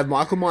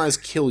Michael Myers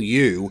kill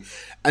you,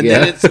 and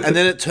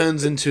then it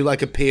turns into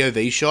like a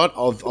POV shot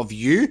of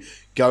you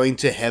going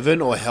to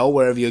heaven or hell,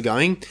 wherever you're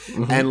going,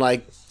 and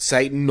like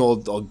Satan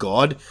or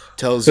God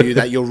tells you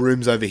that your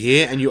room's over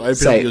here, and you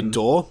open up your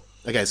door.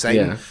 Okay,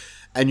 Satan. Yeah.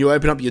 And you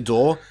open up your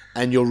door,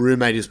 and your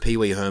roommate is Pee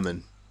Wee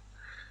Herman.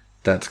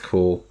 That's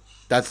cool.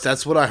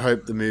 That's what I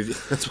hope the movie.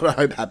 That's what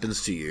I hope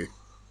happens to you.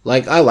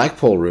 Like, I like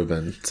Paul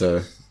Rubin,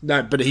 so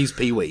no, but he's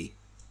Pee Wee.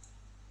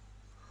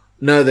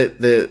 No,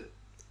 the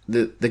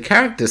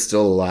character's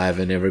still alive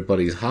in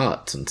everybody's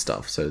hearts and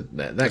stuff, so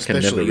that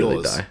can never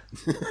really die.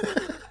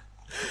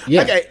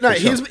 Yeah. Okay. No.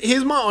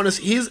 Here's my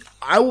honest.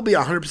 I will be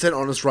 100%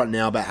 honest right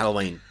now about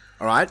Halloween.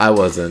 All right. I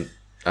wasn't.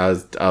 I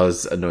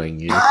was annoying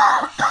you.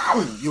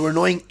 You're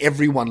annoying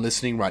everyone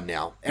listening right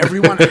now.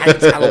 Everyone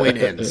hates Halloween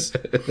Ends.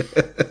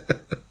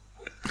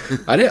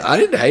 I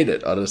didn't hate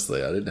it,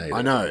 honestly. I didn't hate it.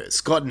 I know.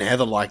 Scott and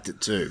Heather liked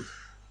it too,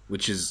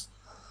 which is...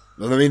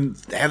 I mean,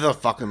 Heather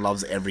fucking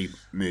loves every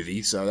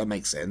movie, so that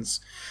makes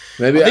sense.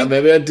 Maybe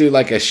I'd do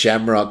like a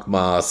Shamrock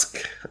Mask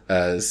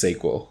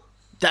sequel.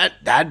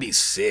 That'd be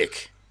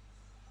sick.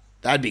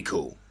 That'd be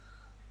cool.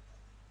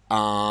 Do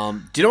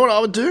you know what I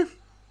would do?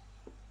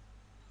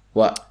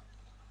 What?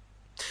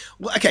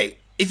 Well, okay,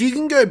 if you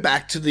can go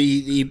back to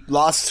the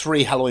last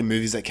 3 Halloween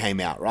movies that came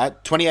out, right?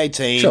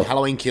 2018, sure.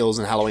 Halloween Kills,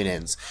 and Halloween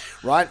Ends,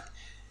 right?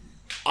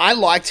 I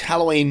liked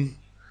Halloween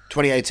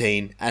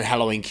 2018 and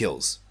Halloween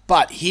Kills.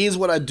 But here's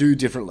what I do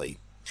differently.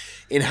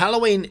 In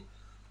Halloween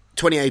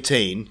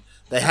 2018,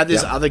 they had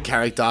this other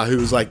character who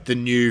was like the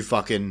new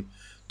fucking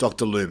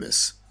Dr.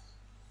 Loomis.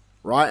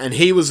 Right? And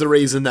he was the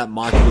reason that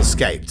Michael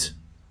escaped.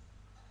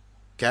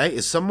 Okay?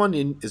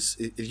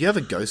 If you have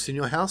a ghost in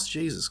your house?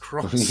 Jesus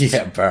Christ.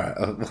 Yeah,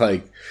 bro.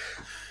 Like,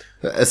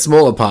 a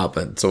small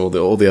apartment, so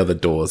all the other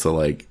doors are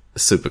like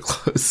super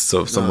close.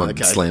 So if someone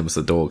slams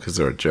the door because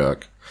they're a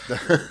jerk,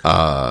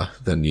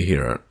 then you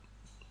hear it.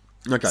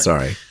 Okay.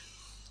 Sorry.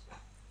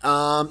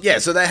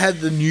 So they had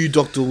the new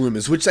Dr.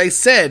 Loomis, which they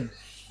said,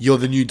 you're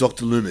the new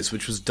Dr. Loomis,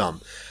 which was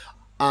dumb.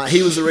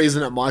 He was the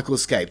reason that Michael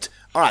escaped.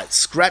 Alright,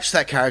 scratch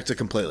that character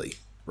completely,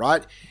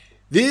 right?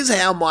 This is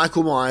how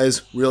Michael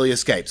Myers really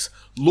escapes.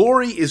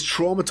 Laurie is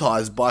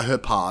traumatized by her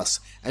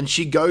past, and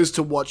she goes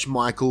to watch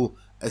Michael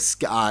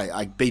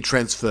be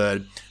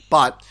transferred,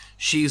 but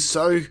she's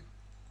so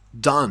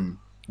done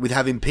with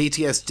having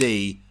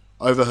PTSD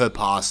over her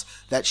past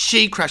that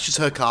she crashes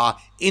her car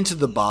into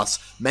the bus,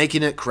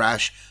 making it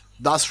crash,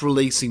 thus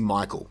releasing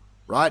Michael,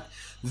 right?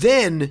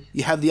 Then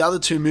you have the other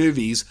 2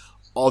 movies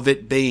of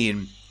it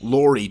being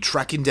Laurie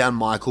tracking down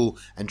Michael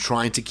and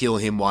trying to kill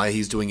him while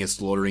he's doing a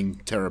slaughtering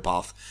terror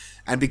path.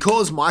 And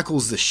because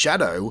Michael's the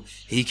shadow,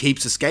 he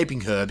keeps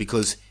escaping her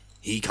because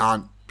he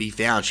can't be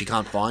found. She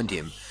can't find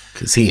him.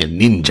 Because he a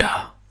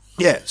ninja.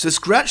 Yeah, so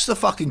scratch the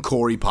fucking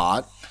Corey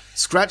part.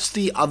 Scratch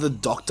the other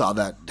doctor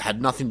that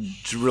had nothing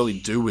to really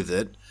do with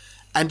it.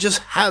 And just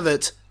have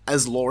it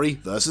as Laurie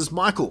versus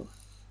Michael.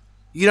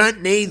 You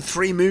don't need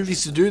 3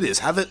 movies to do this.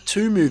 Have it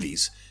 2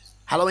 movies.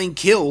 Halloween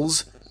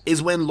Kills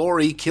is when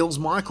Laurie kills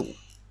Michael.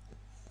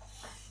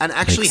 And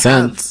actually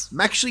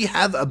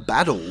have a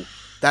battle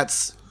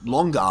that's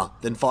longer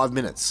than 5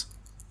 minutes.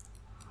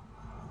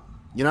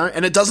 You know?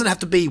 And it doesn't have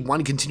to be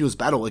one continuous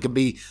battle. It can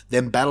be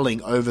them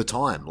battling over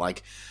time.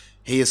 Like,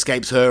 he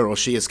escapes her or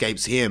she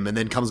escapes him and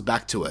then comes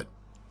back to it.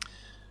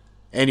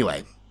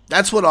 Anyway,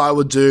 that's what I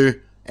would do.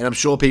 And I'm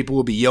sure people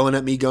will be yelling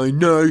at me going,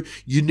 no,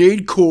 you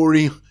need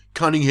Corey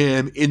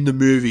Cunningham in the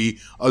movie,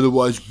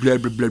 otherwise blah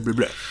blah blah blah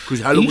blah.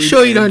 Are you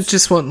sure you don't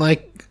just want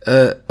like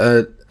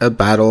a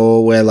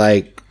battle where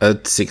like a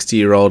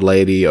 60-year-old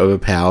lady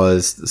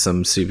overpowers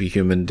some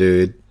superhuman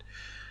dude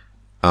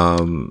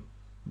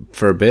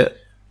for a bit?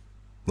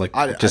 Like,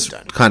 just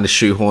kind of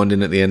shoehorned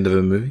in at the end of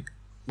a movie?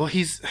 Well,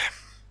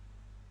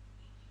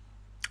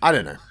 I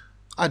don't know.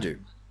 I do.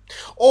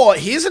 Or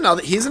here's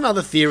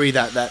another theory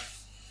that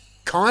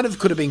kind of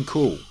could have been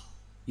cool.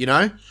 You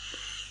know?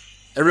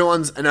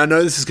 And I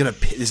know this is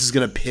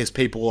gonna piss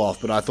people off,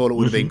 but I thought it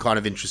would have been kind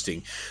of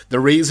interesting. The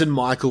reason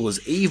Michael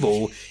is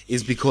evil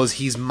is because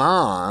his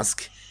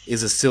mask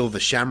is a silver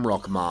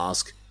shamrock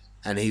mask,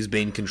 and he's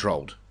been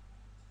controlled.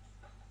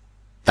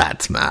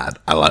 That's mad.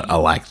 I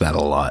like that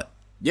a lot.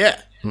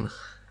 Yeah.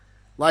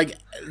 Like,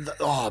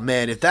 oh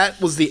man, if that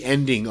was the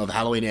ending of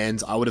Halloween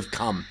Ends, I would have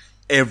come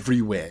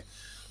everywhere.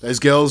 Those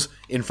girls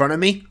in front of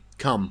me,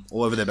 come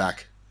all over their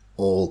back.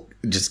 All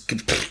just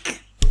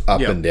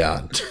up and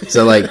down.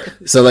 So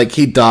like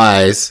he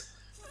dies,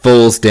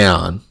 falls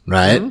down,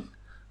 right? Mm-hmm.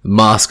 The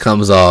mask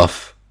comes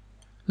off,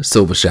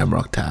 silver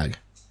shamrock tag.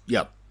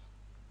 Yep.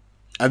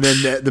 And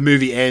then the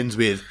movie ends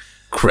with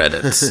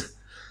credits.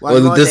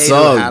 One more this day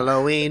song. to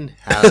Halloween.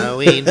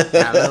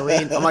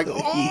 I'm like,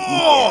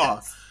 oh!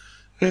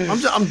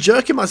 I'm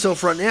jerking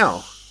myself right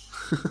now.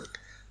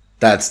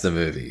 That's the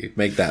movie.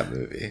 Make that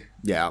movie.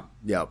 Yeah,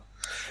 yeah.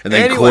 And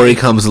then Anyway. Corey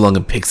comes along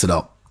and picks it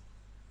up.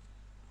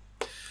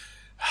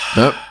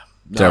 Nope.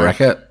 Did I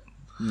wreck it?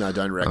 No,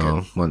 don't wreck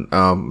it.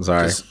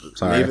 Sorry.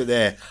 Sorry. Leave it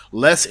there.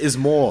 Less is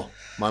more,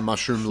 my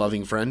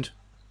mushroom-loving friend.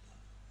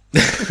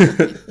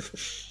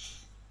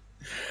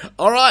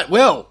 All right,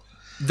 well,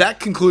 that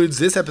concludes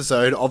this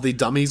episode of the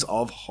Dummies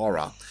of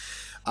Horror.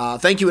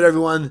 Thank you to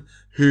everyone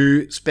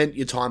who spent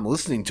your time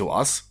listening to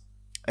us.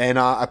 And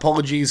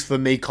apologies for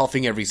me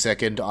coughing every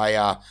second.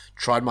 I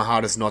tried my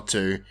hardest not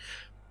to.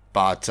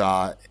 But,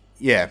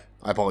 yeah,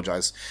 I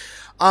apologize.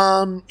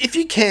 If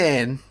you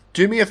can,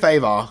 do me a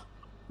favor.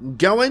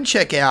 Go and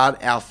check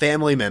out our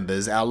family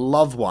members, our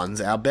loved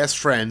ones, our best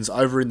friends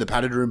over in the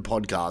Padded Room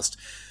podcast.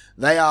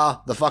 They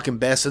are the fucking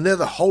best, and they're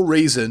the whole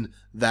reason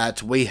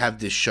that we have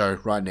this show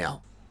right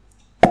now.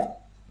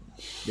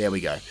 There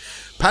we go.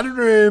 Padded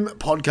Room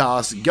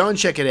podcast. Go and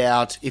check it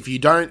out. If you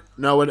don't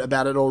know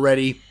about it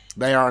already,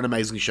 they are an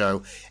amazing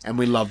show, and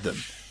we love them.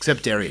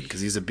 Except Darian,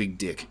 because he's a big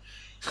dick.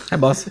 Hey,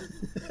 boss.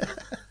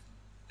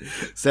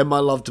 Send my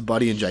love to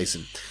Buddy and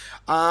Jason.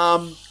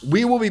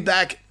 We will be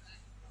back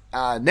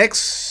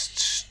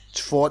next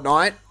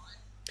fortnight,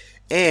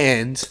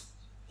 and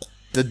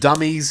the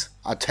Dummies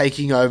are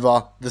taking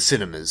over the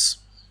cinemas.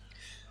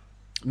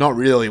 Not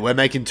really. We're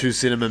making 2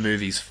 cinema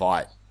movies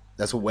fight.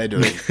 That's what we're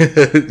doing.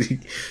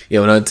 Yeah,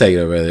 we're not taking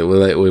over.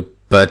 We're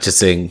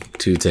purchasing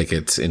 2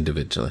 tickets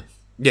individually.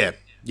 Yeah,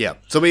 yeah.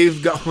 So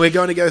we're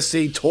going to go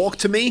see Talk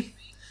to Me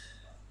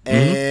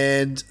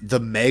and The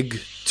Meg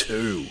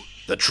 2,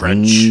 The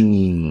Trench.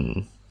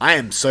 I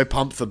am so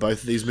pumped for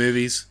both of these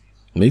movies.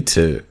 Me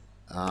too.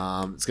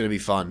 It's going to be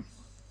fun.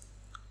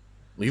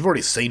 Well, you've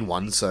already seen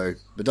one, so...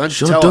 But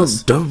don't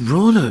us. Don't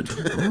ruin it.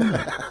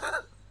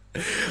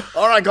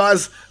 All right,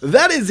 guys.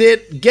 That is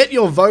it. Get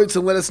your votes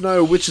and let us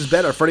know which is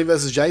better, Freddy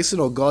vs. Jason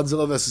or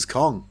Godzilla vs.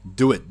 Kong.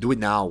 Do it. Do it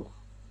now.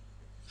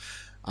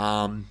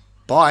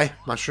 Bye,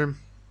 Mushroom.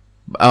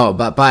 Oh,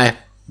 bye.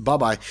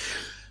 Bye-bye.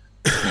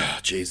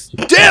 Jeez.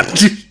 Dip!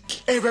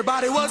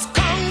 Everybody was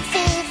kung fu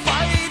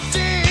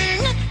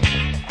fighting.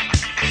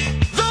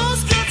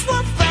 Those kids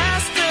were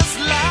fast as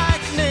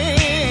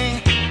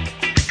lightning.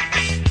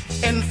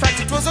 In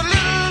fact, it was a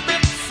little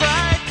bit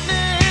frightening.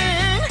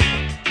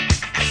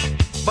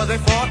 But they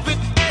fought with